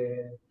with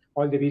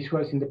all the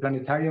visuals in the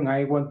planetarium.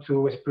 I want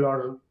to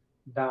explore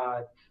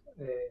that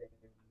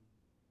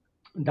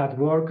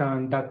work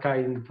and that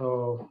kind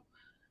of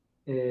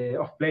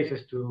of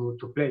places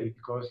to play,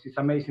 because it's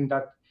amazing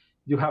that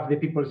you have the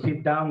people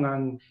sit down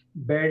and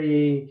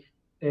very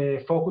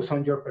focus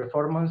on your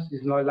performance.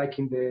 It's not like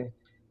in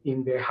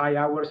the high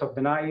hours of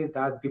the night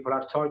that people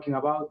are talking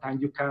about,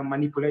 and you can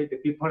manipulate the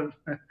people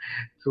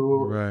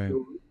Right.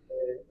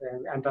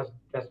 and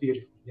that's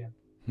beautiful. Yeah.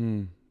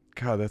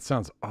 God, that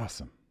sounds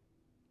awesome.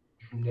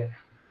 Yeah.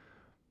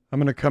 I'm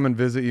gonna come and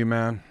visit you,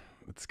 man.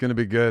 It's gonna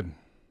be good.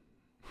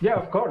 Yeah,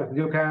 of course.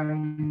 You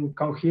can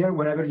come here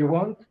whenever you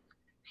want.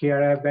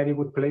 Here, a very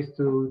good place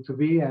to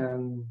be,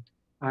 and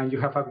you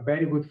have a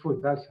very good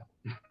food also.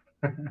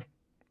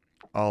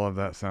 All of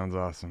that sounds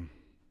awesome.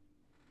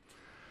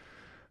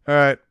 All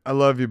right, I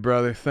love you,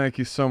 brother. Thank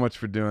you so much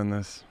for doing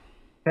this.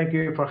 Thank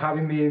you for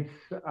having me.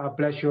 It's a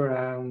pleasure,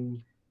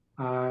 and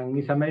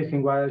it's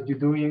amazing what you're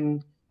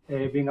doing.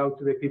 Being out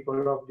to the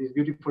people of this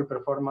beautiful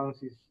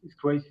performance is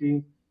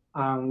crazy.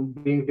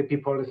 Being the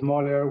people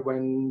smaller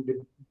when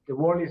the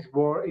world is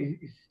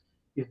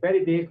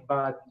very big,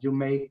 but you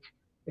make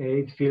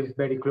it feels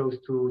very close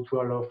to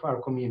all of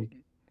our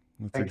community.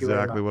 That's Thank you very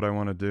exactly much. what I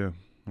want to do.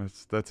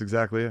 That's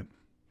exactly it.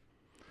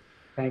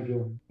 Thank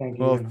you. Thank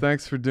you. Well,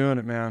 thanks for doing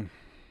it, man.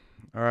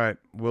 All right,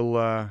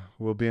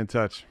 we'll be in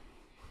touch.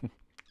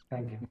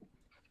 Thank you.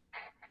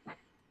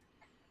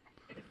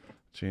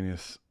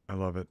 Genius. I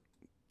love it.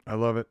 I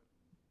love it.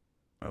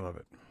 I love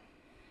it.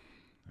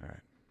 All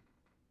right.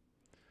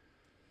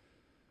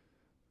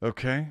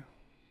 Okay.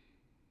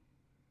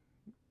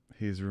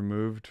 He's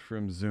removed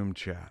from Zoom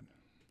chat.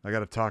 I got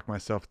to talk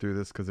myself through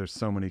this because there's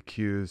so many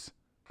cues.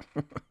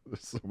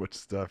 There's so much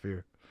stuff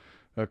here.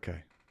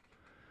 Okay.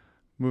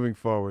 Moving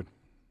forward.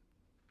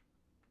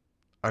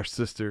 Our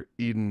sister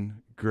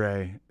Eden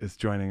Gray is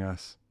joining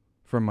us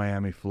from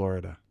Miami,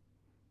 Florida.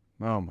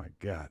 Oh my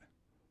God.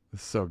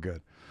 This is so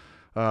good.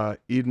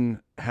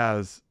 Eden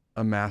has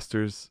a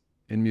master's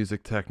in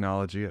music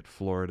technology at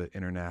Florida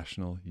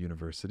International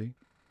University.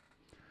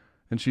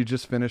 And she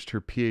just finished her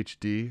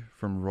PhD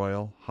from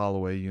Royal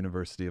Holloway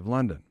University of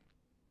London.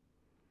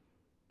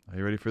 Are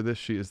you ready for this?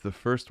 She is the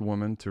first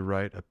woman to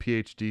write a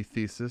PhD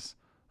thesis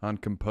on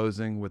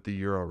composing with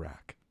the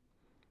eurorack.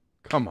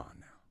 Come on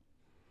now.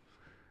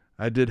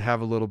 I did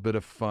have a little bit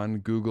of fun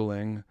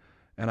Googling,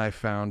 and I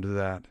found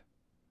that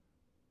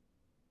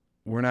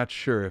we're not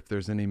sure if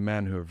there's any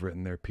men who have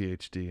written their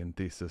PhD and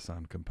thesis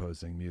on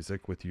composing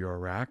music with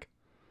eurorack.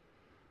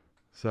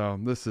 So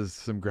this is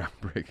some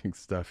groundbreaking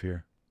stuff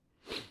here.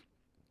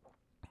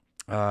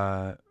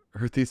 Her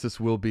thesis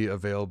will be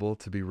available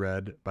to be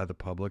read by the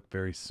public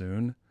very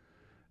soon.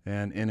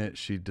 And in it,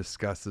 she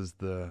discusses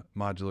the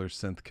modular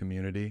synth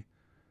community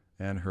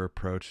and her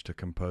approach to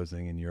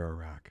composing in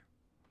eurorack.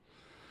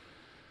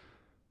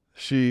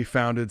 She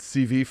founded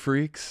CV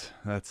Freaks.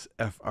 That's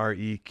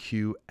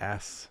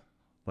FREQS,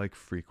 like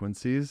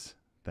frequencies.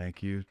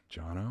 Thank you,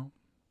 Jono.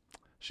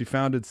 She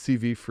founded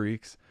CV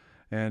Freaks,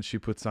 and she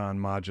puts on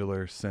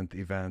modular synth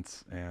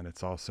events, and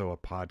it's also a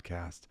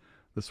podcast.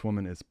 This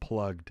woman is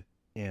plugged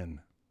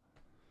in.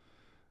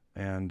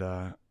 And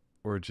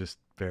we're just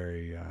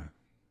very,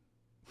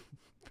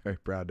 very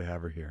proud to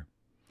have her here.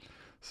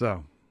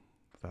 So,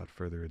 without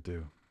further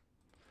ado,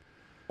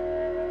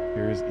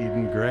 here's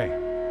Eden Gray.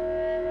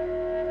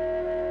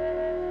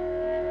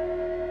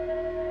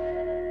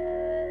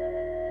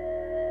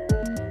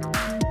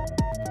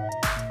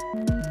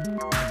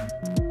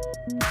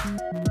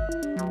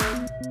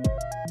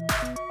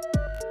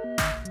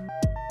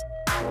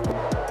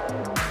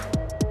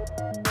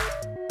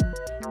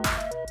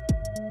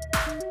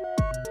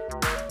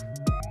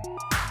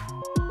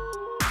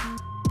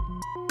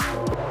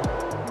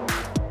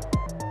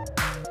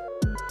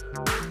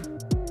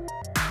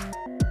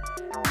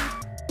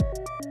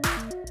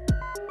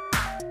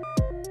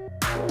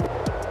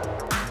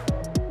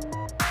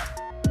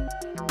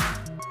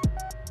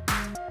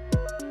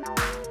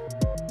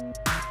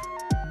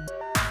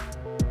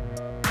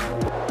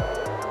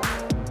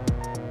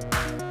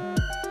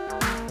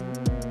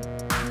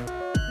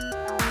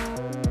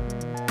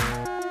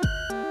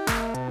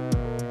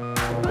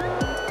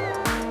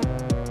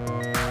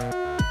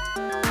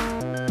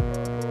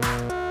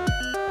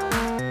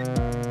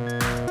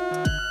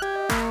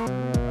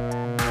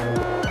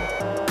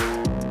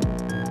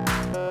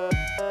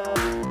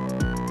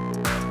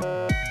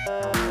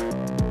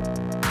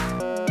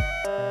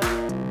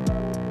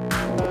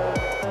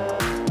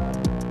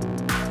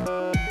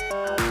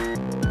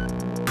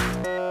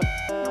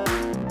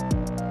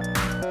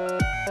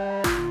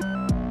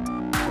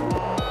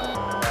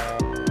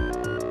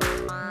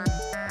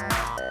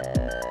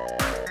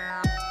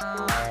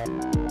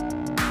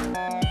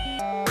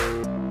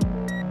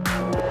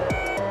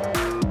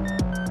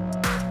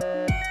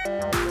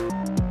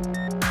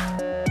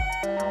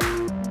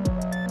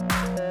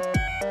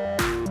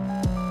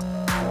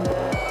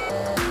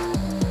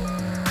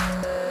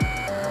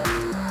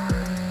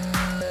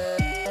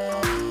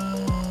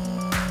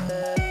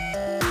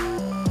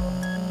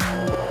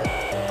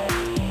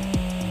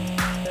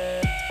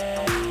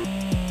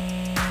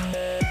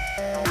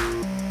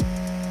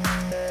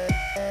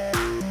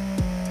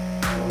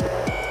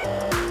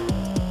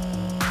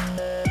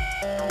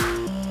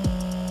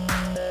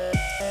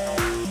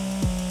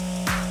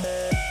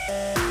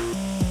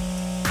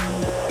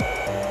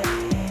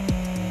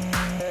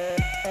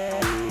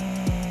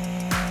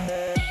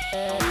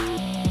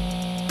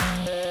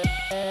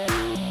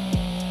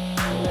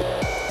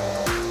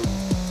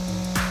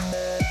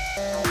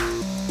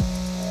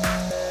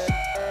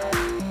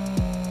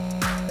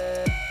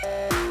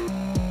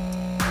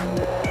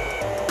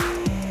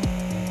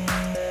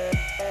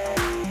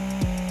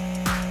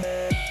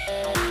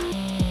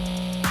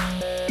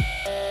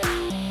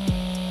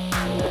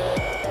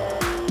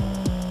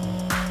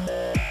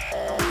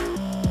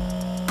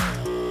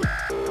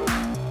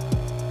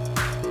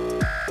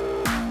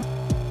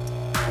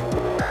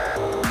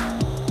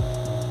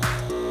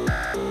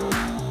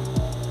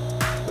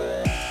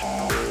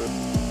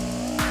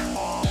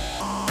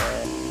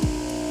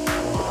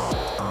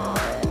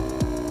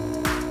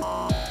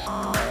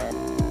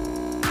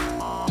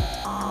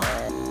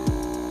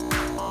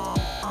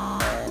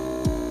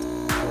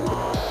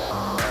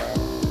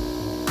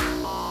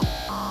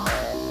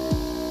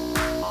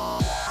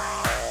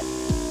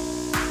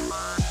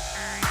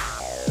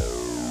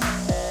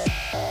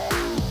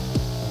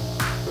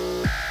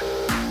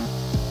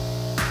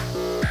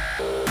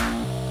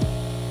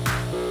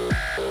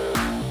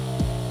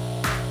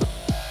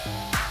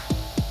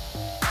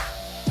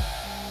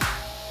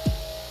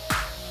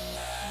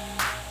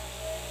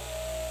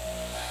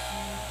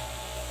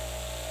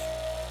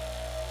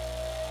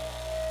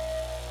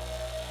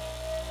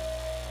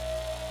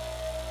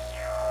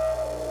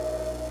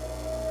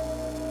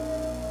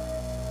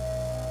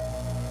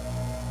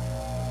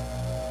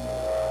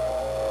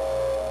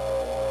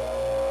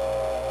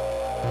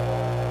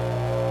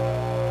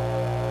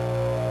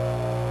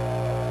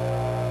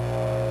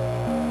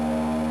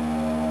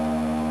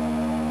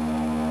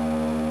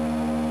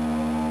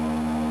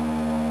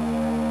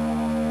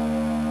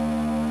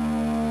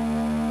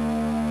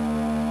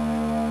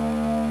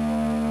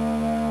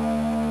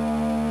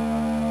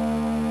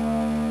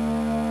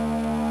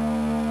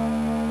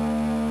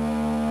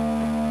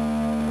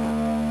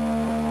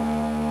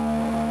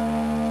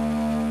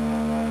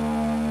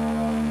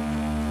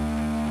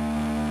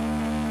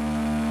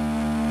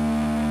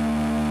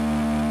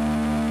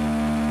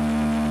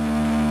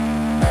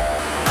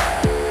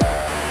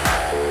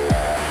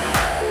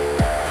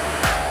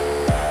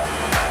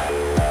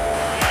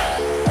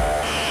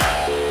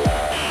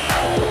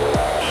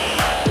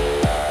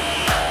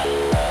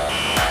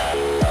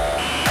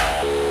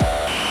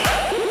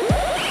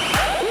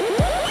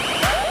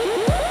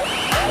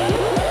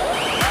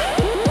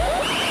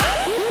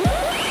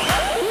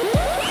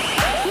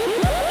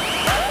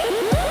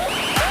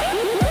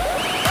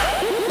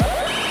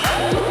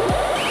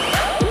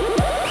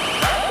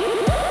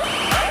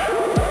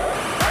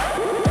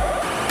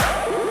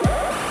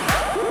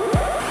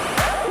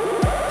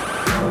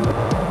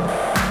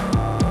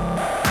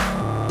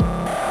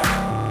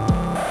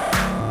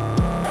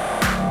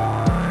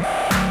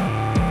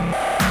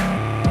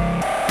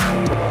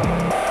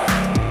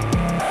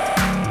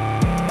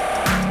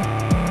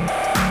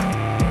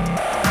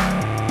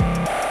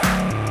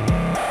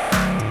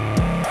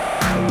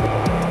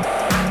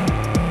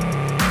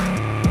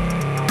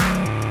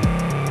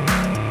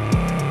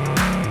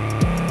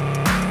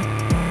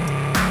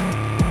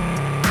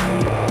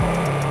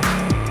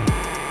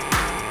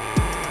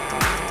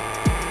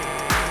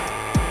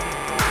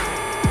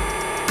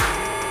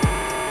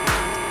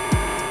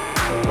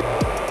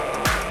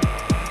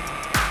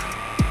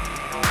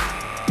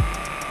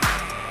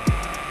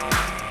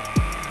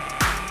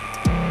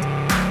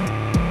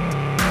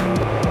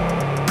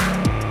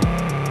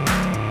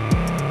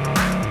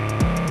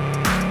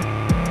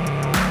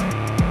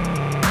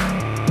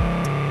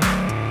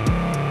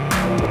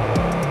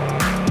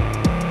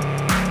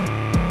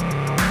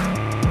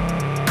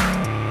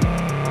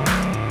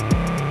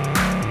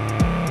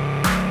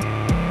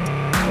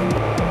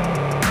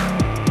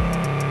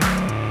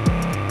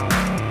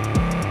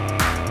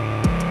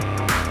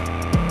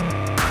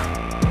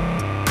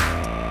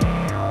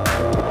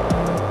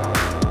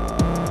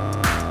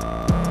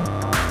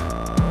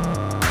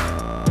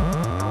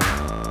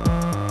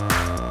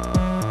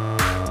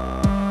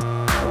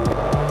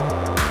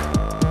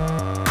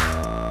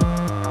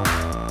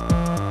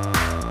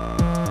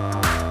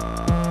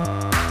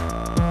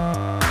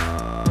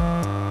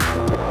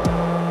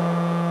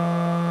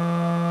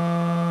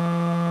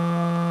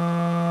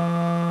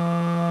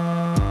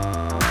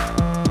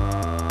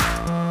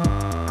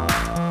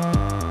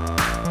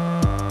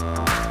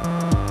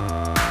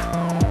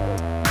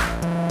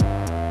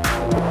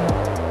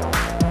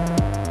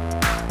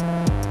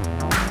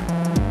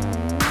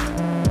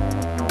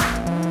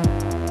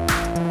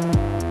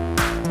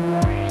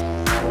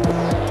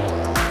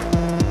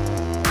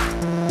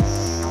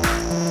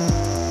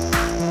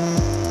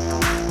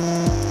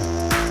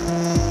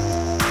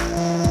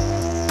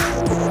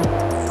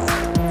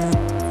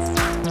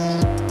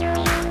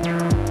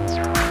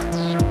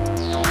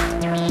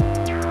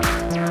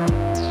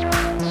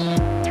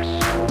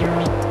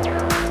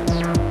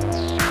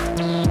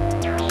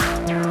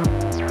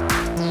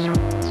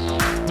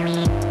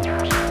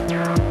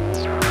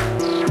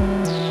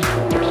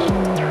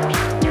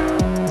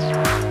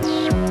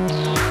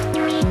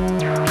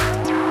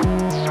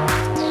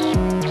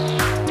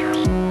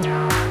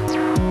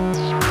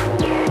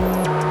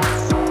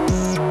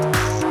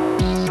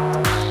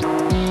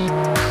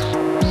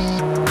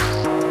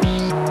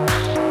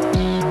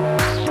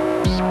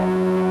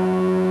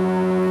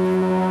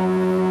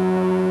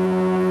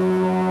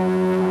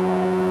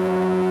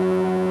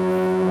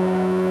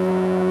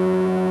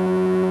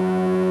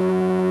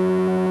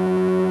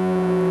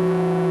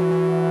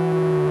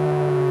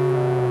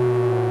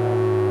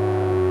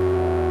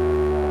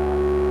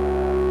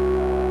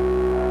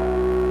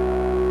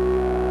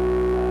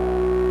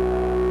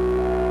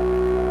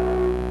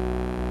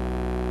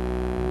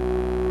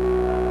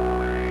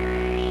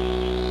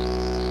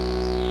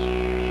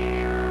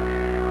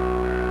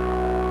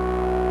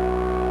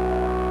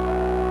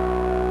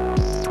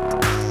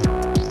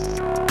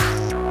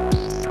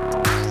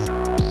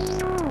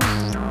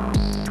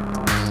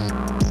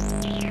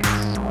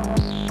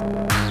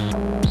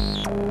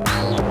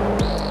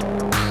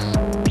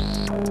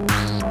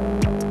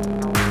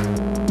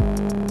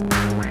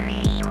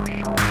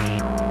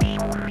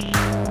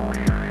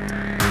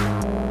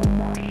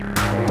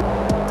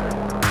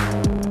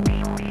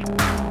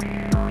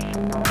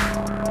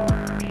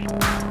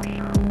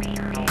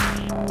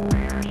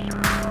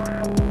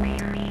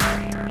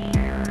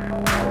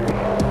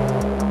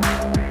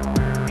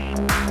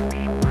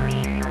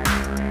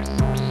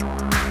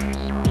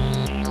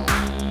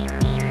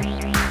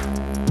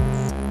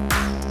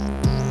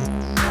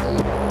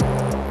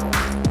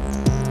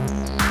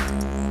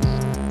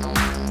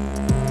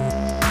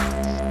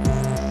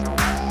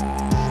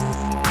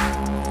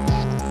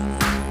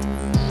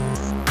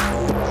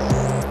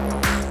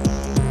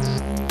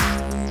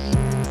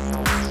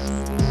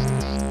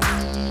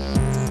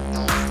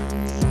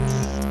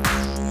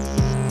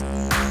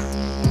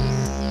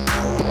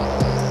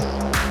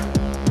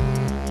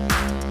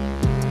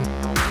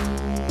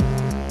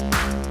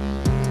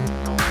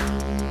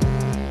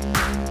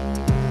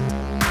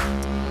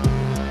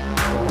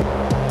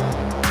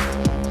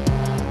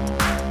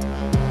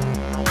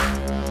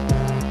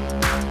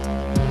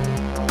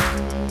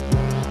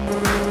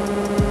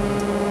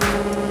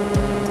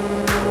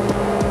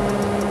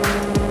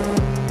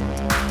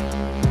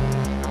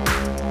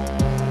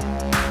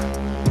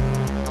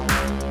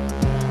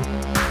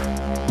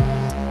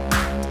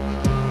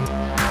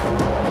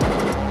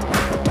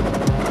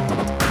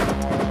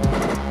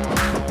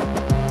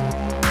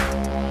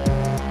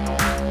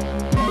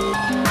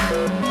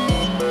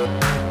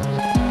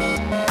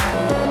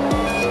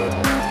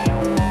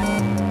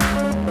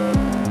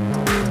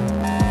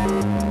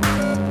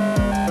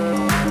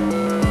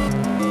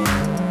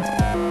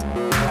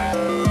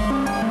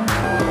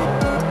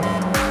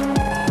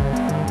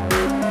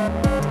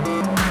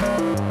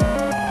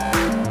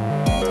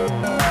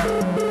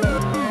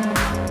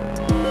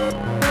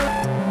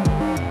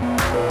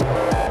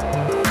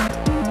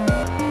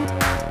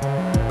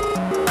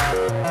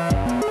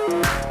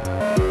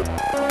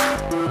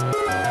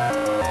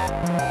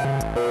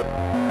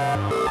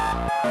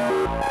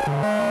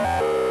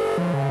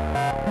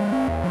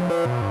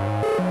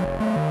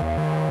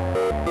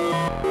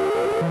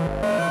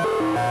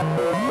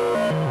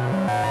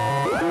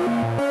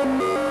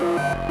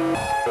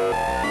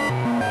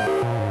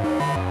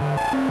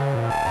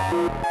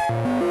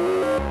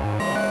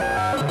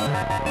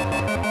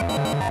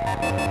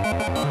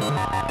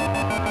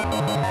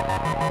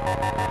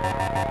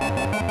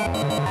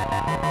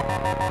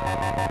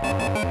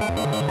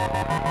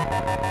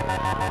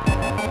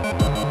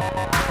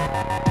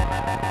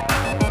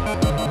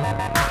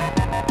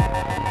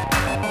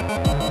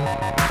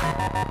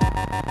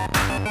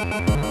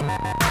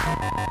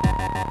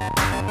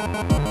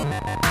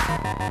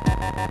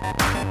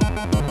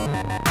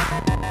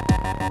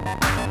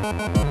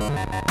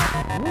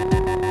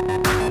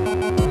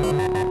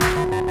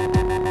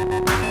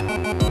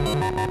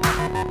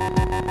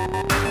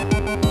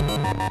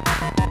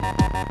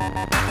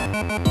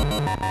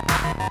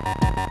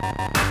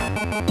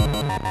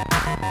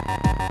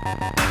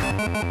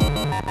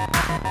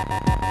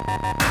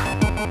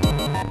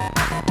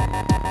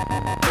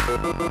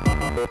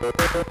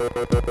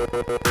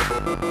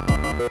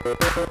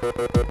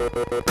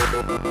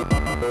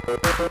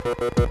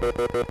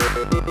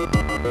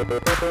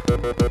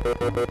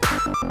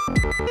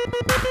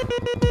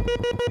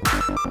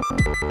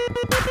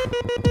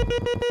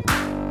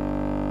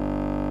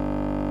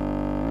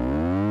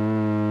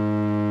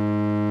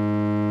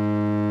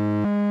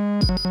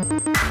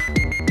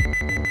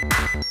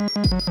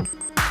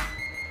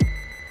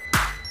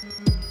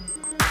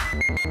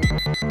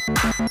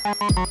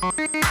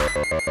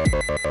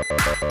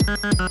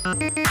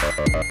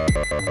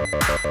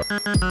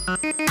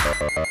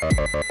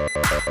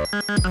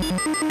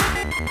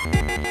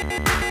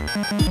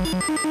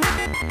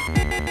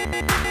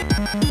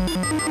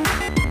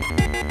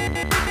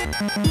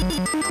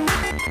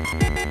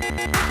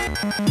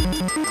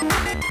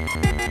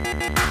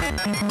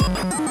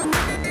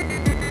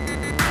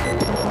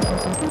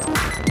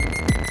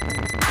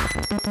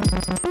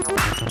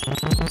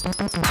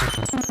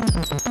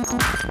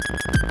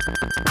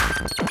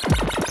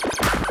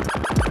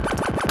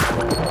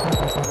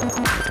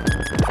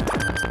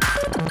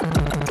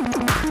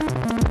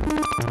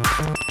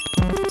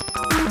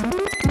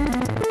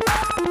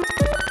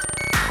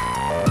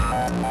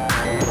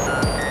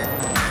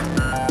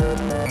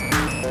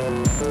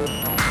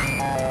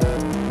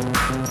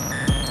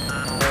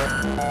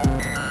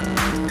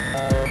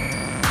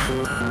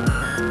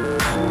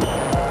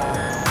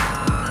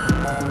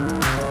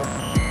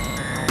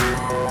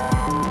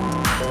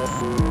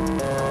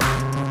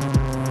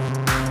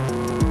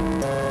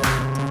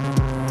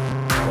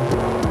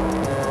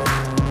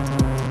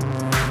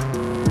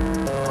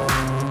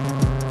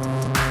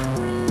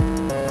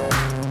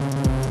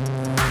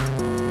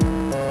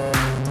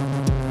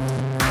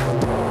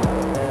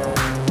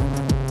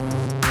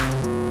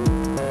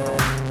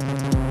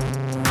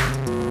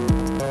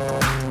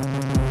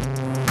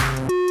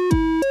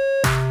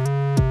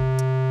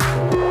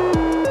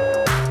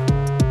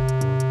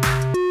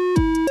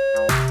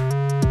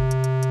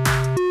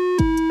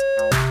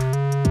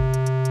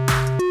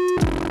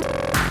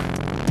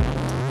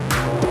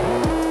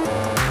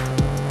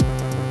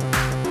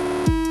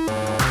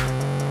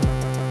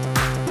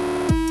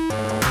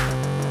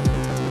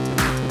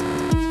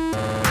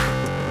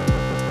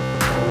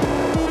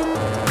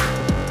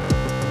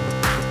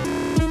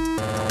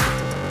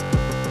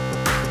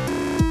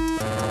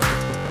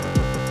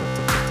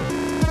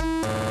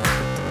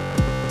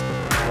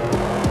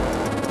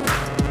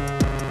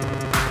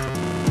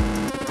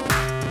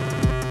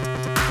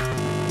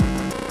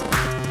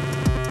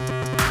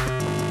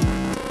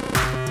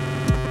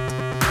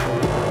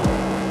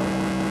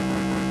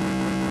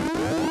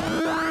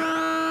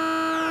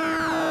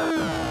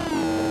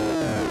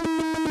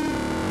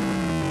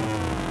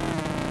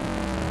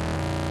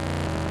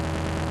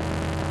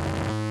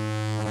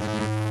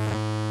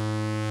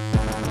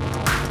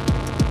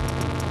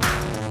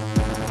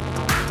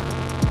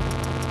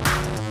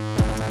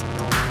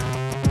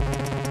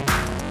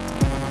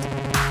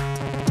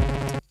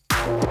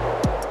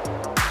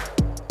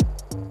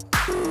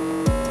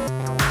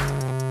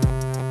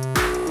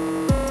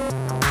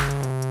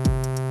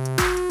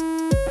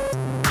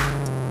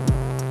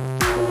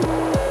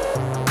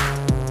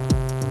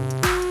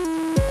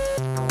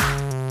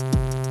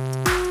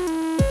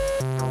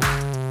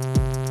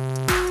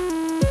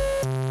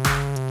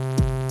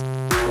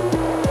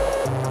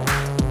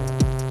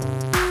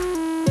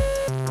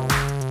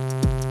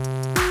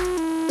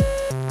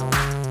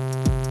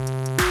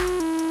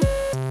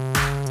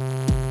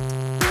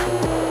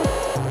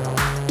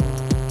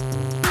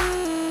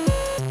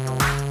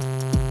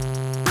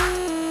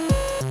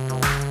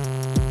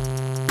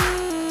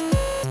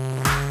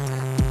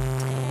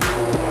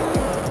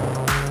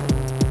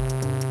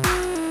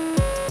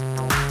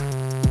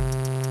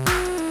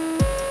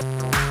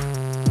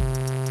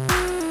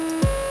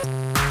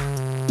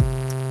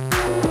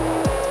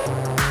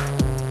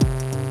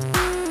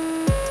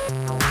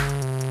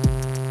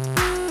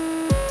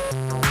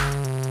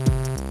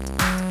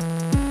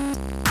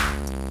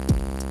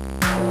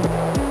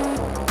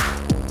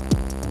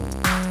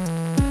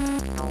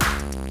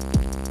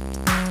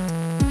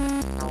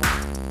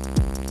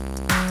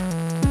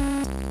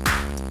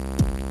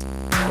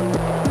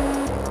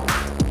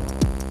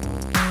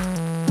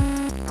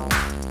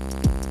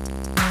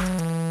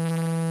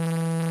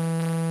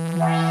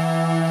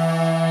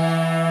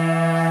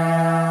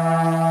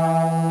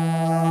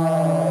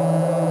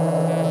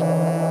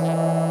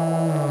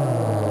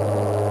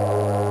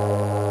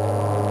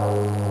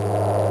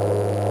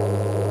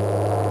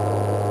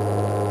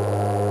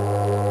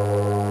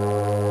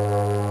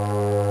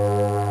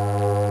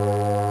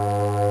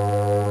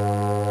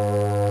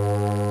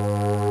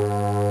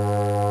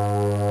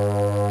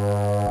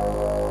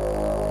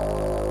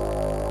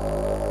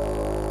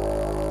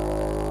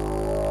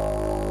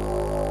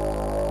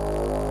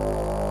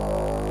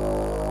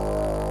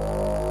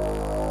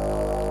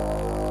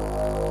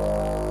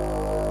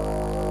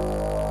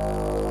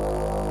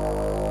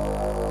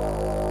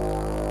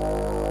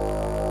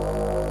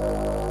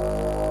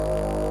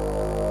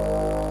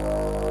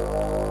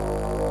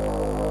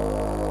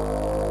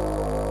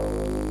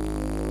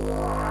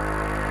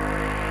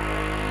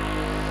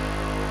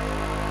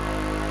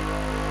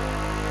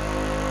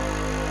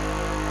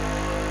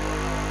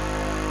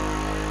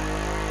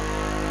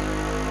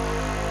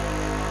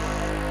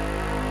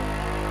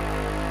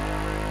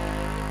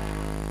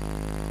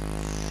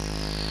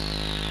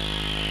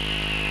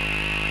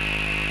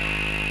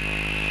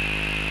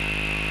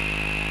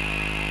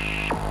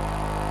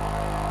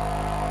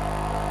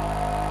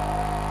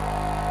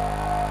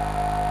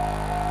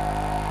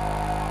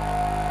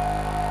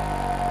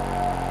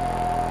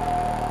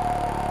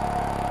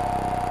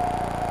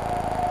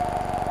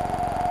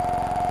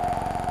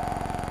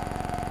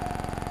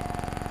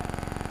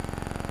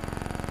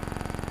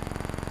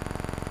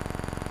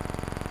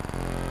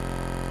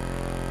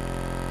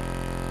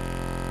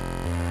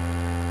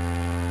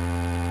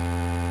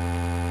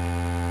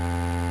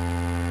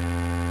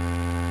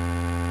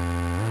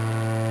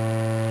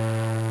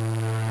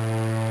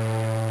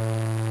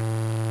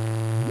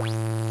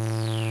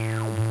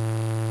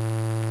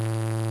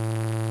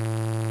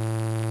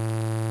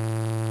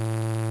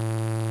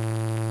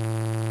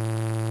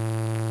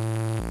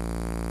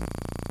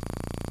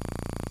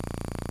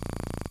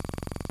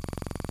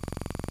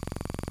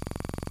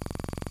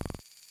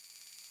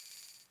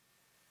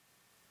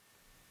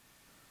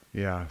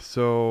 Yeah.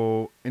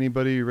 So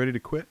anybody ready to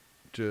quit?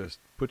 Just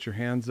put your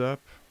hands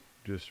up.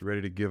 Just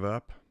ready to give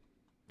up.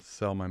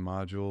 Sell my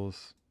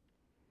modules.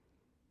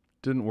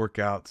 Didn't work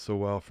out so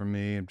well for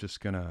me. I'm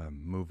just going to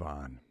move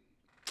on.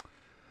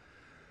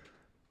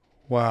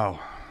 Wow.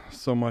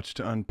 So much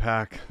to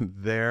unpack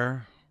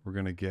there. We're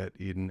going to get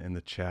Eden in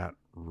the chat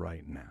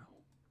right now.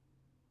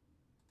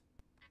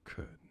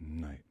 Good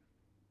night.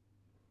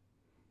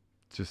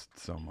 Just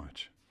so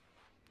much.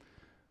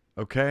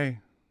 Okay.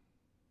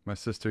 My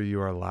sister,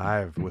 you are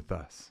live with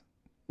us.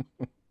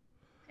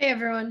 Hey,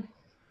 everyone.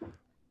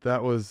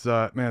 That was,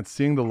 man,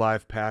 seeing the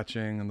live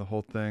patching and the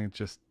whole thing,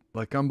 just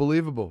like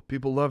unbelievable.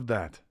 People loved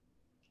that.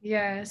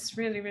 Yeah, it's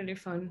really, really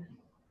fun.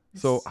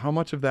 So how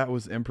much of that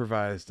was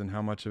improvised and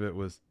how much of it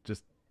was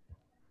just...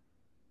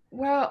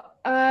 Well,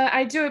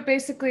 I do it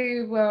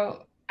basically,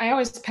 well, I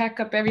always pack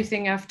up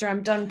everything after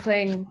I'm done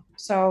playing.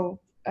 So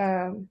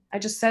I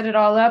just set it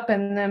all up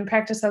and then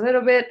practice a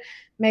little bit,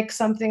 make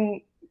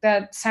something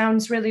that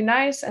sounds really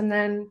nice, and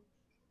then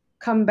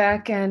come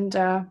back and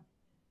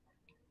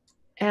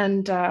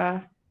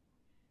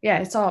yeah,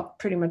 it's all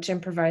pretty much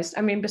improvised.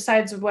 I mean,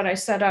 besides what I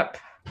set up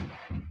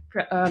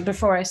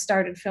before I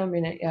started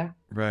filming it, yeah.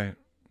 Right.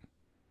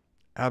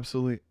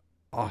 Absolutely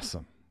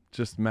awesome.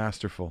 Just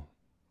masterful.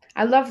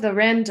 I love the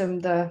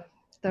random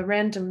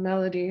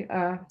melody.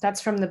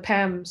 That's from the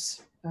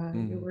PAMS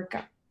new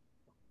workout.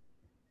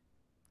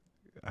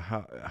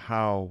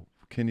 How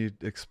can you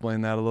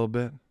explain that a little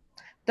bit?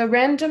 The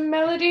random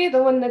melody,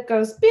 the one that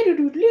goes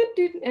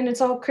and it's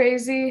all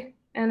crazy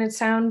and it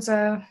sounds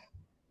like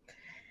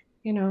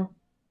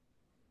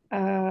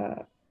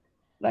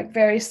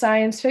very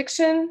science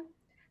fiction.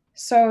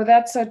 So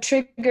that's a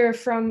trigger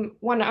from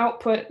one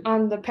output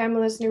on the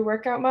Pamela's new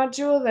workout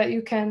module that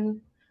you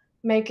can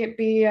make it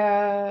be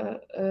a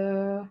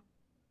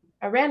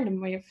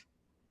random wave.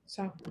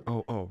 So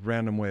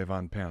Random wave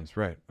on Pam's,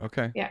 right?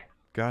 Okay. Yeah.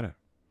 Got it.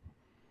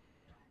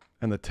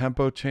 And the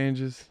tempo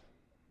changes.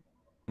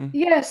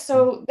 Yeah,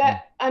 so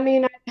that I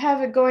mean, I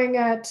have it going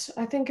at,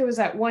 I think it was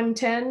at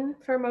 110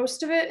 for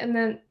most of it, and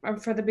then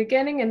for the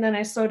beginning, and then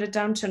I slowed it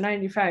down to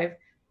 95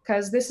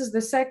 because this is the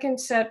second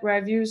set where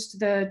I've used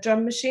the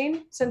drum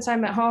machine. Since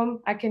I'm at home,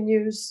 I can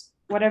use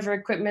whatever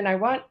equipment I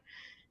want.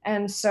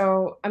 And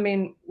so, I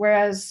mean,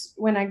 whereas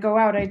when I go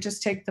out, I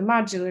just take the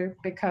modular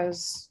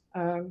because,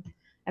 and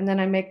then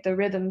I make the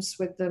rhythms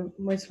with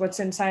what's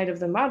inside of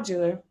the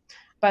modular.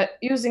 But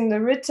using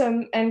the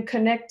rhythm and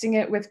connecting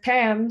it with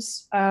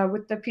PAMS,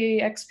 with the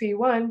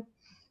PXP1,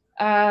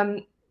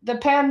 the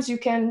PAMS, you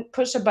can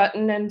push a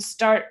button and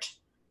start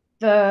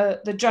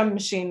the drum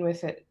machine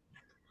with it.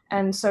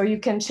 And so you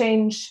can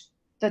change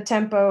the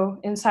tempo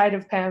inside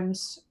of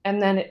PAMS,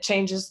 and then it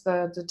changes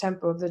the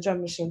tempo of the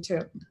drum machine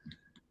too.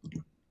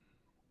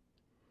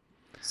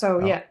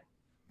 So, yeah.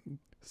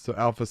 So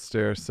Alpha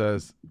Stare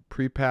says,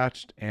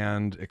 pre-patched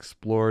and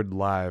explored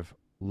live.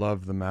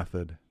 Love the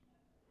method.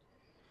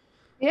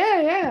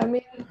 Yeah. I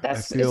mean, I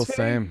feel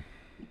same.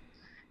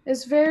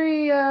 It's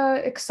very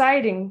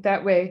exciting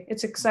that way.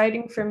 It's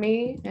exciting for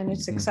me, and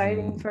it's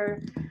exciting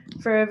for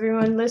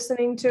everyone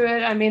listening to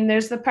it. I mean,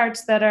 there's the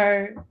parts that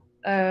are,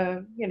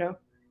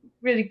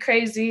 really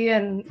crazy,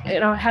 and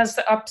has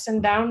the ups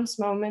and downs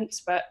moments.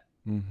 But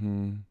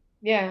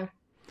yeah,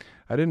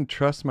 I didn't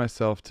trust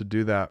myself to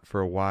do that for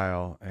a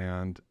while,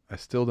 and I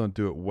still don't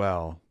do it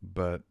well.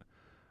 But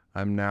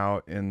I'm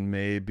now in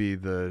maybe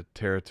the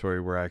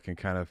territory where I can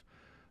kind of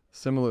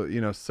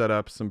set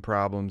up some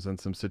problems and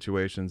some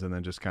situations and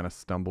then just kind of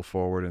stumble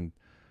forward, and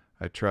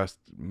I trust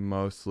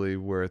mostly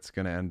where it's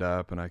going to end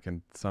up, and I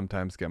can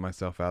sometimes get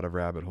myself out of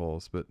rabbit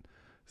holes. But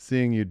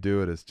seeing you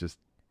do it is just,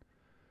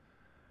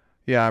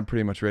 yeah, I'm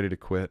pretty much ready to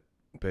quit,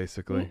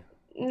 basically.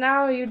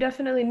 No, you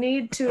definitely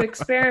need to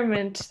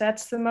experiment.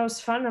 That's the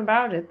most fun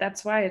about it.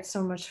 That's why it's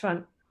so much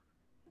fun.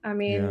 I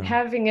mean,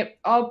 having it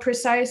all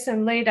precise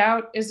and laid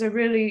out is a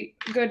really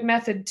good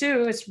method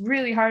too. It's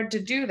really hard to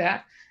do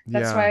that.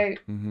 That's why,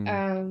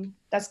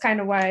 that's kind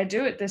of why I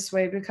do it this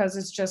way, because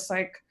it's just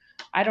like,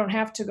 I don't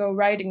have to go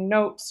writing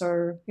notes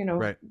or,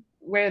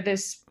 where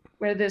this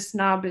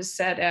knob is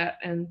set at.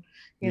 And,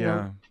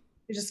 you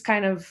just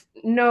kind of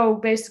know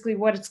basically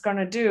what it's going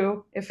to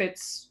do if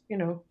it's,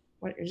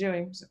 what you're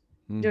doing. So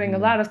doing a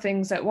lot of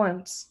things at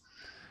once.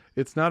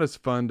 It's not as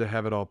fun to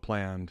have it all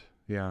planned.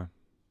 Yeah.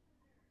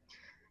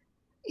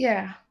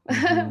 Yeah.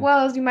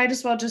 Well, you might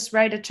as well just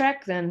write a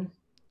track then.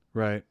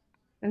 Right.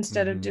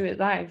 Instead of do it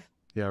live.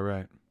 Yeah,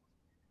 right.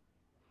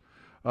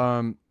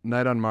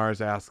 Night on Mars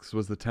asks,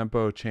 was the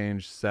tempo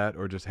change set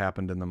or just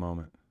happened in the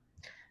moment?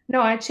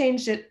 No, I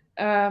changed it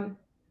on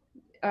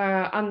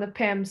the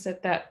PAMS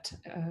at that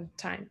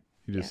time.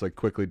 You just like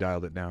quickly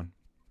dialed it down.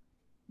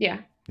 Yeah.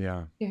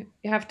 Yeah. You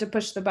have to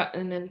push the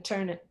button and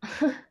turn it.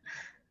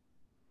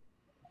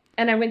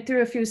 And I went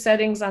through a few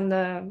settings on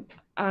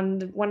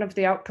one of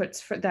the outputs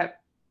for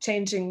that,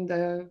 changing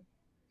the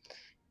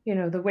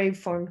the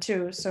waveform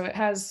too. So it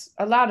has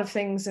a lot of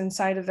things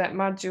inside of that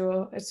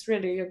module. It's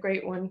really a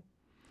great one.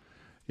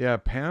 Yeah,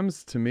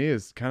 PAMS to me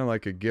is kind of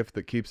like a gift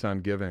that keeps on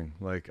giving.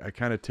 Like I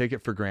kind of take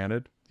it for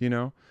granted,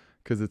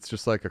 because it's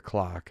just like a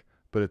clock,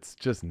 but it's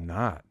just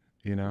not,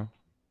 you know?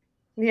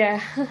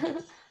 Yeah.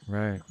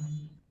 Right.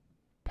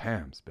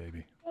 Pam's,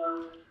 baby.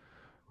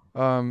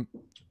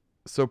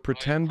 So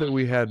pretend that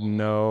we had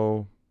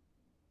no,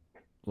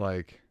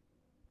 like,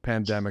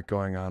 pandemic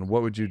going on.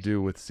 What would you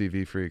do with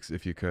CV Freaks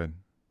if you could?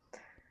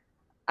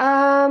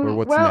 Or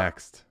what's Well,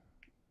 next?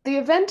 the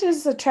event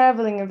is a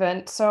traveling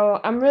event, so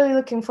I'm really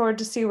looking forward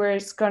to see where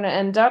it's going to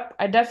end up.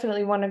 I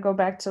definitely want to go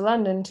back to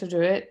London to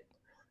do it.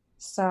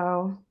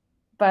 So,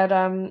 but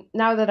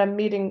now that I'm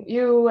meeting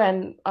you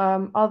and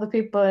all the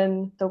people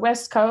in the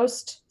West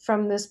Coast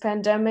from this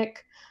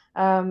pandemic,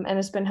 and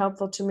it's been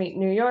helpful to meet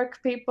New York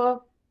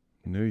people.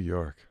 New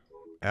York.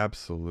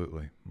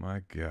 Absolutely.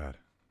 My God.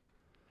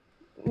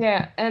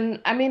 Yeah, and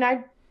I mean,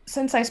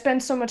 since I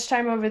spend so much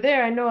time over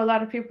there, I know a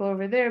lot of people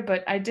over there,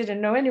 but I didn't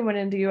know anyone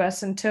in the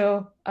US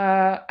until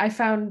I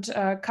found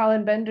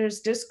Colin Bender's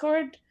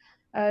Discord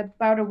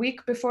about a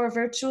week before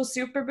Virtual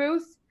Super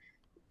Booth.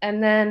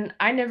 And then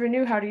I never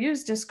knew how to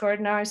use Discord.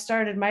 Now I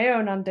started my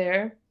own on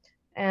there,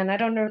 and I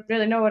don't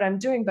really know what I'm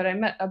doing, but I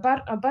met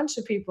about a bunch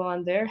of people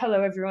on there.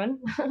 Hello, everyone.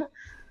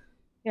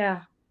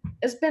 Yeah,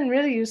 it's been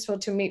really useful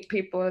to meet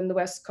people in the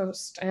West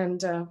Coast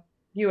and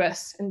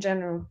US in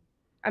general.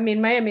 I mean,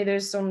 Miami,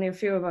 there's only a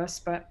few of us,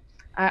 but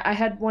I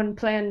had one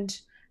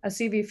planned, a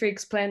CV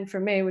Freaks planned for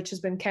May, which has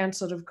been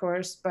canceled, of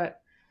course,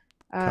 but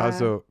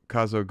Kazo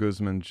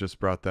Guzman just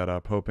brought that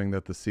up, hoping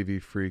that the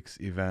CV Freaks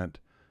event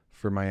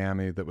for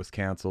Miami that was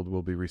canceled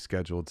will be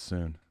rescheduled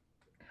soon.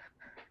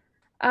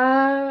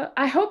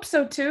 I hope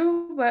so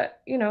too, but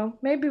you know,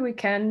 maybe we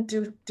can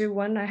do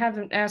one. I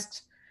haven't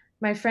asked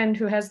my friend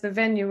who has the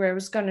venue where I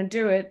was going to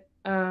do it.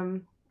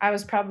 I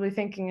was probably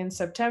thinking in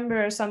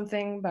September or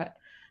something, but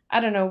I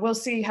don't know. We'll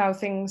see how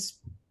things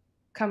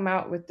come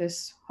out with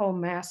this whole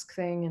mask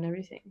thing and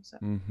everything. So,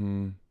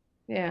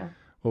 yeah.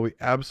 Well, we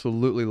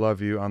absolutely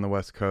love you on the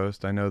West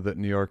Coast. I know that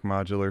New York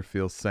Modular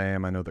feels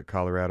same. I know that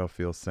Colorado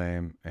feels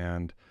same.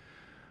 And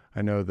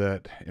I know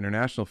that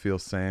International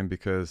feels same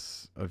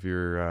because of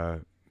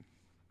your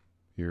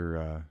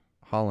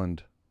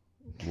Holland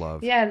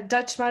love. Yeah,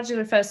 Dutch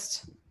Modular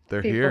Fest.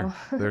 They're people. here.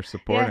 They're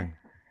supporting.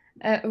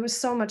 It was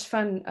so much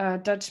fun,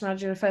 Dutch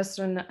Modular Fest,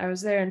 when I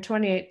was there in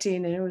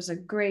 2018, and it was a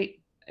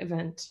great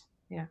event.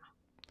 Yeah.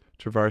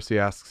 Travarsi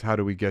asks, how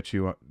do we get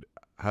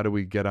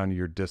on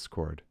your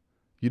Discord?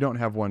 You don't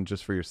have one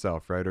just for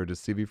yourself, right? Or does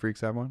CV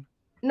Freaks have one?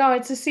 No,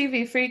 it's a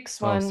CV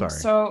Freaks one. Oh, sorry.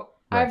 So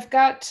right. I've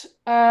got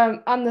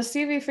on the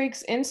CV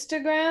Freaks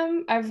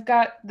Instagram, I've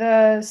got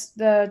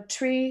the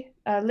tree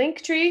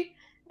link tree,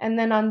 and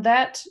then on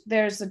that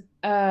there's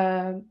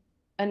an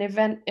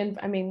event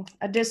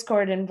a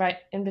Discord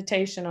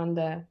invitation on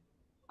the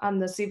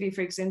CV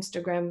Freaks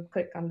Instagram.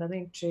 Click on the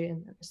link tree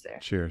and it's there.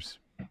 Cheers.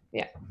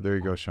 Yeah. There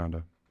you go,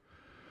 Shonda.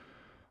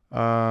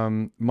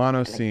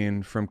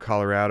 Monoscene from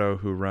Colorado,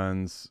 who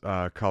runs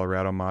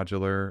Colorado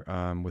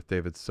Modular with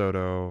David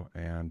Soto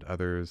and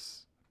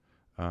others,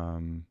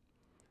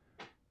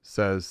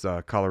 says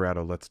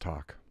Colorado, let's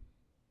talk.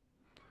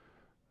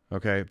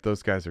 Okay,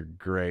 those guys are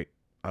great.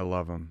 I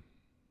love them.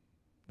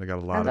 They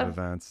got a lot of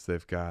events.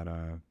 They've got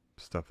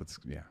stuff that's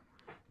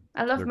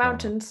I love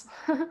mountains.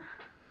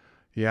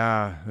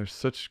 Yeah, there's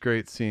such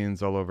great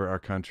scenes all over our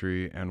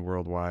country and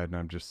worldwide, and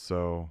I'm just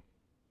so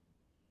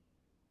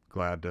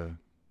glad to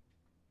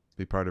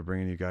be part of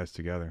bringing you guys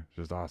together. It's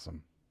just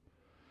awesome.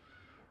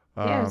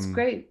 Yeah, it's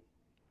great.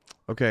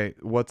 Okay,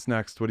 what's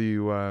next? What are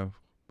you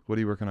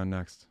working on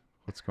next?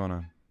 What's going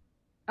on?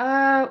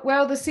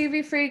 Well, the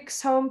CV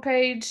Freaks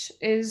homepage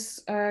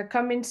is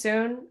coming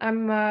soon.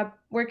 I'm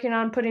working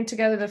on putting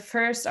together the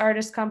first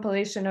artist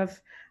compilation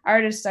of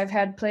artists I've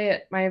had play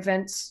at my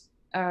events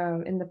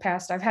in the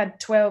past. I've had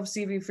 12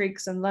 CV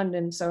Freaks in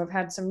London, so I've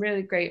had some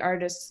really great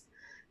artists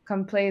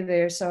come play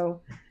there.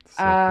 So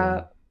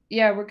cool.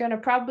 Yeah, we're gonna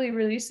probably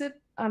release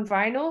it on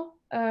vinyl.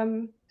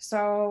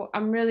 So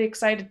I'm really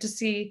excited to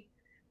see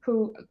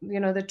who,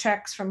 the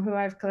tracks from who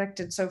I've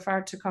collected so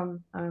far to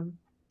come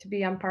to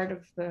be on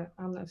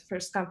the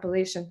first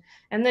compilation.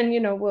 And then,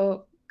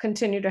 we'll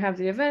continue to have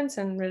the events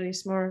and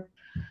release more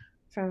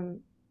from,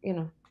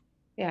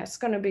 it's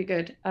gonna be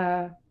good.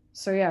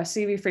 So yeah,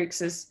 CV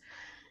Freaks is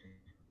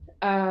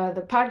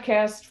the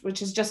podcast,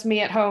 which is just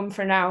me at home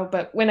for now.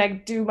 But when I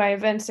do my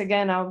events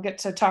again, I'll get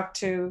to talk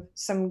to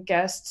some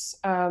guests.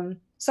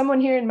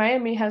 Someone here in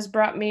Miami has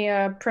brought me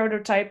a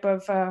prototype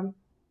of an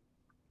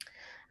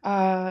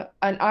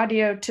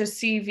audio to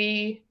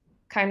CV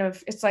kind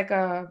of. It's like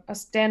a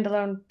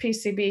standalone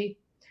PCB.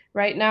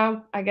 Right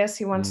now, I guess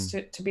he wants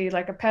it to be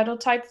like a pedal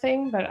type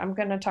thing, but I'm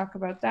going to talk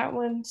about that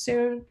one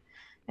soon.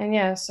 And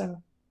yeah,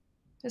 so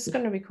it's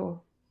going to be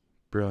cool.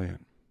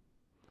 Brilliant.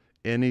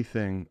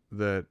 Anything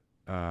that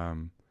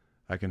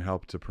I can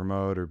help to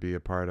promote or be a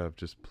part of,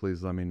 just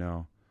please let me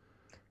know.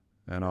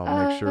 And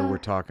I'll make sure we're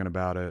talking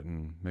about it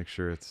and make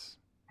sure it's...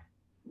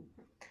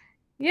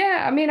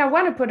 Yeah, I mean, I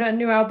want to put a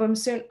new album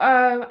soon.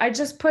 I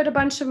just put a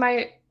bunch of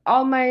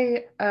all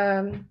my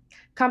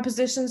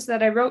compositions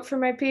that I wrote for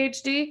my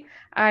PhD.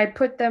 I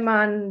put them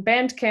on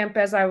Bandcamp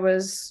as I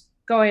was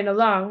going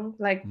along,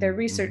 like their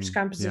research Mm-hmm.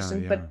 composition.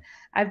 Yeah. But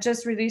I've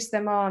just released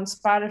them all on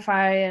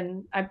Spotify,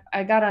 and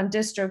I got on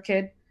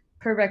DistroKid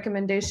per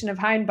recommendation of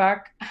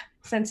Heinbach,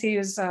 since he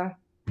was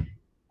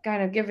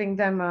kind of giving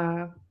them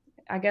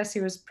I guess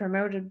he was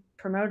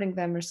promoting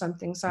them or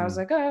something. So I was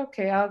like, oh,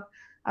 okay,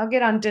 I'll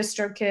get on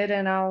DistroKid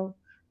and I'll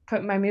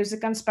put my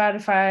music on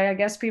Spotify. I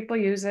guess people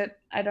use it.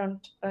 I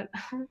don't, but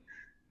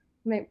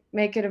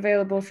make it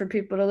available for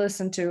people to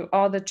listen to.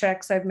 All the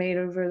tracks I've made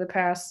over the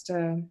past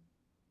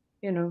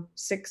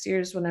 6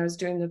 years when I was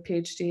doing the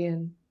PhD,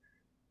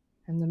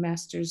 and the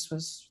master's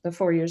was the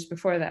 4 years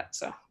before that.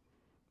 So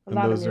and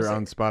those are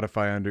on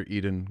Spotify under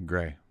Eden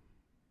Gray.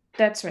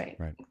 That's right.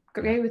 Right.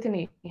 Gray with an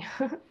E.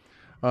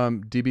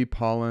 DB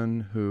Pollen,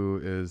 who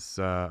is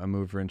a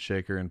mover and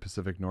shaker in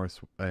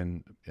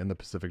in the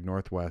Pacific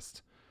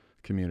Northwest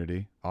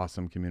community,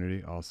 awesome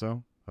community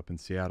also up in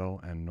Seattle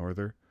and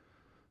Northern,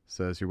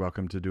 says you're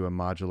welcome to do a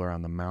modular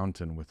on the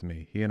mountain with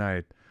me. He and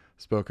I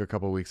spoke a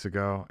couple weeks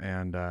ago,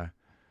 and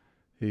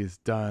he's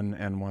done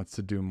and wants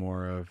to do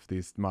more of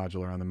these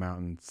modular on the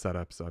mountain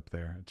setups up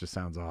there. It just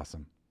sounds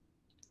awesome.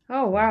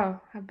 Oh,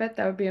 wow. I bet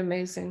that would be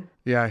amazing.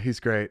 Yeah,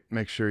 he's great.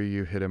 Make sure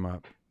you hit him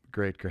up.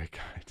 Great guy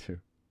too.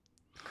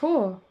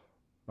 Cool.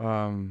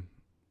 All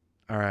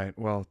right.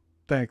 Well,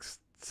 thanks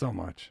so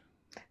much.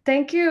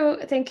 Thank you.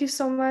 Thank you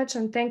so much.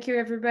 And thank you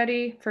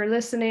everybody for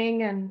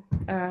listening and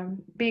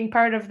being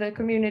part of the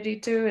community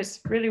too. It's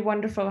really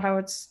wonderful how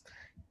it's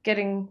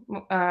getting,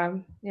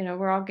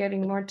 we're all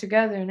getting more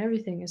together and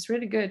everything. It's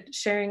really good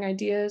sharing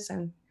ideas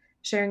and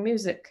sharing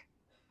music.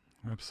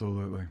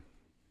 Absolutely.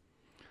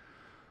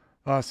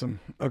 Awesome.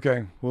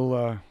 Okay.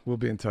 We'll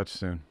be in touch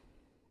soon.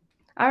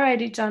 All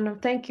righty, John.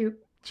 Thank you.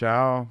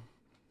 Ciao.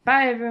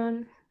 Bye,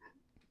 everyone.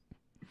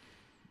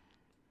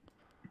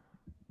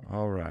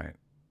 All right.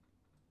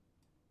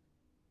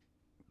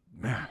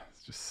 Man,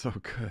 it's just so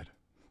good.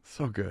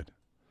 So good.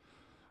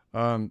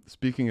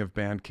 Speaking of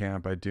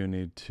Bandcamp, I do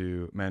need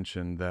to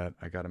mention that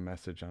I got a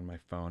message on my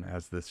phone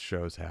as this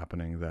show's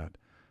happening that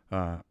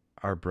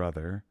our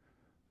brother,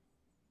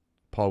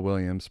 Paul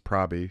Williams,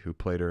 Probbie, who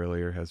played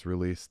earlier, has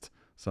released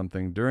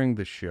something during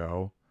the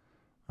show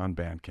on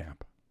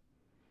Bandcamp.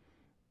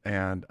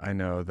 And I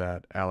know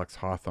that Alex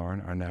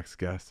Hawthorn, our next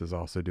guest, is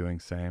also doing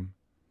same.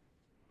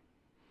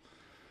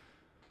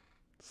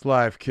 It's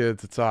live,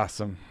 kids. It's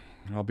awesome.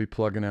 I'll be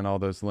plugging in all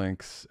those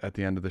links at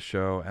the end of the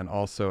show. And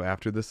also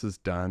after this is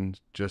done,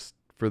 just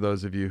for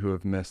those of you who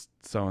have missed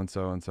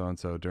so-and-so and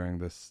so-and-so during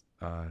this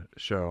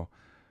show,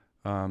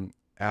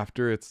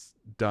 after it's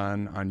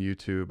done on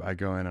YouTube, I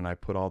go in and I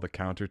put all the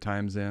counter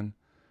times in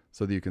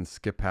so that you can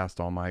skip past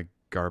all my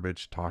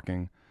garbage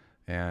talking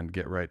and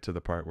get right to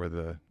the part where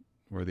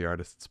the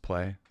artists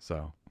play.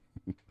 So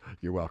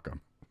you're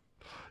welcome.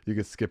 You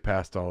can skip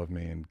past all of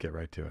me and get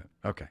right to it.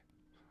 Okay.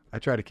 I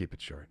try to keep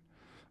it short.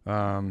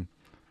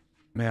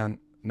 Man,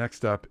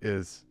 next up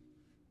is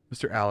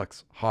Mr.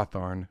 Alex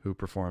Hawthorn, who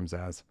performs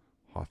as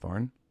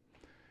Hawthorn.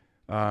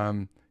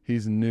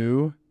 He's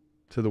new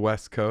to the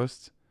West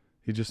Coast.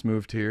 He just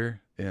moved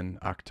here in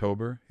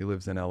October. He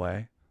lives in LA,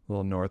 a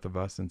little north of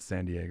us in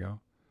San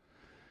Diego.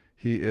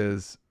 He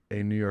is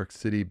a New York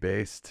City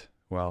based,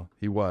 well,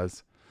 he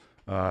was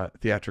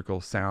theatrical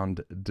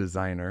sound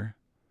designer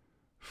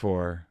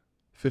for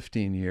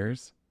 15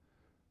 years,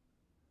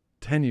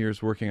 10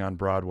 years working on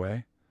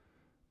Broadway,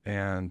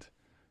 and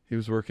he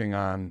was working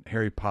on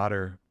Harry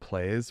Potter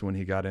plays when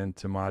he got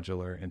into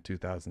modular in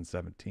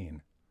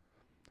 2017.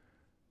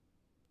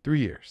 3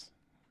 years.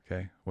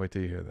 Okay, wait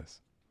till you hear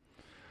this.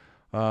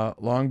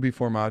 Long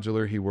before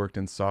modular, he worked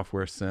in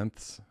software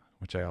synths,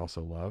 which I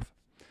also love,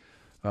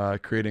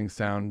 creating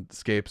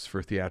soundscapes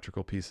for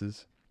theatrical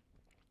pieces.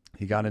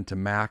 He got into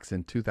Max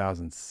in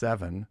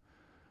 2007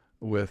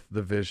 with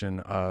the vision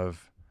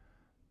of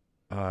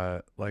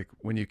like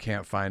when you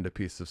can't find a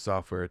piece of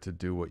software to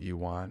do what you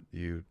want,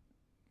 you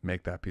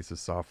make that piece of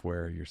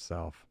software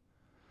yourself.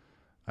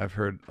 I've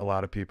heard a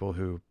lot of people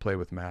who play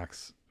with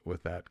Max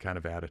with that kind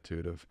of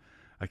attitude of,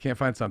 I can't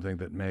find something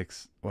that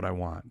makes what I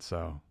want,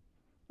 so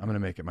I'm going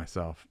to make it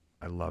myself.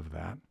 I love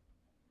that.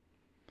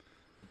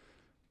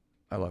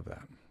 I love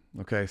that.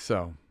 Okay,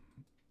 so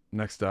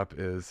next up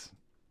is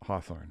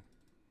Hawthorn.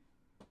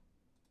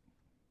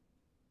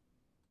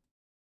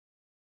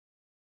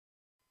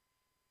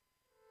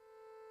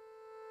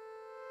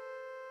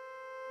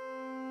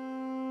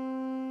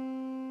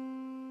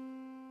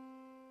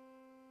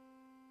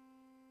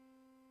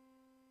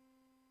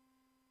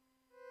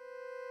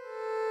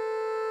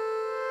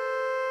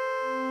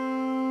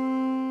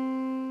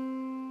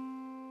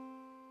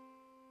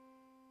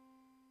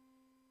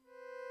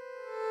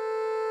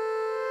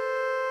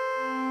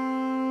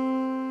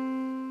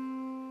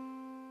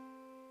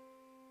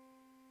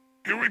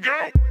 Here we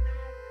go.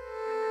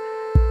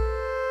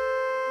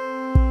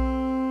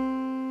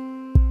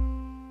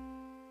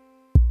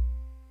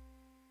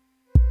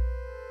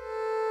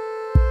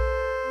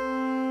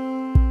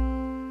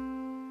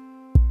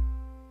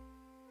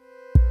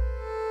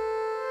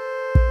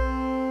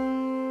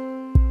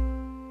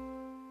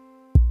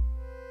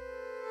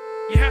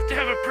 You have to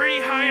have a pretty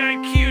high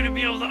IQ to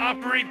be able to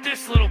operate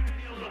this little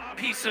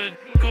piece of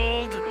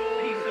gold.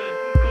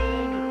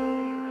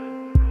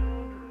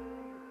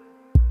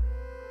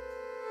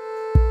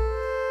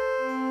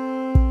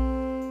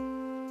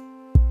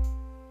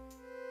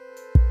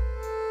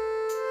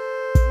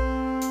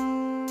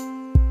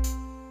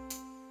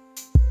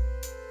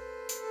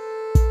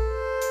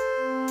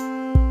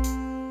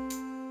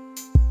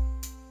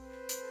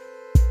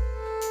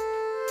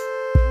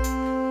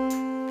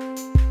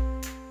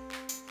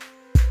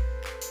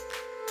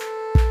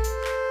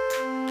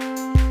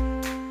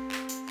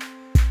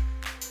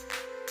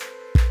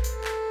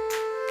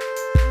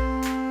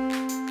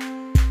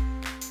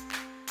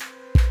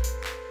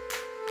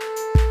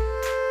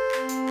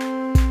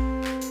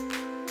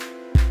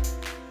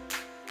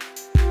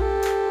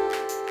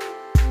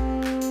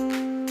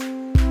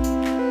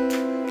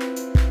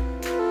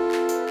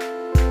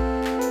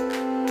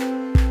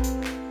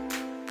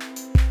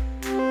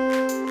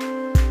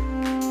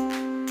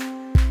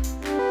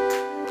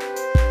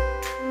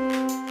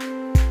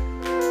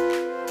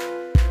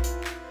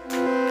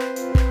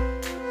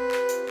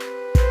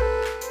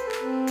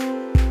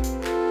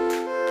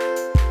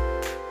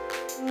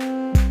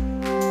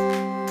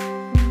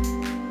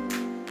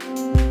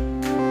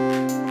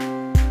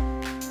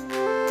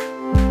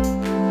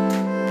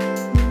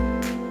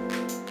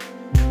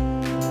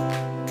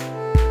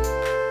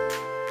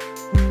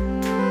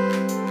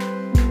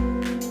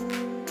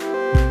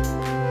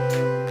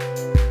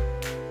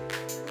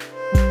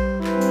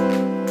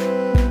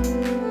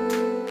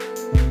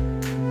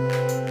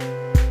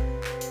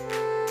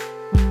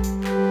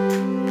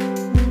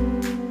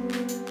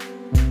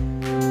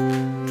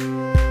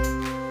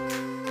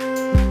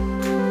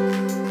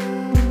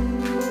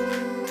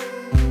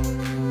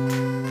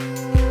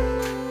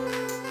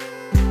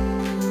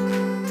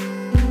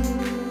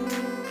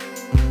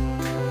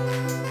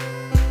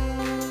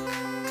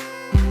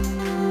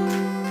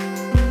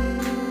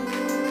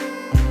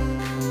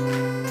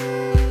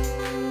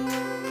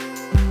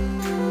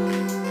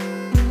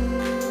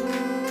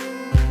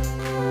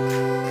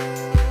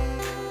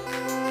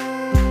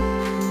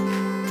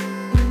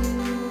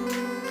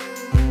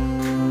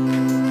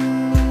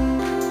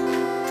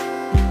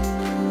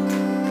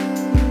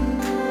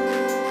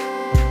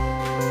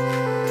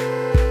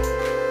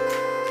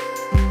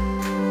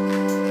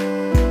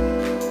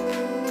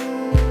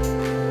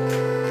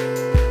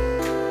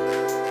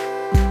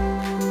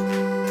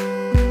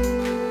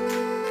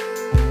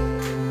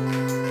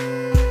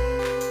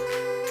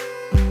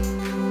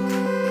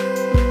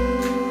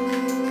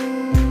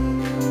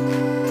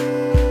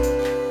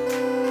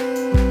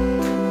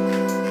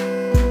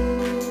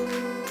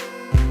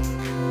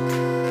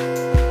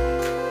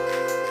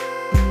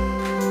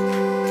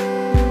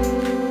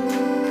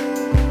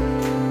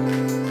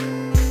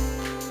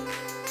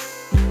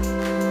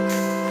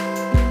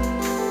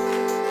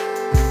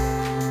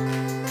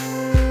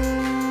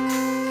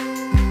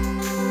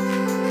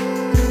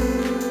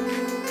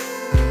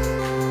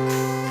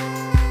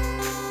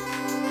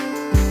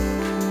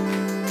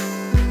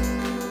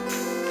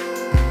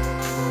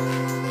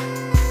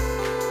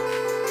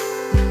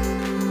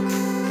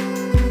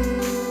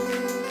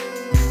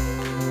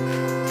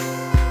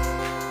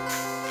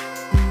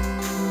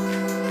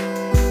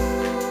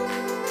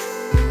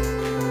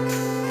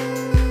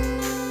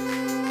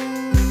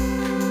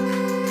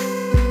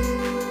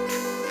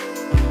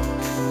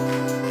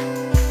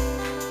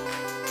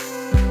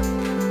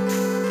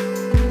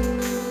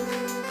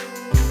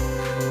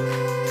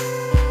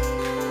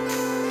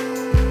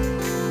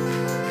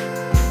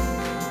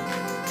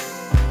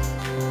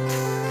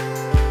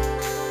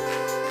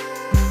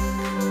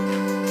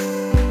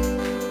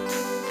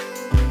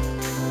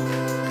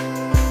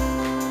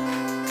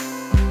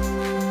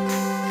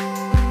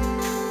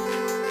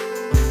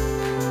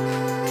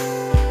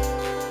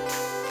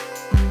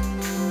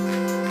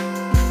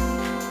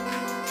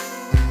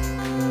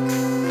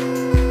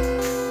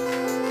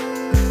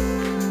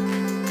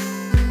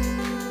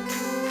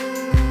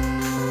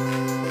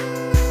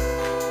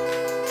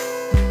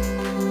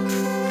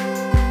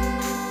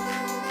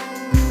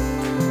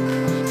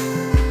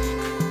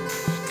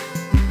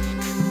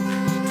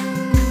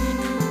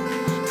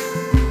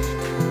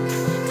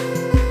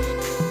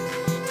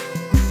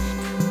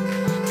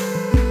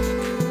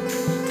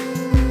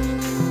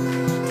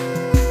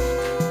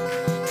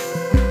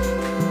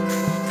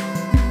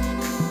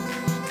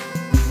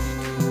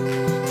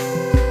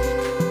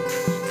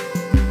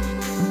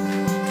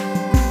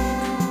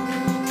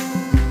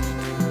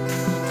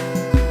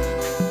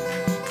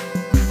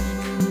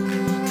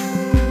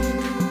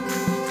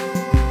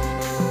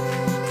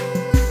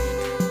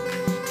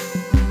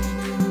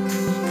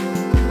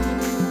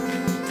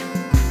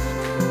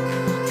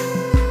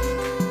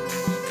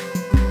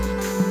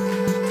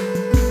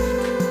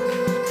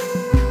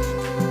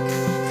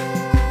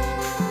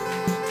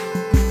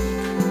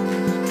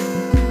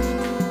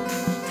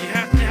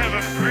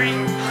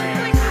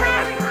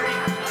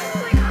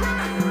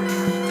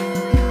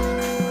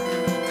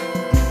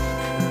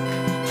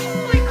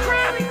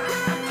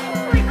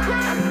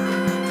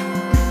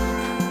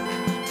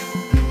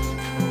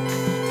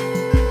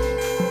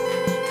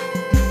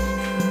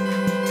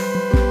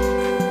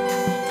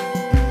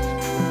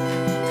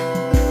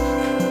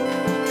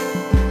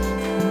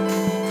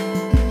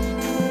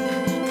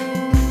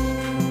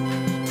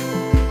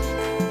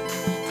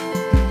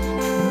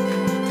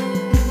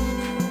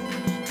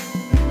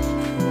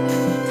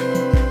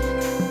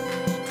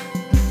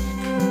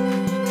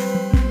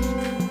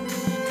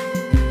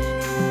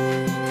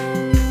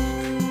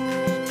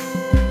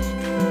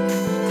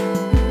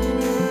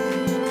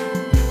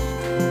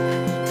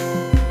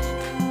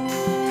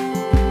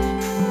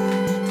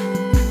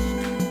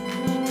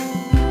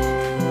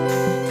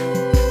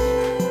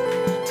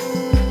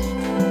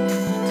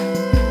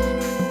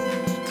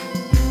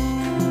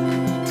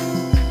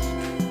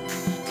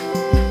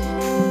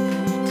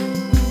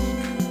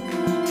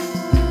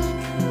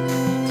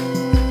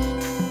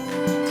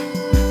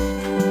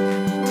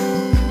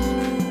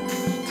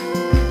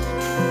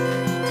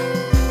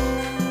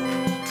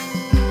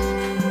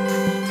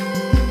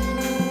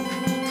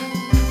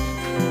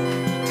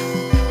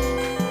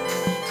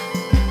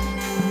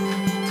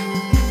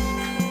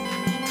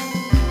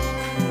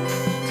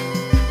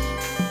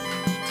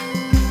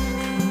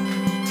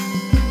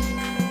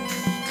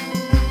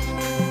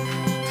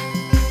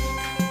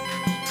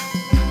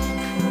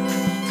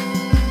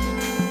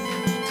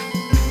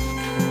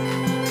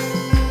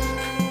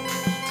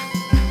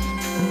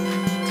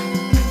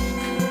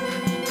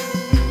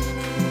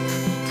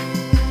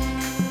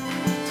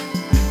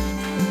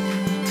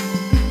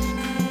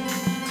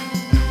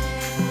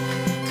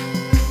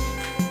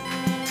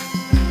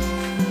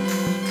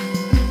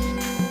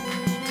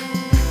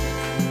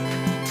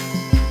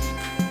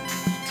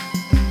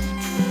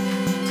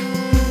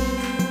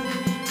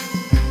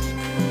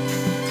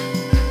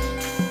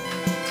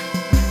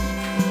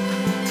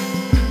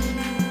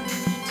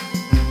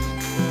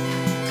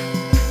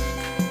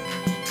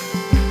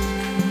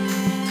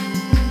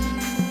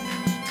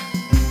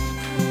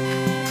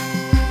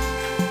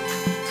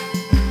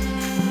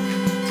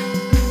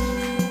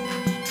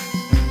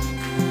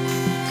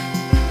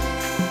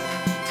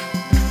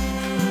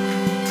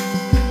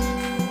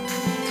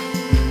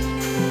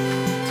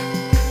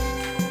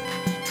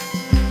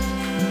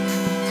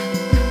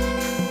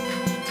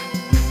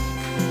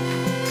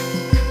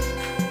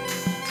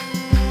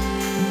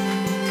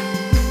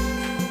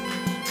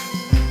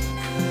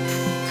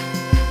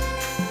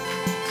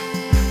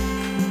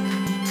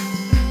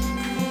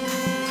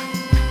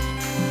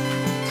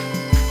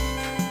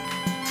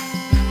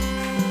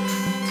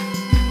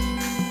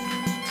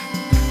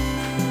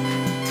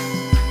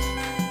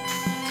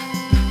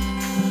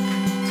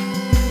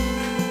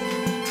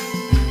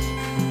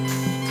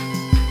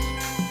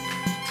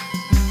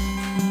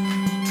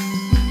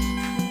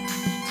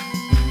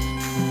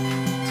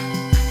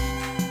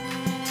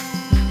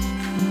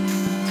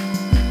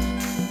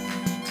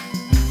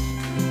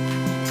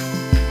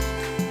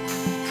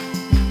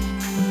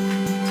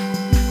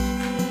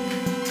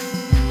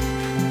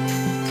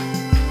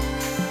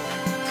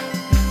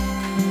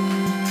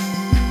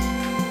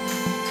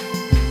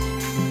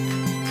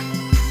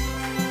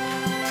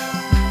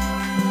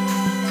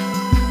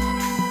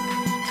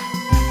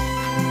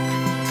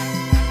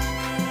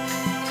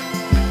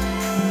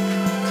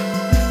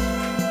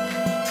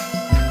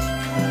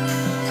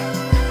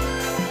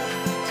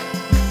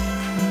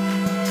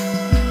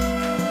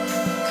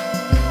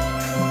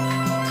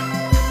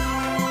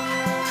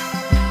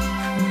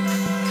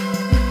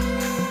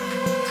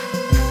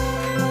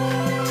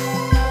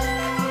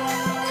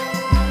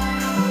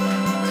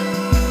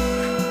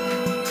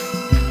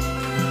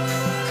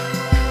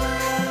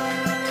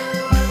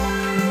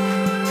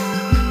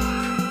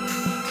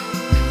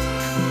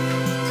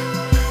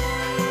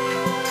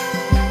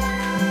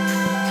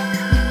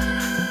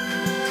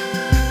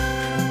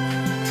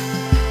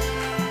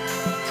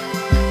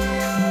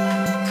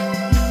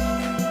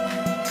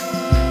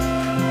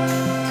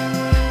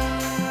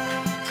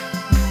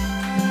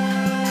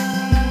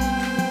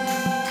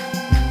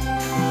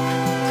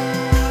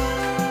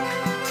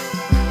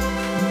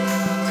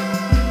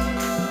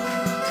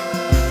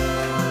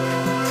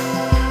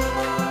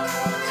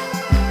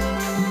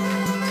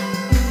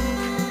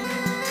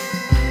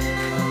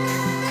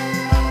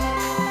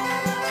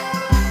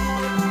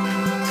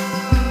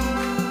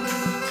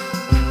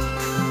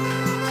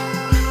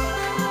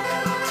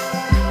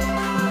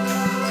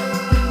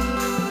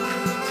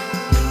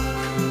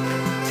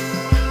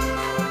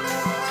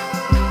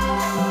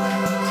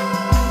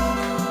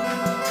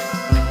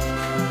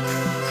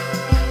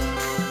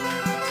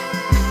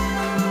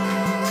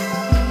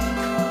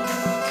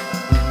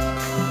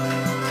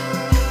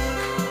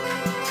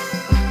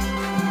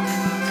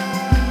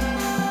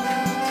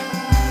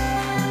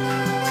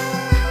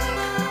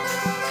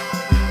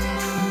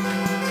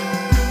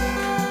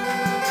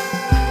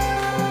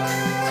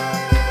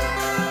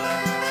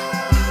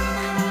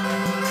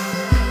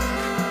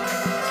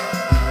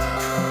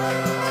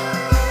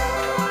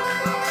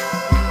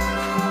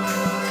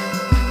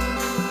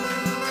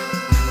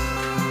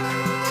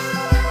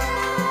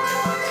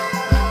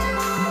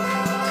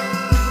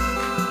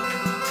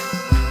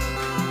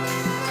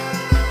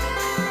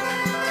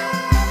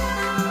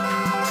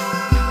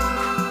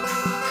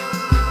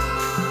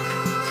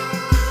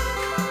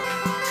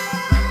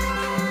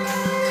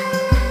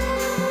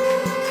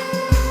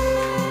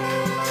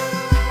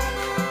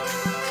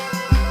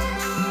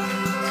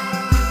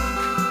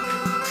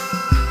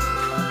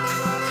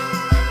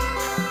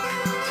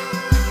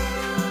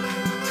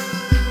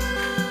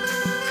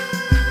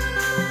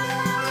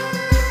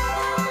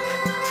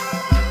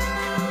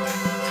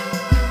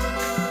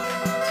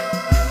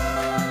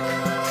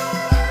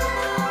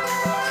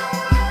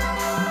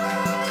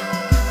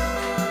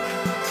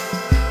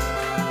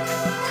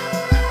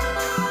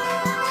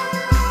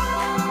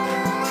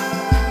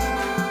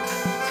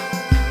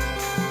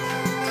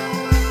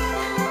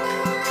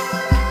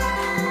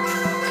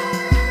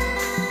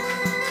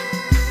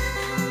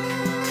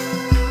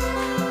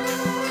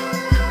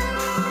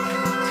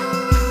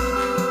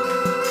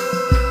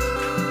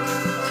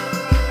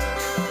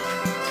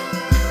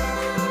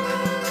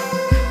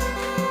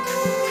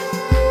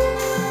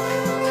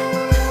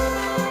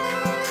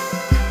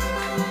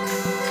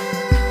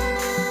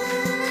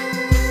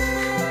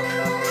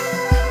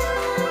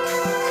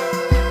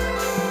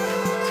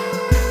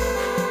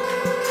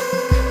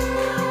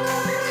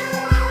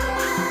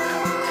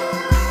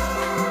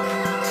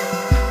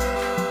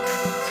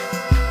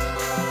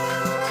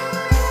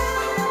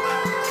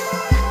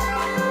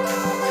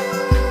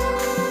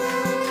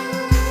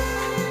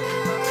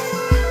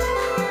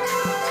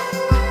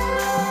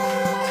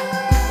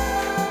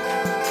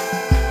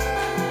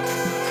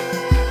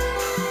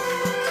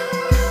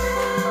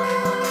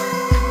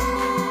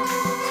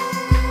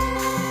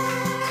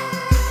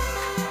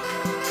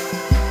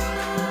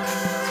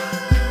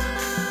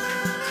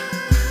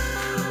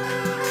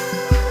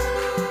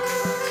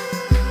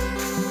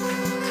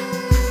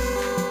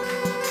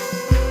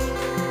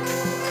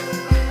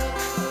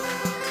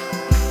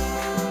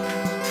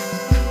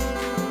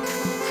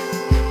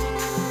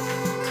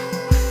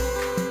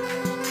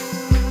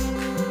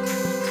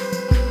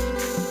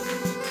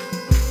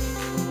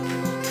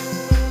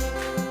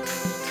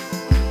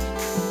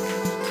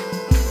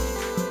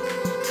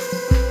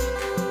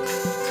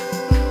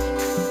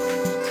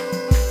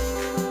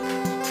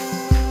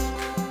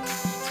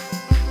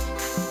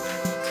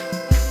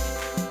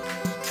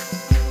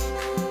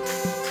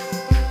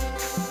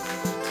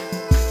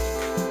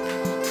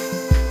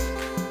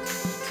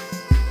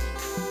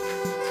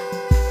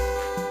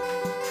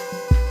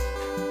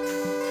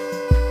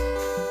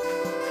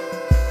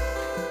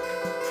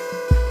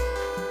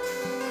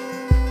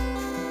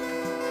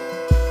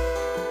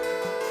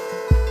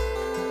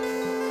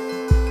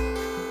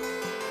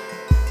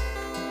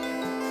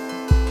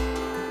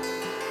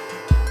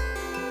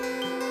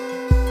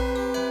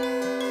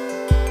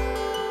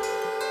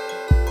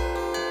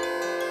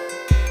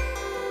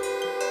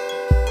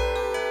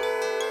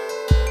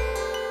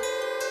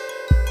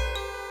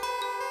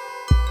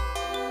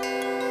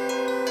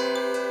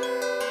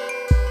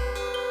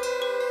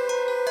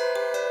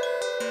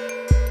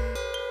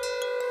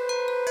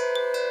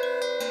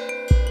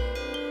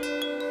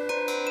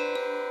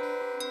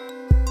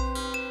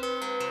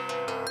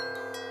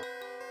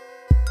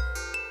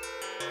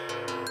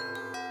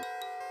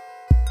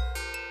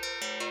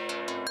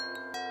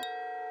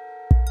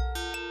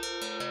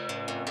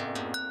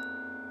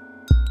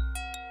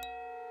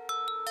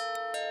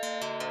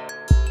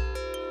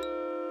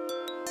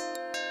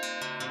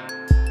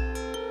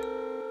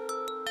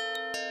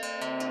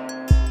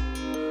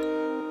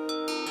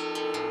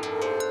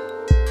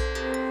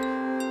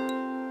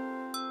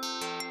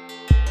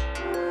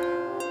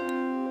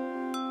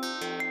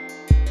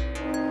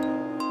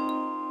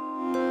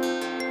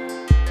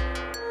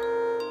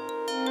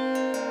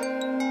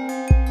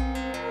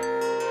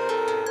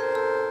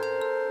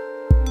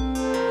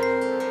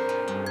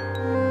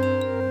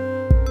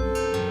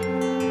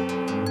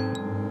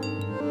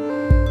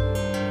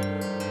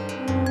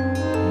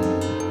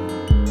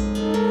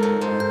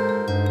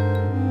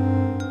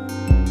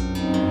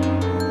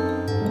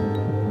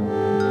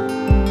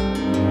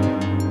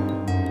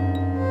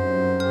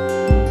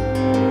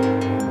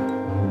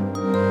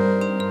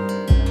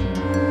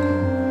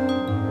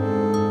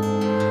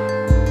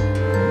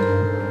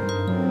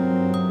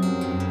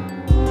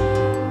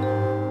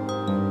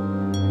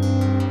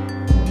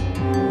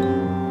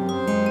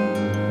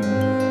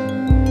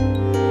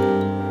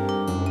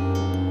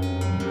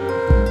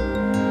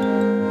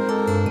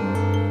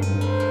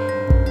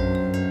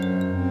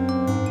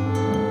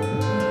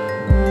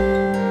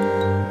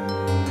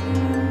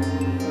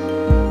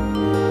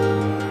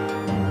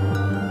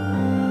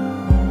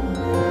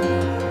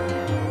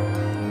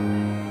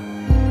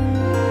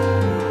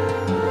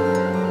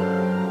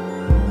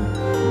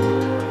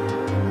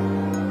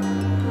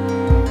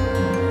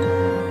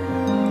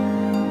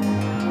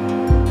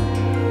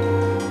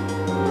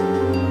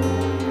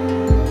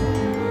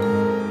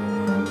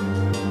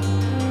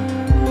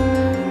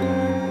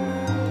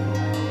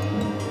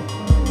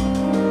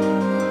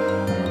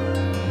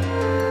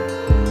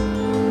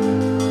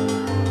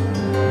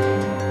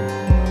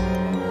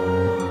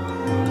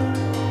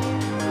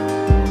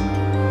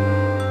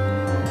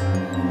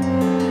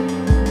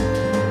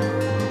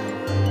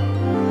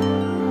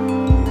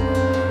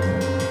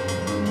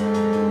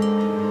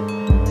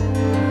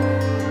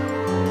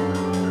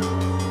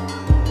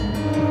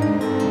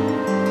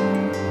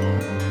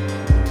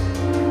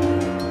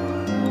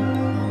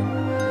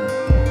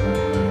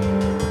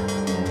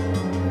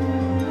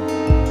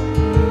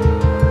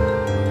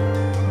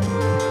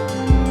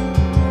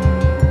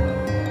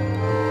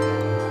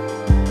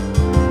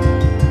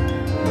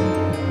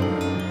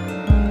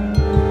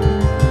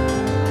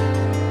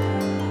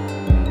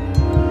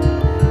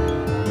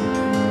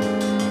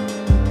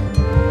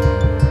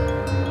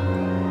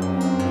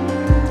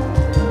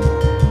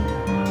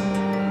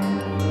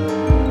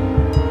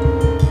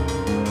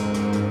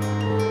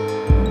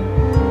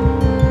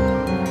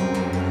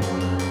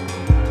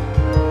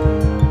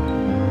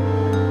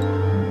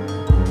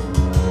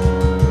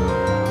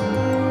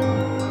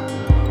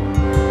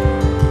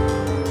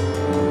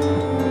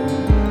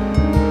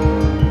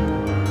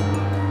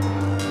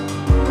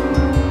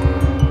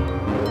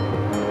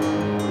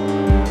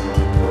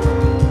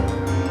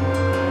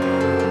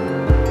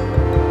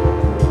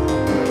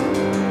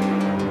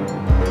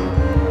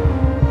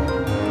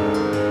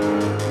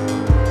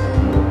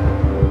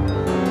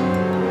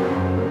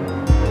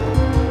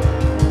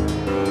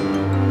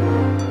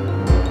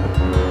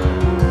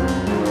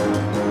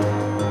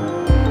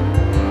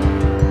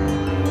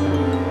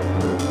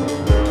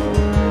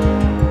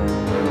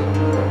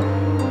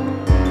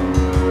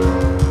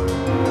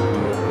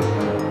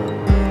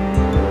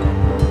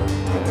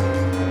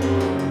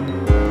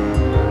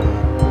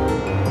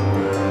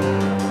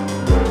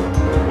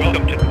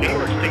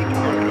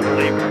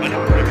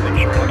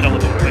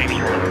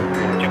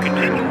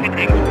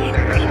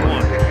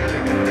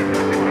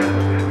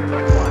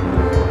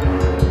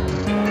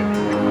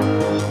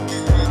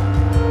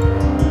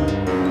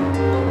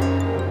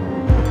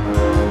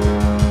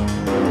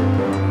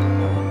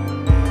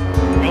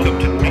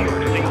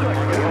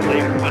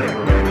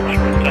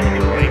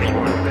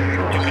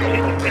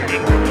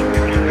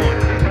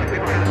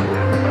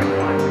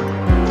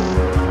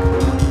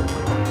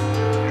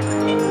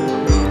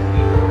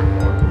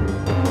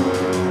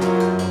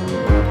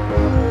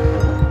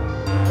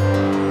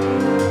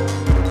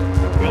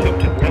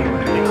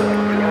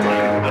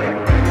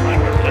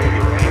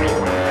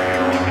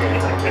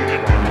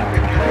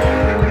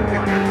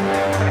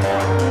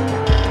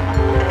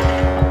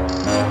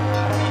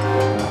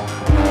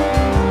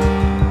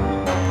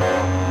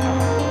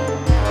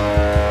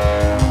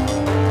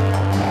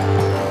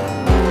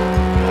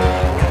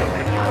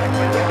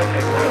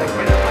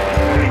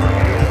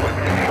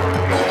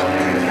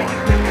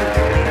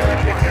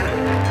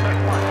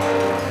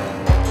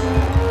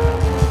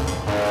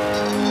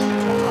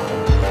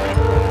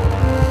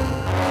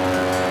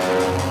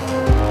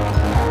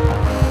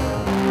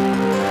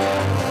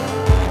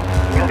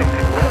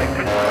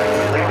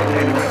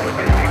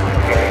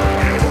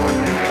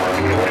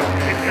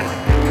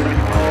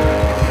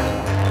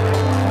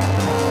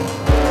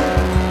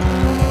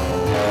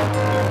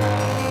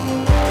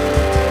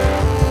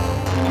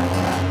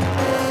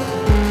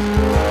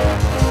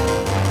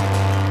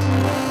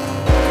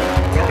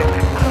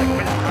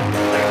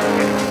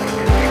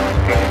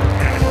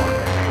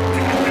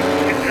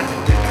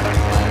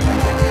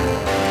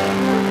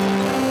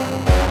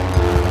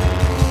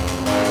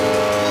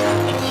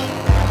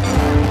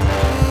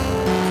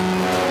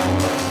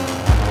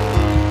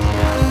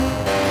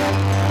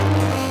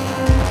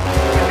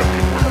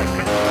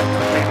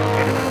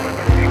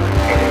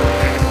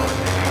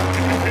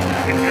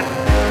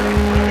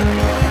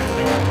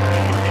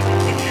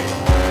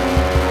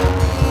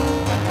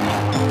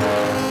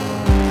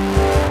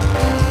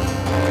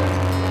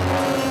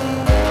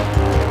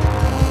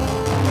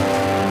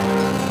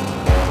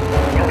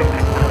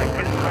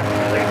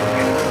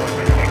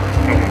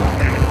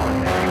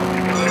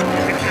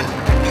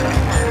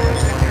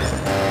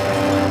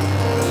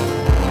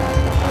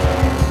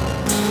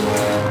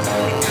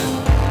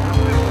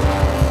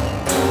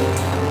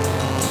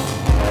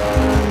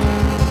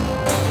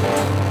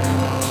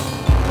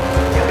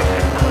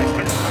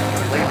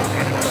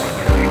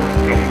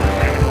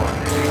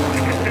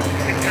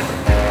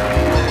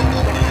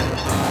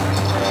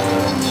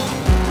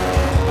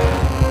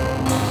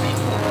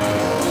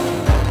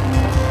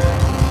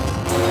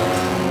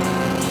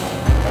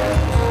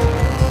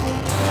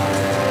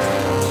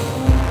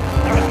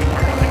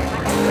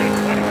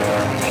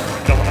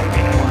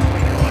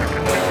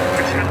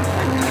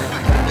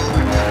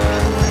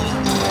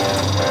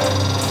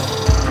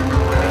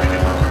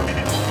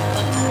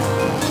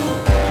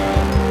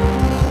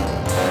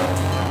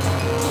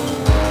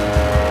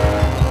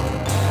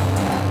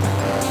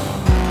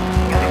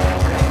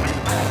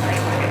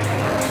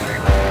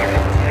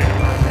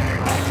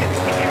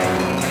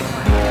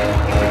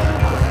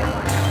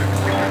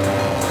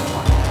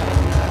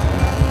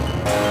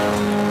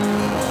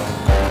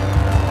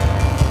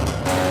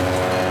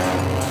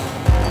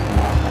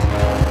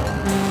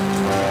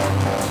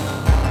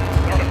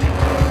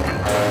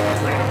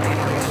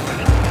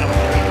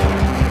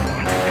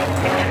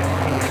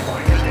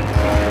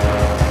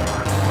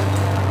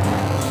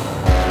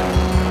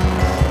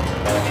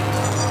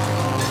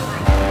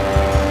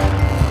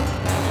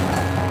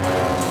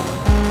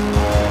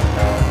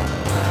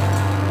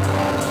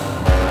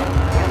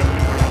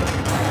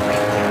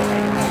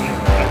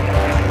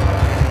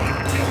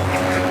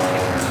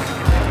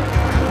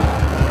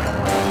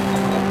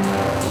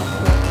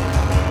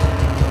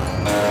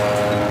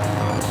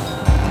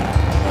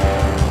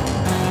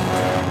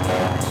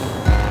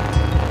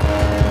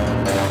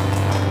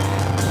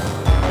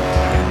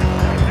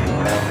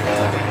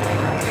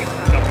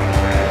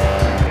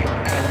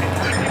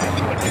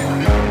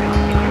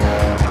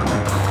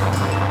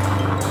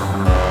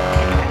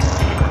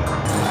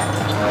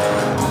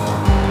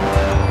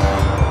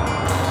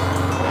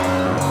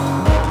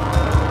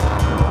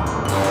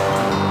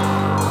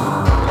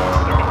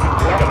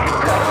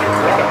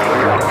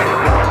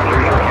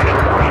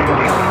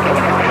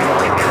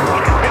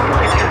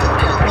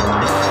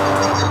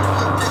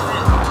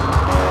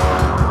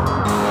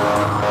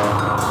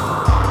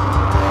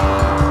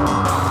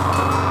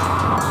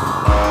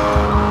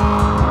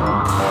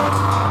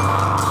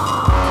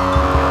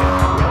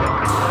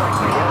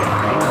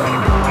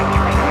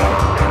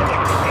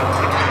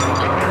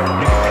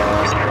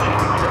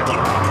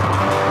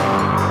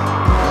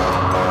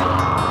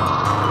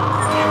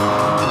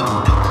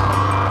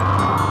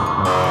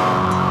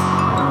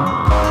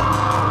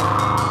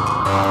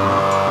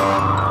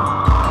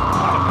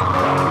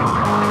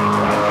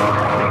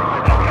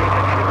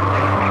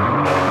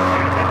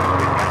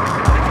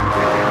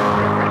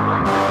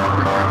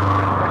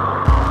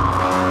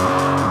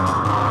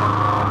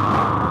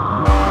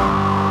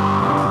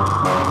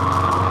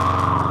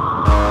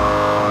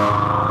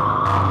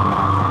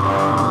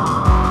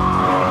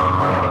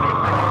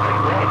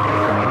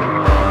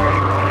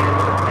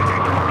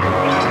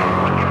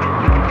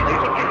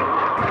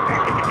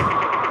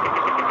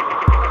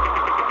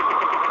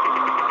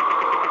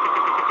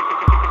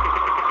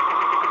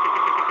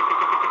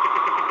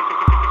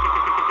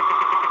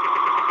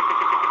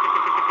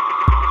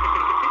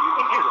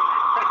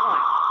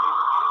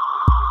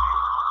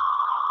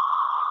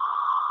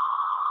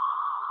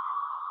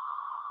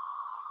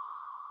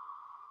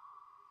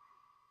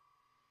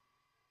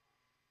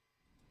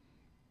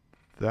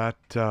 That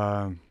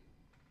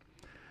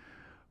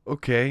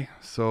okay,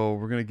 so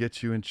we're gonna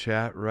get you in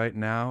chat right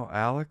now,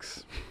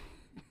 Alex.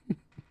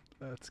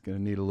 That's gonna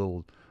need a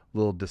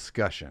little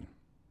discussion.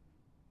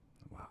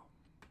 Wow,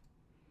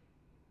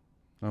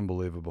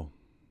 unbelievable.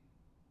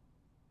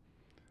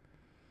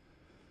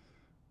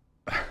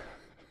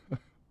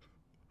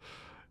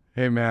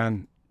 Hey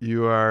man,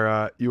 you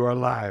are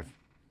live.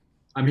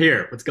 I'm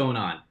here. What's going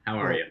on? How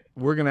are you?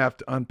 We're gonna have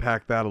to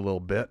unpack that a little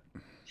bit.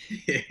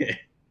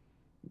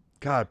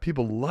 God,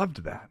 people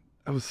loved that.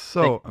 That was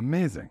so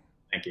amazing.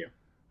 Thank you.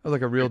 That was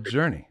like a real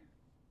journey.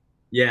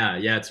 Yeah.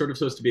 It's sort of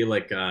supposed to be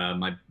like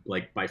my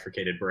like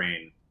bifurcated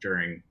brain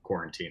during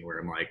quarantine, where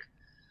I'm like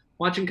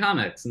watching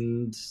comics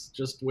and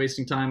just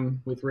wasting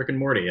time with Rick and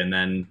Morty, and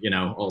then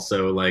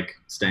also like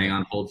staying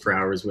on hold for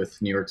hours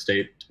with New York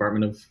State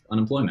Department of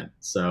Unemployment.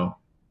 So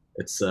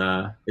it's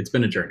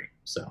been a journey.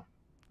 So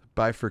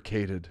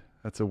Bifurcated.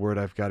 That's a word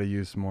I've got to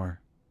use more.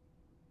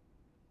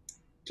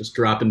 Just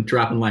dropping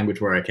language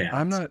where I can.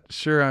 I'm not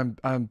sure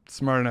I'm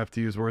smart enough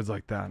to use words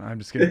like that. I'm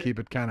just gonna keep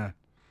it kind of.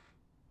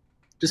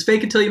 Just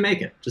fake it till you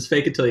make it. Just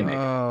fake it till you make it.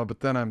 Oh, but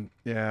then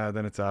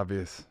then it's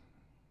obvious.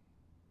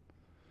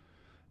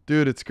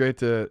 Dude, it's great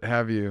to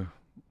have you.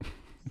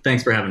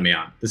 Thanks for having me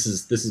on. This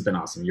has been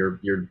awesome.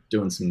 You're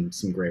doing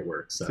some great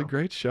work. So it's a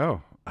great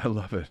show. I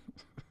love it.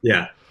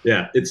 Yeah.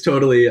 It's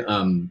totally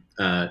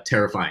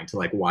terrifying to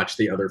like watch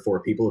the other four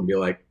people and be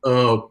like,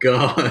 oh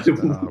God,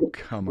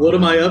 come what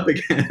on. am I up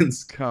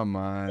against? Come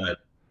on. But,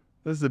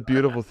 this is the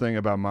beautiful thing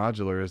about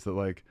modular is that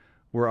like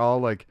we're all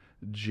like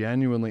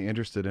genuinely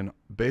interested in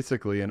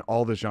basically in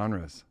all the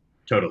genres.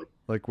 Totally.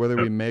 Like whether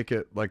we make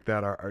it like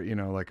that our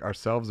like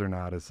ourselves or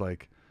not is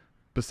like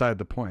beside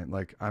the point.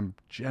 Like I'm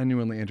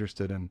genuinely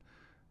interested in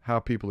how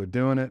people are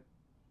doing it,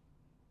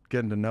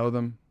 getting to know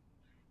them.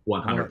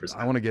 100%.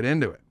 I want to get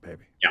into it,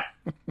 baby. Yeah.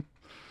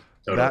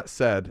 Totally. That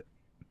said,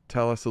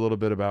 tell us a little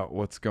bit about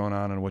what's going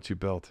on and what you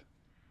built.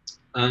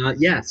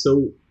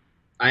 So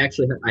I had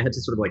to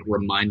sort of like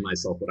remind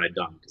myself what I'd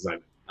done, because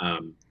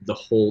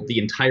the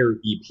entire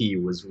EP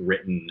was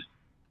written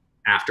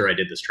after I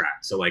did this track.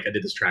 So like I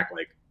did this track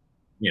like,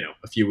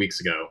 a few weeks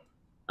ago,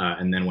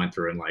 and then went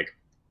through and like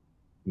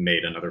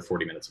made another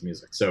 40 minutes of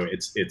music. So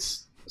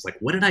it's like,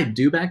 what did I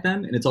do back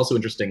then? And it's also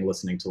interesting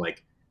listening to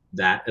like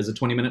that as a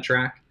 20-minute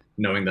track,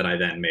 knowing that I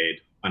then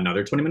made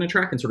another 20-minute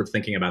track and sort of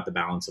thinking about the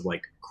balance of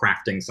like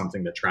crafting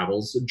something that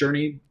travels a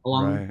journey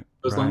along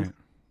those lines.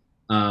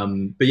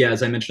 But yeah,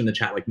 as I mentioned in the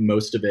chat, like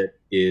most of it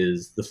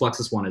is the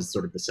Fluxus one is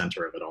sort of the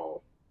center of it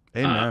all.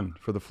 Amen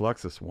for the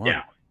Fluxus one.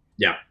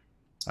 Yeah.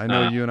 I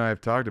know you and I have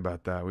talked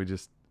about that. We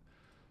just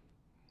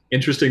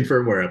interesting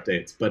firmware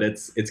updates, but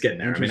it's getting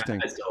there. Interesting. I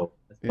mean, I still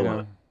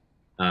love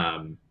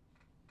it.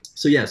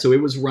 So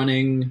it was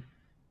running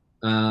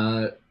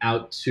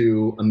out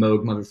to a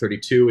Moog Mother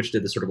 32, which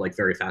did this sort of like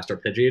very fast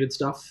arpeggiated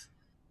stuff,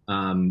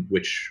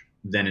 which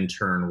then in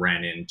turn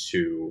ran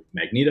into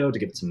Magneto to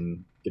give it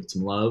some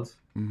love.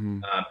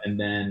 Mm-hmm. And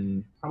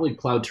then probably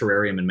Cloud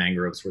Terrarium and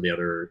Mangroves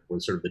were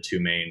sort of the two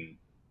main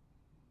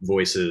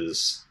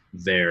voices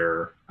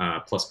there,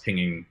 plus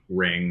pinging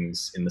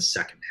rings in the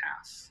second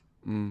half.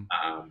 Mm.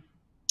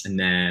 And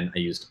then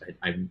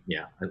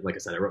like I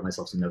said, I wrote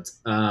myself some notes.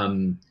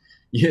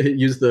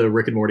 Use the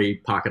Rick and Morty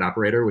pocket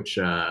operator, which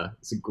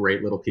is a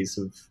great little piece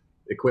of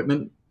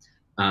equipment.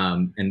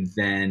 And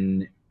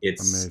then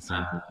it's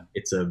a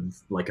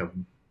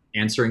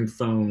answering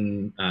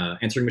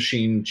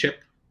machine chip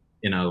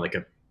in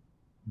a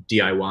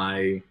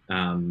DIY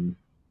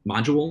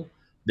module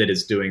that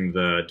is doing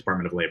the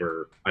Department of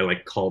Labor. I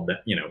like called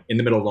that, in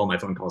the middle of all my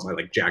phone calls, I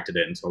like jacked it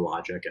into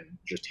Logic and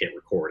just hit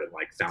record and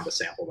like found a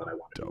sample that I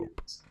wanted to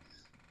use.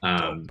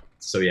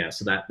 So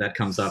that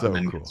comes up and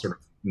then gets sort of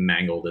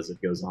mangled as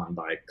it goes on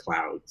by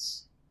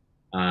clouds.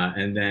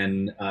 And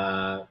then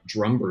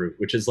Drum Brute,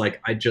 which is like,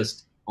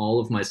 all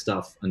of my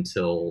stuff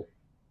until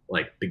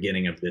like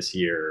beginning of this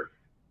year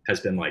has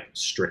been like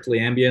strictly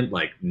ambient,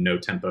 like no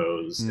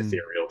tempos,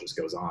 ethereal, just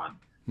goes on.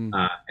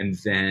 And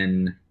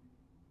then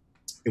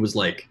it was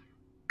like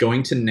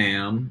going to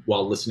NAMM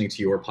while listening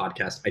to your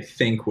podcast, I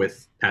think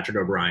with Patrick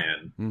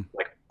O'Brien,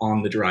 like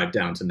on the drive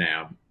down to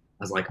NAMM. I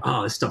was like,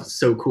 oh, this stuff is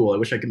so cool. I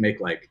wish I could make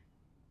like,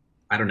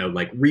 I don't know,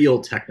 like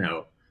real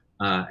techno.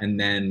 And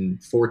then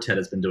Fortet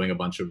has been doing a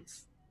bunch of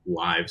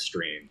live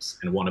streams.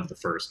 And one of the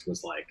first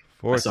was like,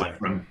 I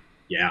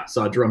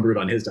saw a Drum Brute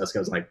on his desk. I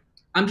was like,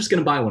 I'm just going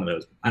to buy one of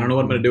those. I don't know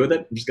what I'm going to do with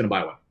it. I'm just going to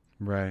buy one.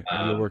 Right.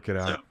 You'll work it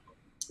out. So,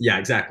 yeah,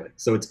 exactly.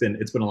 So it's been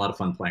a lot of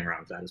fun playing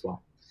around with that as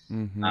well.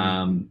 Mm-hmm.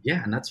 And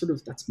that's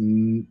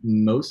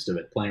most of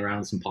it, playing around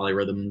with some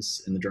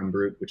polyrhythms in the Drum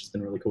Brute, which has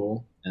been really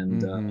cool,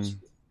 and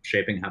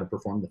shaping how to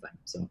perform the thing.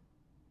 So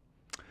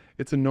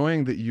it's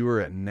annoying that you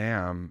were at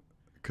NAMM,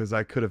 because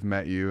I could have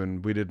met you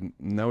and we didn't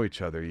know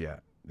each other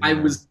yet.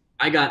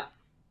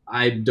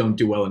 I don't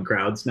do well in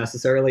crowds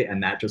necessarily,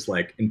 and that just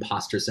like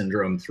imposter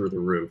syndrome through the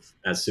roof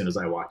as soon as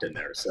I walked in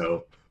there.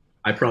 So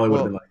I probably would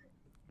have been like,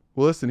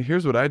 well, listen,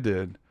 here's what I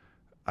did.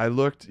 I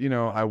looked,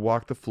 I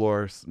walked the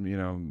floor,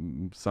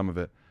 some of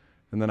it.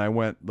 And then I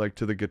went like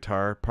to the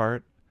guitar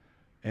part,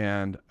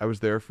 And I was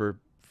there for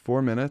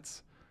 4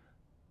 minutes.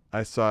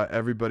 I saw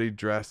everybody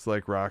dressed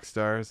like rock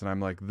stars, and I'm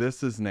like,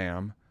 this is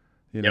NAMM,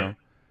 you know?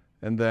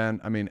 And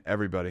then, I mean,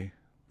 everybody,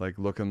 like,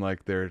 looking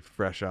like they're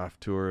fresh off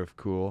tour of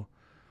cool.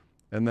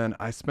 And then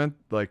I spent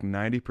like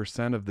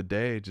 90% of the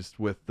day just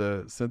with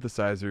the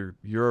synthesizer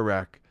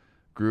eurorack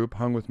group,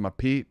 hung with my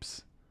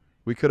peeps.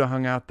 We could have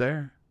hung out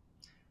there.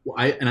 Well,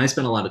 I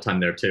spent a lot of time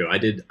there too. I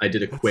did a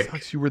That quick.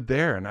 sucks you were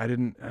there, and I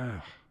didn't.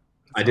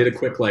 I did a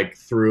quick like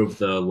through of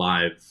the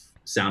live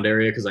sound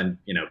area because I'm,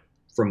 you know,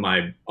 from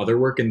my other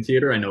work in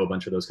theater, I know a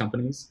bunch of those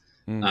companies,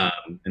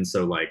 and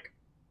so like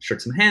shook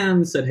some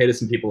hands, said hey to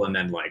some people, and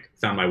then like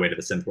found my way to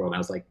the synth world. And I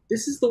was like,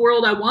 this is the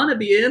world I want to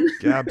be in.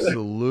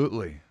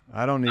 Absolutely,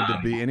 I don't need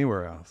to be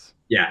anywhere else.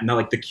 Yeah, no,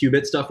 like the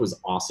Qubit stuff was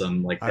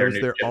awesome. Like I was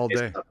there all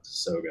day. Stuff was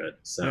so good.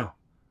 So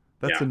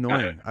that's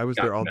annoying. I was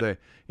there all day.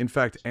 In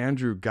fact,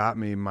 Andrew got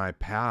me my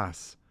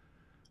pass.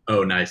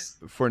 Oh, nice.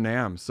 For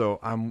NAMM, so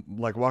I'm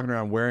like walking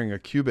around wearing a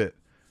Qubit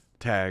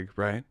tag,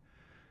 right?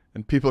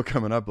 And people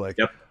coming up like,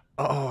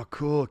 oh,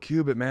 cool,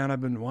 Qubit, man.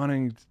 I've been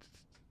wanting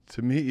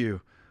to meet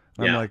you.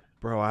 And I'm like,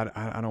 bro,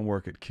 I don't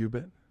work at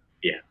Qubit.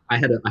 Yeah, I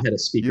had a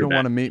speaker. You don't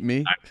want to meet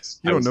me?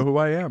 You don't know who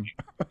I am.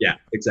 Yeah,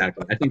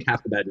 exactly. I think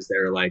half the badges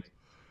there are like,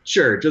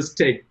 sure, just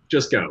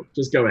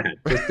go ahead.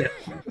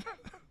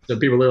 So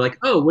people are like,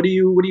 oh, what are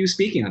you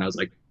speaking on? I was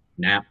like,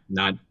 nah,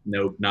 not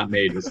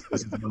made. This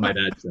is what my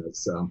dad says.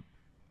 So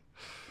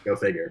go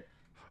figure.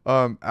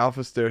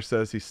 Alpha Stare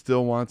says he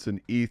still wants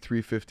an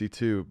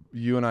E352.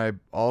 You and I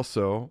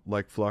also,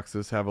 like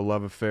Fluxus, have a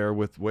love affair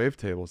with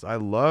wavetables. I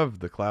love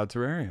the Cloud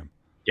Terrarium.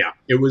 Yeah,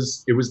 it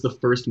was the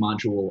first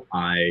module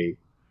I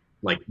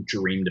like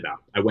dreamed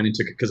about. I went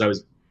into, because I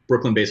was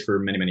Brooklyn based for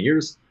many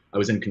years. I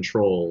was in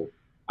Control.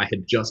 I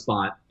had just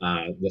bought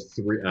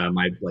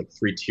my like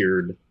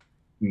 3-tiered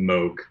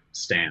Moog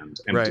stand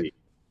empty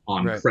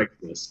on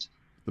Craigslist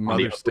the on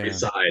mother the stand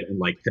side, and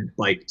like had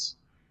biked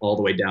all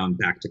the way down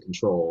back to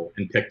Control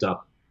and picked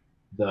up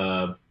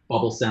the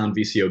Bubble Sound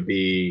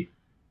VCOB,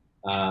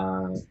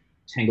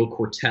 Tangle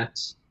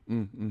Quartet,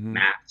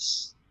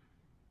 Maths.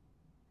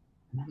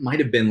 That might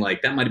have been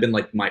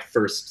like my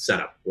first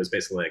setup. Was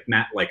basically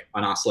like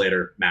an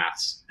oscillator,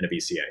 Maths, and a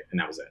VCA, and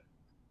that was it.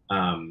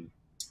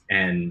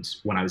 And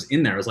when I was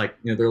in there, I was like,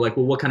 you know, they're like,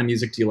 well, what kind of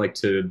music do you like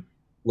to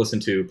listen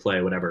to,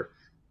 play, whatever?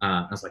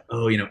 I was like,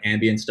 oh, you know,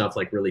 ambient stuff,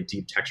 like really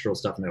deep textural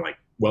stuff. And they're like,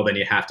 well, then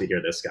you have to hear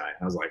this guy. And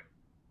I was like,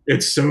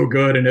 it's so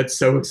good and it's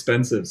so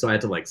expensive. So I had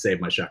to like save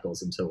my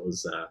shekels until it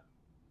was,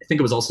 I think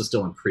it was also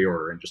still in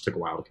pre-order and just took a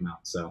while to come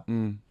out. So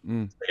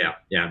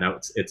yeah,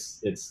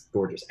 it's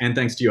gorgeous. And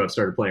thanks to you, I've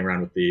started playing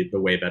around with the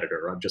wave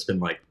editor. I've just been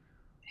like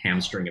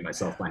hamstringing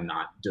myself by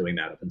not doing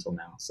that up until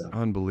now. So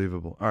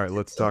unbelievable. All right,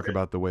 let's talk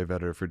about the wave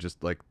editor for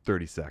just like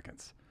 30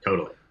 seconds.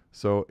 Totally.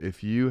 So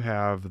if you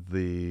have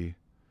the,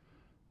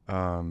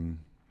 God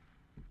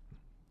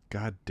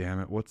damn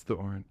it, what's the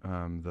orange?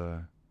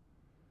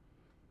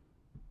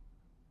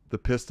 The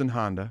Piston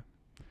Honda.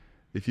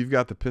 If you've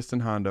got the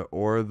Piston Honda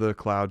or the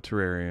Cloud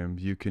Terrarium,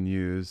 you can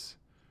use.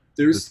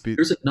 There's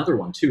another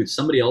one too.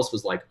 Somebody else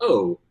was like,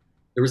 oh,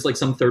 there was like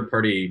some third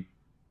party,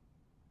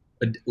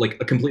 like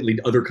a completely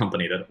other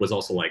company that was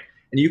also like,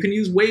 and you can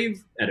use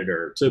Wave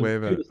Editor to.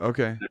 Wave Editor.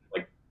 Okay.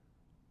 Like,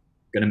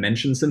 gonna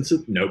mention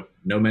synthesis? Nope,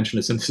 no mention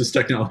of synthesis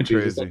technology.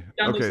 Crazy.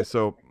 Like, okay,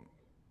 so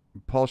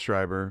Paul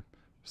Schreiber,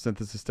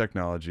 synthesis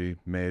technology,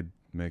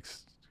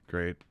 makes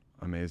great,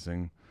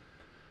 amazing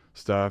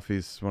stuff.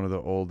 He's one of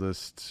the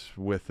oldest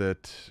with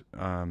it.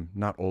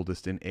 Not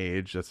oldest in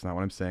age. That's not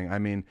what I'm saying. I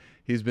mean,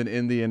 he's been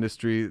in the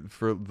industry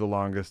for the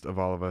longest of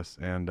all of us.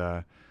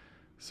 And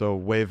so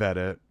Wave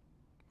Edit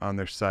on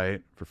their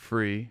site for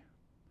free.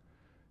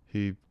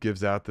 He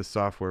gives out the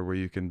software where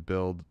you can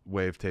build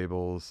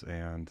wavetables,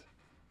 and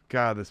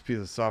God, this piece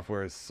of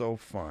software is so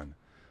fun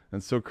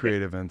and so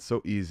creative and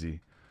so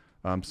easy.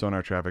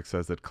 Sonar Traffic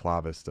says that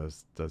Clavis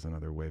does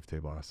another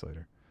wavetable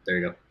oscillator. There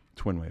you go.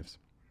 Twin waves.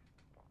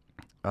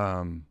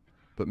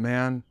 But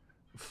man,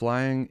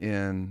 flying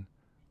in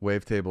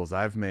wavetables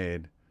I've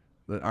made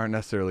that aren't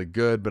necessarily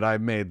good, but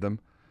I've made them.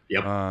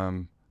 Yep.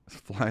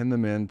 Flying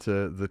them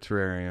into the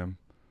terrarium,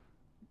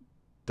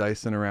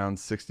 dicing around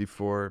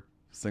 64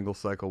 single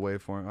cycle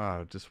waveform.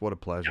 Oh, just what a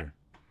pleasure.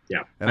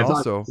 Yeah. And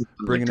also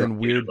bringing in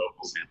weird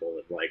vocal sample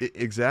with like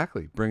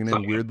exactly bringing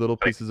in weird little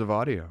pieces of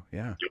audio.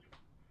 Yeah. Yep.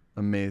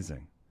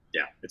 Amazing.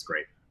 Yeah, it's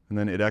great. And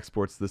then it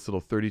exports this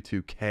little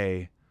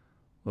 32K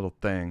little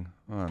thing.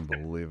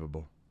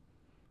 Unbelievable.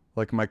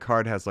 Like my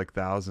card has like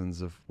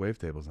thousands of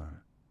wavetables on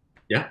it.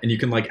 Yeah, and you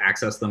can like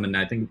access them, and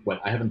I think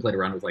I haven't played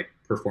around with like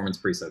performance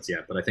presets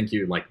yet, but I think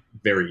you like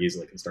very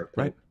easily can start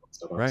playing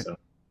stuff up. Right. So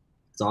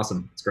it's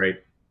awesome. It's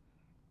great.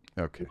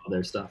 Okay. All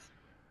their stuff.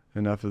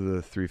 Enough of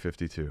the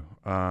 352.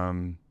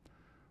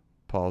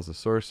 Paul's a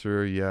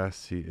sorcerer.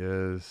 Yes, he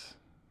is.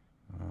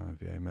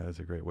 VIA Meta is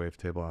a great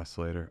wavetable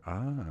oscillator.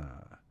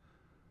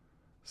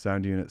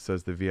 Sound Unit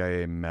says the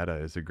VIA Meta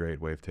is a great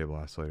wavetable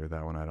oscillator.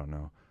 That one I don't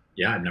know.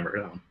 Yeah, I've never heard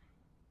of that one.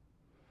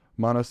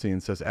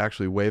 Monoscene says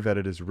actually Wave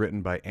Edit is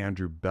written by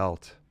Andrew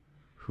Belt,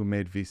 who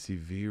made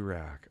VCV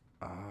Rack.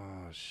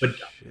 Oh but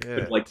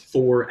shit. like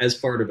for as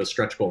far of a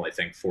stretch goal, I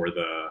think for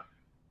the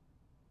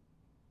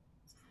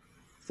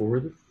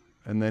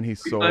and then he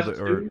sold it,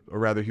 or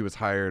rather, he was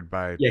hired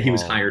by. Yeah, Paul. he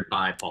was hired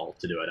by Paul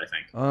to do it, I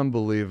think.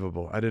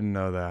 Unbelievable! I didn't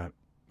know that.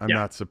 I'm Yeah.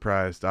 not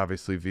surprised.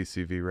 Obviously,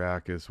 VCV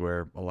Rack is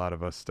where a lot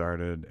of us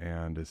started,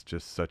 and it's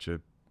just such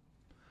a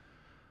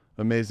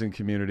amazing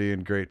community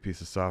and great piece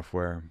of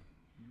software.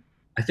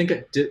 I think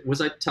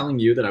was I telling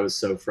you that I was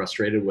so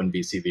frustrated when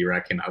VCV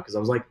Rack came out, because I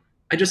was like,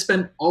 I just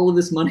spent all of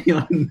this money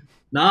on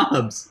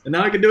knobs, and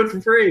now I can do it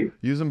for free.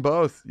 Use them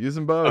both. Use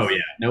them both. Oh yeah,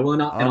 no, well,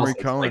 not and Omri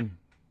also Cohen.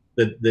 like,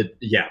 the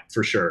yeah,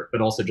 for sure,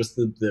 but also just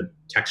the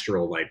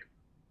textural like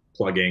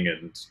plugging,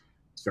 and it's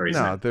very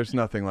no, there's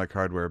nothing like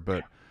hardware,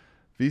 but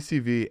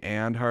VCV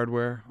and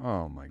hardware,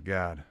 oh my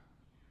god,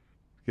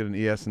 get an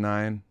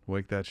ES9,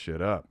 wake that shit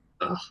up.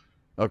 Ugh.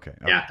 Okay,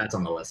 yeah, that's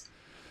on the list.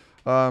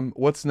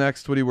 What's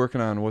next? What are you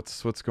working on?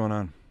 What's going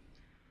on?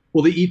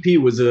 Well, the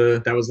EP was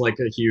like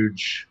a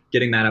huge,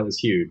 getting that out was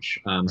huge.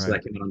 So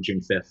that came out on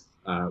June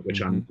 5th,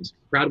 which I'm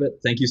proud of it.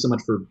 Thank you so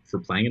much for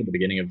playing it at the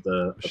beginning of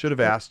the. I should have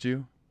asked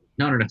you.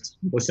 No.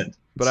 Listen.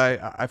 But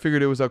I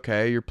figured it was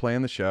okay. You're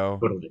playing the show.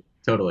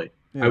 Totally.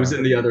 Yeah. I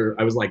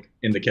was like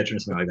in the kitchen or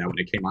something like that when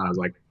it came on. I was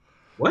like,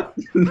 what?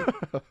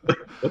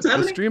 What's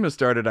happening? The stream has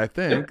started, I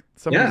think.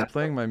 Somebody's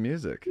playing my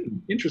music.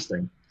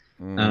 Interesting.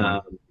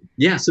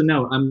 So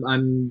no,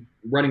 I'm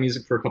writing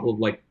music for a couple of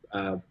like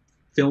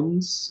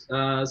films,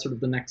 sort of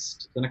the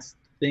next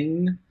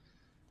thing,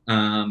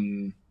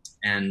 and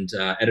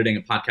editing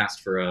a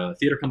podcast for a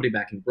theater company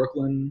back in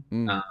Brooklyn.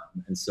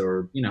 And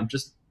so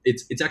just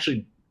it's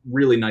actually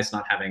really nice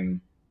not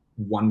having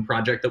one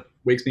project that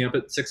wakes me up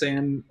at 6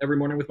 a.m. every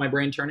morning with my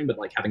brain turning, but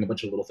like having a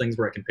bunch of little things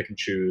where I can pick and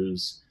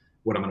choose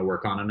what I'm going to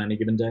work on any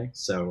given day.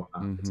 So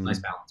it's a nice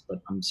balance,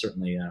 but I'm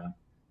certainly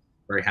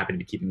very happy to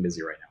be keeping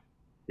busy right now,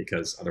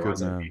 because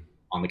otherwise I'd be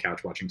on the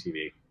couch watching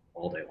TV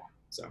all day long.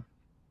 So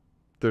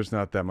there's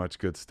not that much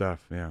good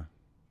stuff. Yeah,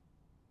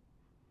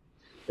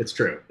 it's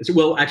true.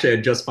 Well, actually, I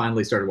just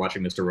finally started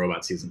watching Mr.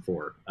 Robot season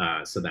 4.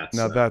 So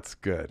that's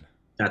good.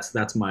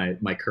 That's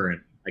my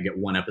current. I get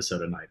one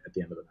episode a night at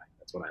the end of the night.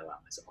 That's what I allow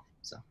myself.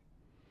 So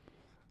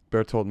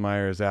Bertolt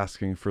Meyer is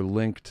asking for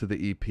link to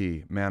the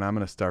EP. Man, I'm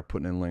gonna start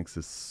putting in links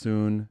as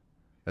soon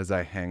as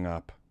I hang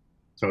up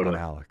on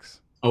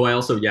Alex. Oh, I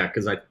also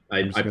because I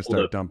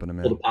pulled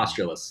a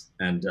postulus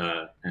and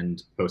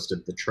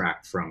posted the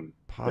track from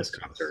this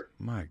concert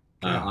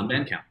on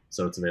Bandcamp,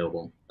 so it's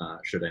available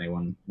should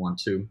anyone want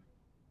to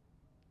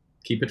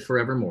keep it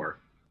forevermore.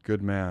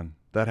 Good man.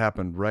 That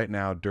happened right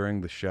now during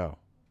the show.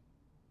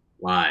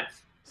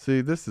 Live.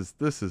 See, this is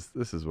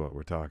what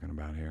we're talking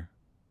about here.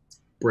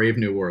 Brave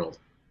new world.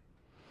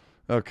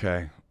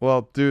 Okay.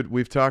 Well, dude,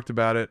 we've talked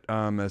about it.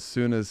 As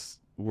soon as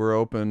we're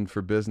open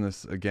for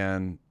business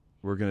again,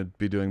 we're going to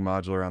be doing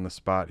Modular on the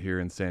Spot here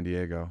in San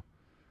Diego.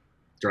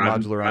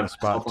 Modular on the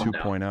Spot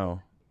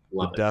 2.0.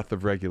 The death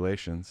of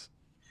regulations.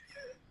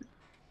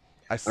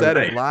 I said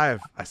it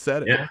live. I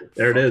said it. Yeah,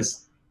 there it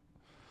is.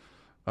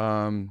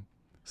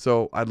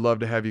 So I'd love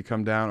to have you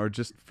come down, or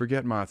just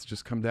forget Mots.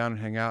 Just come down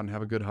and hang out and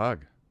have a good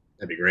hug.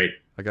 That'd be great.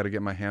 I got to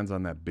get my hands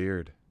on that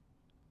beard.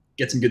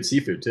 Get some good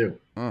seafood too.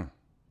 I'm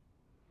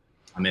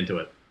into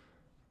it.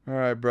 All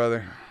right,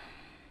 brother.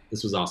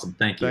 This was awesome.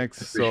 Thank you.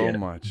 Thanks so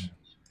much.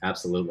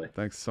 Absolutely.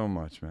 Thanks so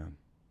much, man.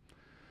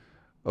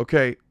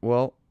 Okay,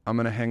 well, I'm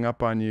going to hang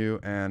up on you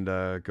and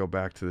go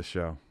back to the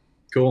show.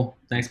 Cool.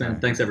 Thanks, man.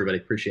 Thanks, everybody.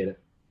 Appreciate it.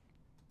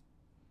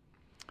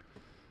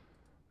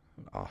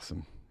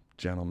 Awesome.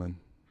 Gentlemen.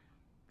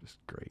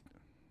 Just great.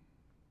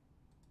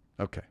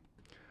 Okay.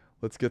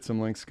 Let's get some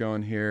links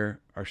going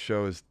here. Our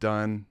show is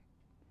done.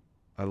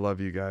 I love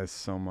you guys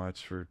so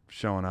much for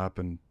showing up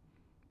and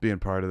being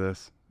part of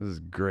this. This is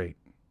great.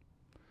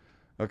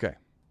 Okay.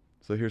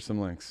 So here's some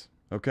links.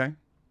 Okay?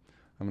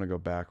 I'm going to go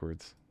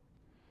backwards.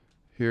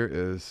 Here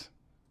is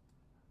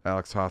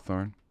Alex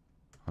Hawthorn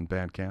on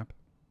Bandcamp.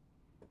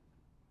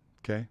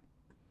 Okay?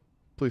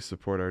 Please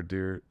support our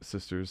dear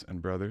sisters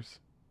and brothers.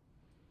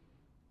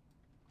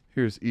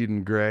 Here's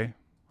Eden Gray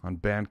on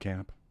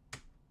Bandcamp.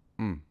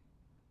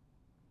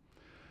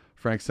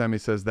 Frank Semi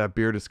says that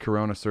beard is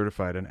Corona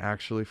certified, and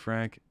actually,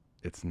 Frank,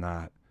 it's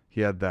not. He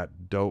had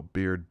that dope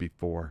beard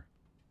before.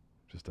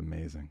 Just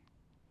amazing.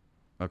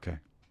 Okay.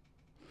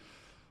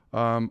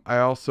 I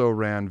also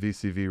ran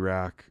VCV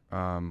Rack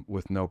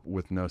with no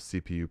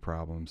CPU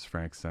problems.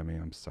 Frank Semi,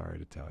 I'm sorry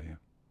to tell you.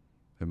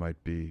 It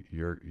might be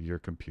your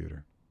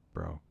computer,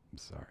 bro. I'm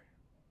sorry.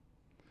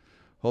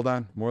 Hold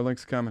on, more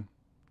links coming.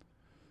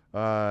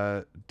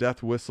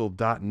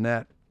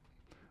 Deathwhistle.net.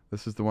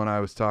 This is the one I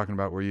was talking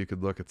about, where you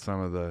could look at some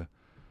of the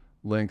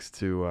links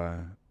to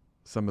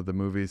some of the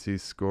movies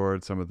he's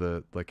scored, some of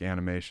the like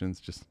animations.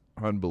 Just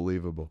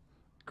unbelievable.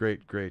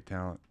 Great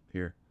talent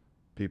here,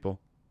 people.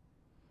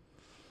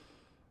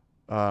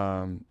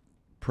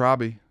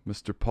 Probbie,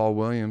 Mr. Paul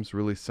Williams,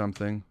 released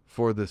something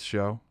for this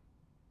show.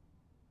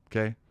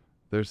 Okay,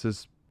 there's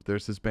his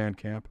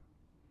Bandcamp.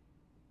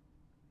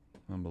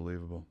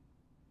 Unbelievable.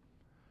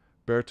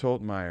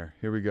 Bertolt Meyer.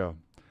 Here we go.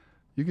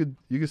 You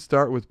could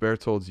start with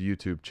Bertolt's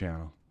YouTube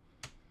channel.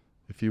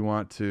 if you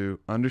want to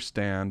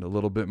understand a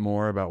little bit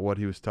more about what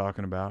he was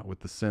talking about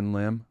with the Syn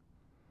Lim,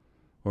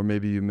 or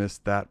maybe you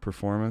missed that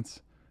performance,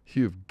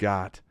 you've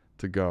got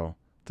to go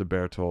to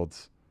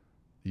Bertolt's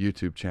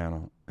YouTube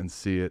channel and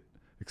see it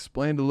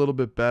explained a little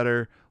bit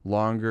better,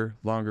 longer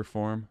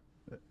form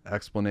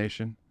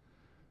explanation,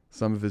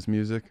 some of his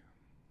music.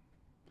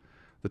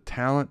 The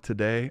talent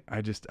today,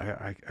 I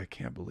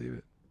can't believe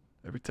it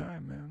every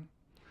time, man.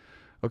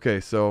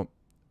 Okay, so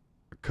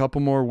a couple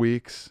more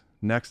weeks.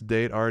 Next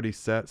date already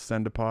set.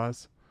 Send a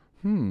pause.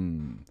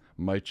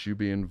 Might you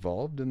be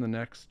involved in the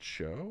next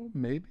show?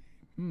 Maybe.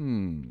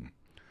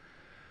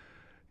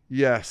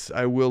 Yes,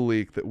 I will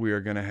leak that we are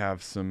going to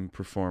have some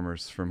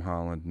performers from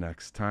Holland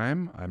next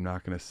time. I'm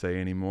not going to say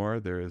any more.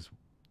 There's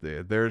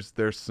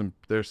some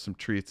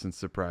treats and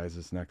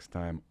surprises next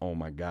time. Oh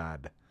my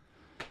God.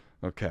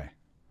 Okay.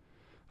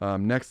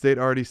 Next date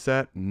already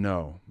set?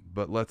 No,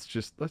 but let's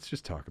just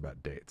talk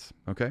about dates,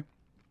 okay?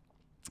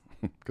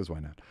 Because why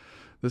not?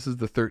 This is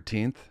the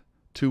 13th.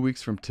 2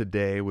 weeks from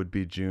today would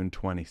be June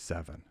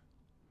 27.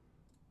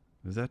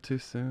 Is that too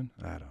soon?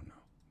 I don't know.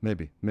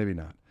 Maybe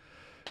not.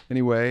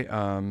 Anyway,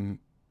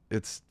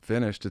 it's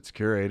finished, it's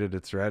curated,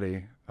 it's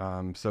ready.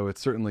 So it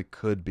certainly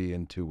could be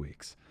in 2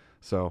 weeks.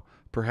 So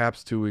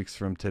perhaps 2 weeks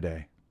from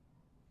today.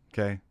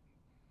 Okay?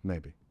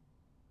 Maybe.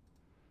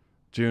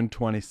 June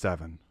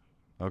 27.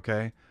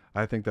 Okay?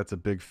 I think that's a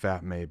big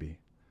fat maybe.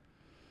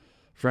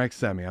 Frank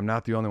Semi, I'm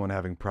not the only one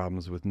having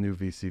problems with new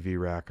VCV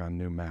rack on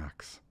new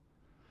Macs.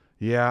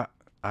 Yeah,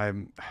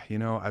 I've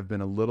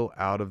been a little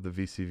out of the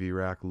VCV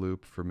rack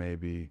loop for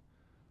maybe,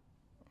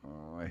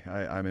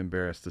 I'm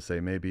embarrassed to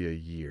say, maybe a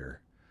year.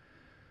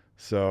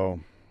 So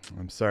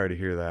I'm sorry to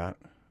hear that.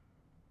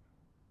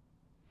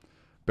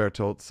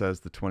 Bertolt says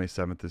the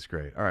 27th is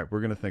great. All right,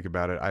 we're going to think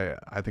about it.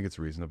 I think it's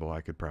reasonable.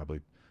 I could probably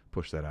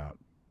push that out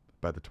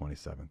by the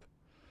 27th.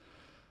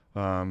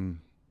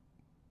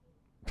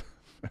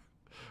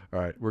 All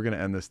right, we're going to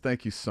end this.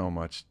 Thank you so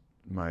much,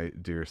 my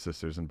dear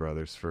sisters and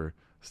brothers, for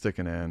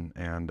sticking in.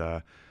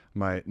 And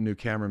my new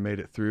camera made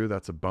it through.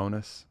 That's a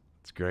bonus.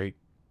 It's great.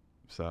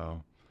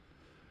 So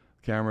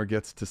camera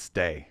gets to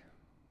stay.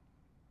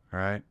 All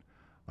right.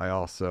 I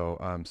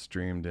also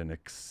streamed in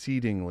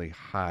exceedingly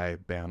high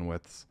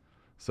bandwidths.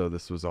 So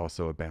this was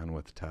also a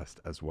bandwidth test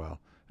as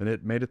well. And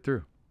it made it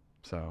through.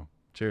 So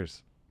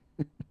cheers.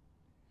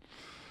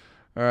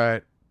 All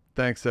right.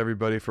 Thanks,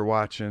 everybody, for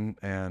watching.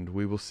 And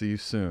we will see you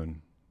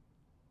soon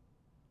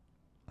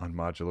on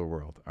Modular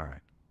World. All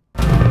right.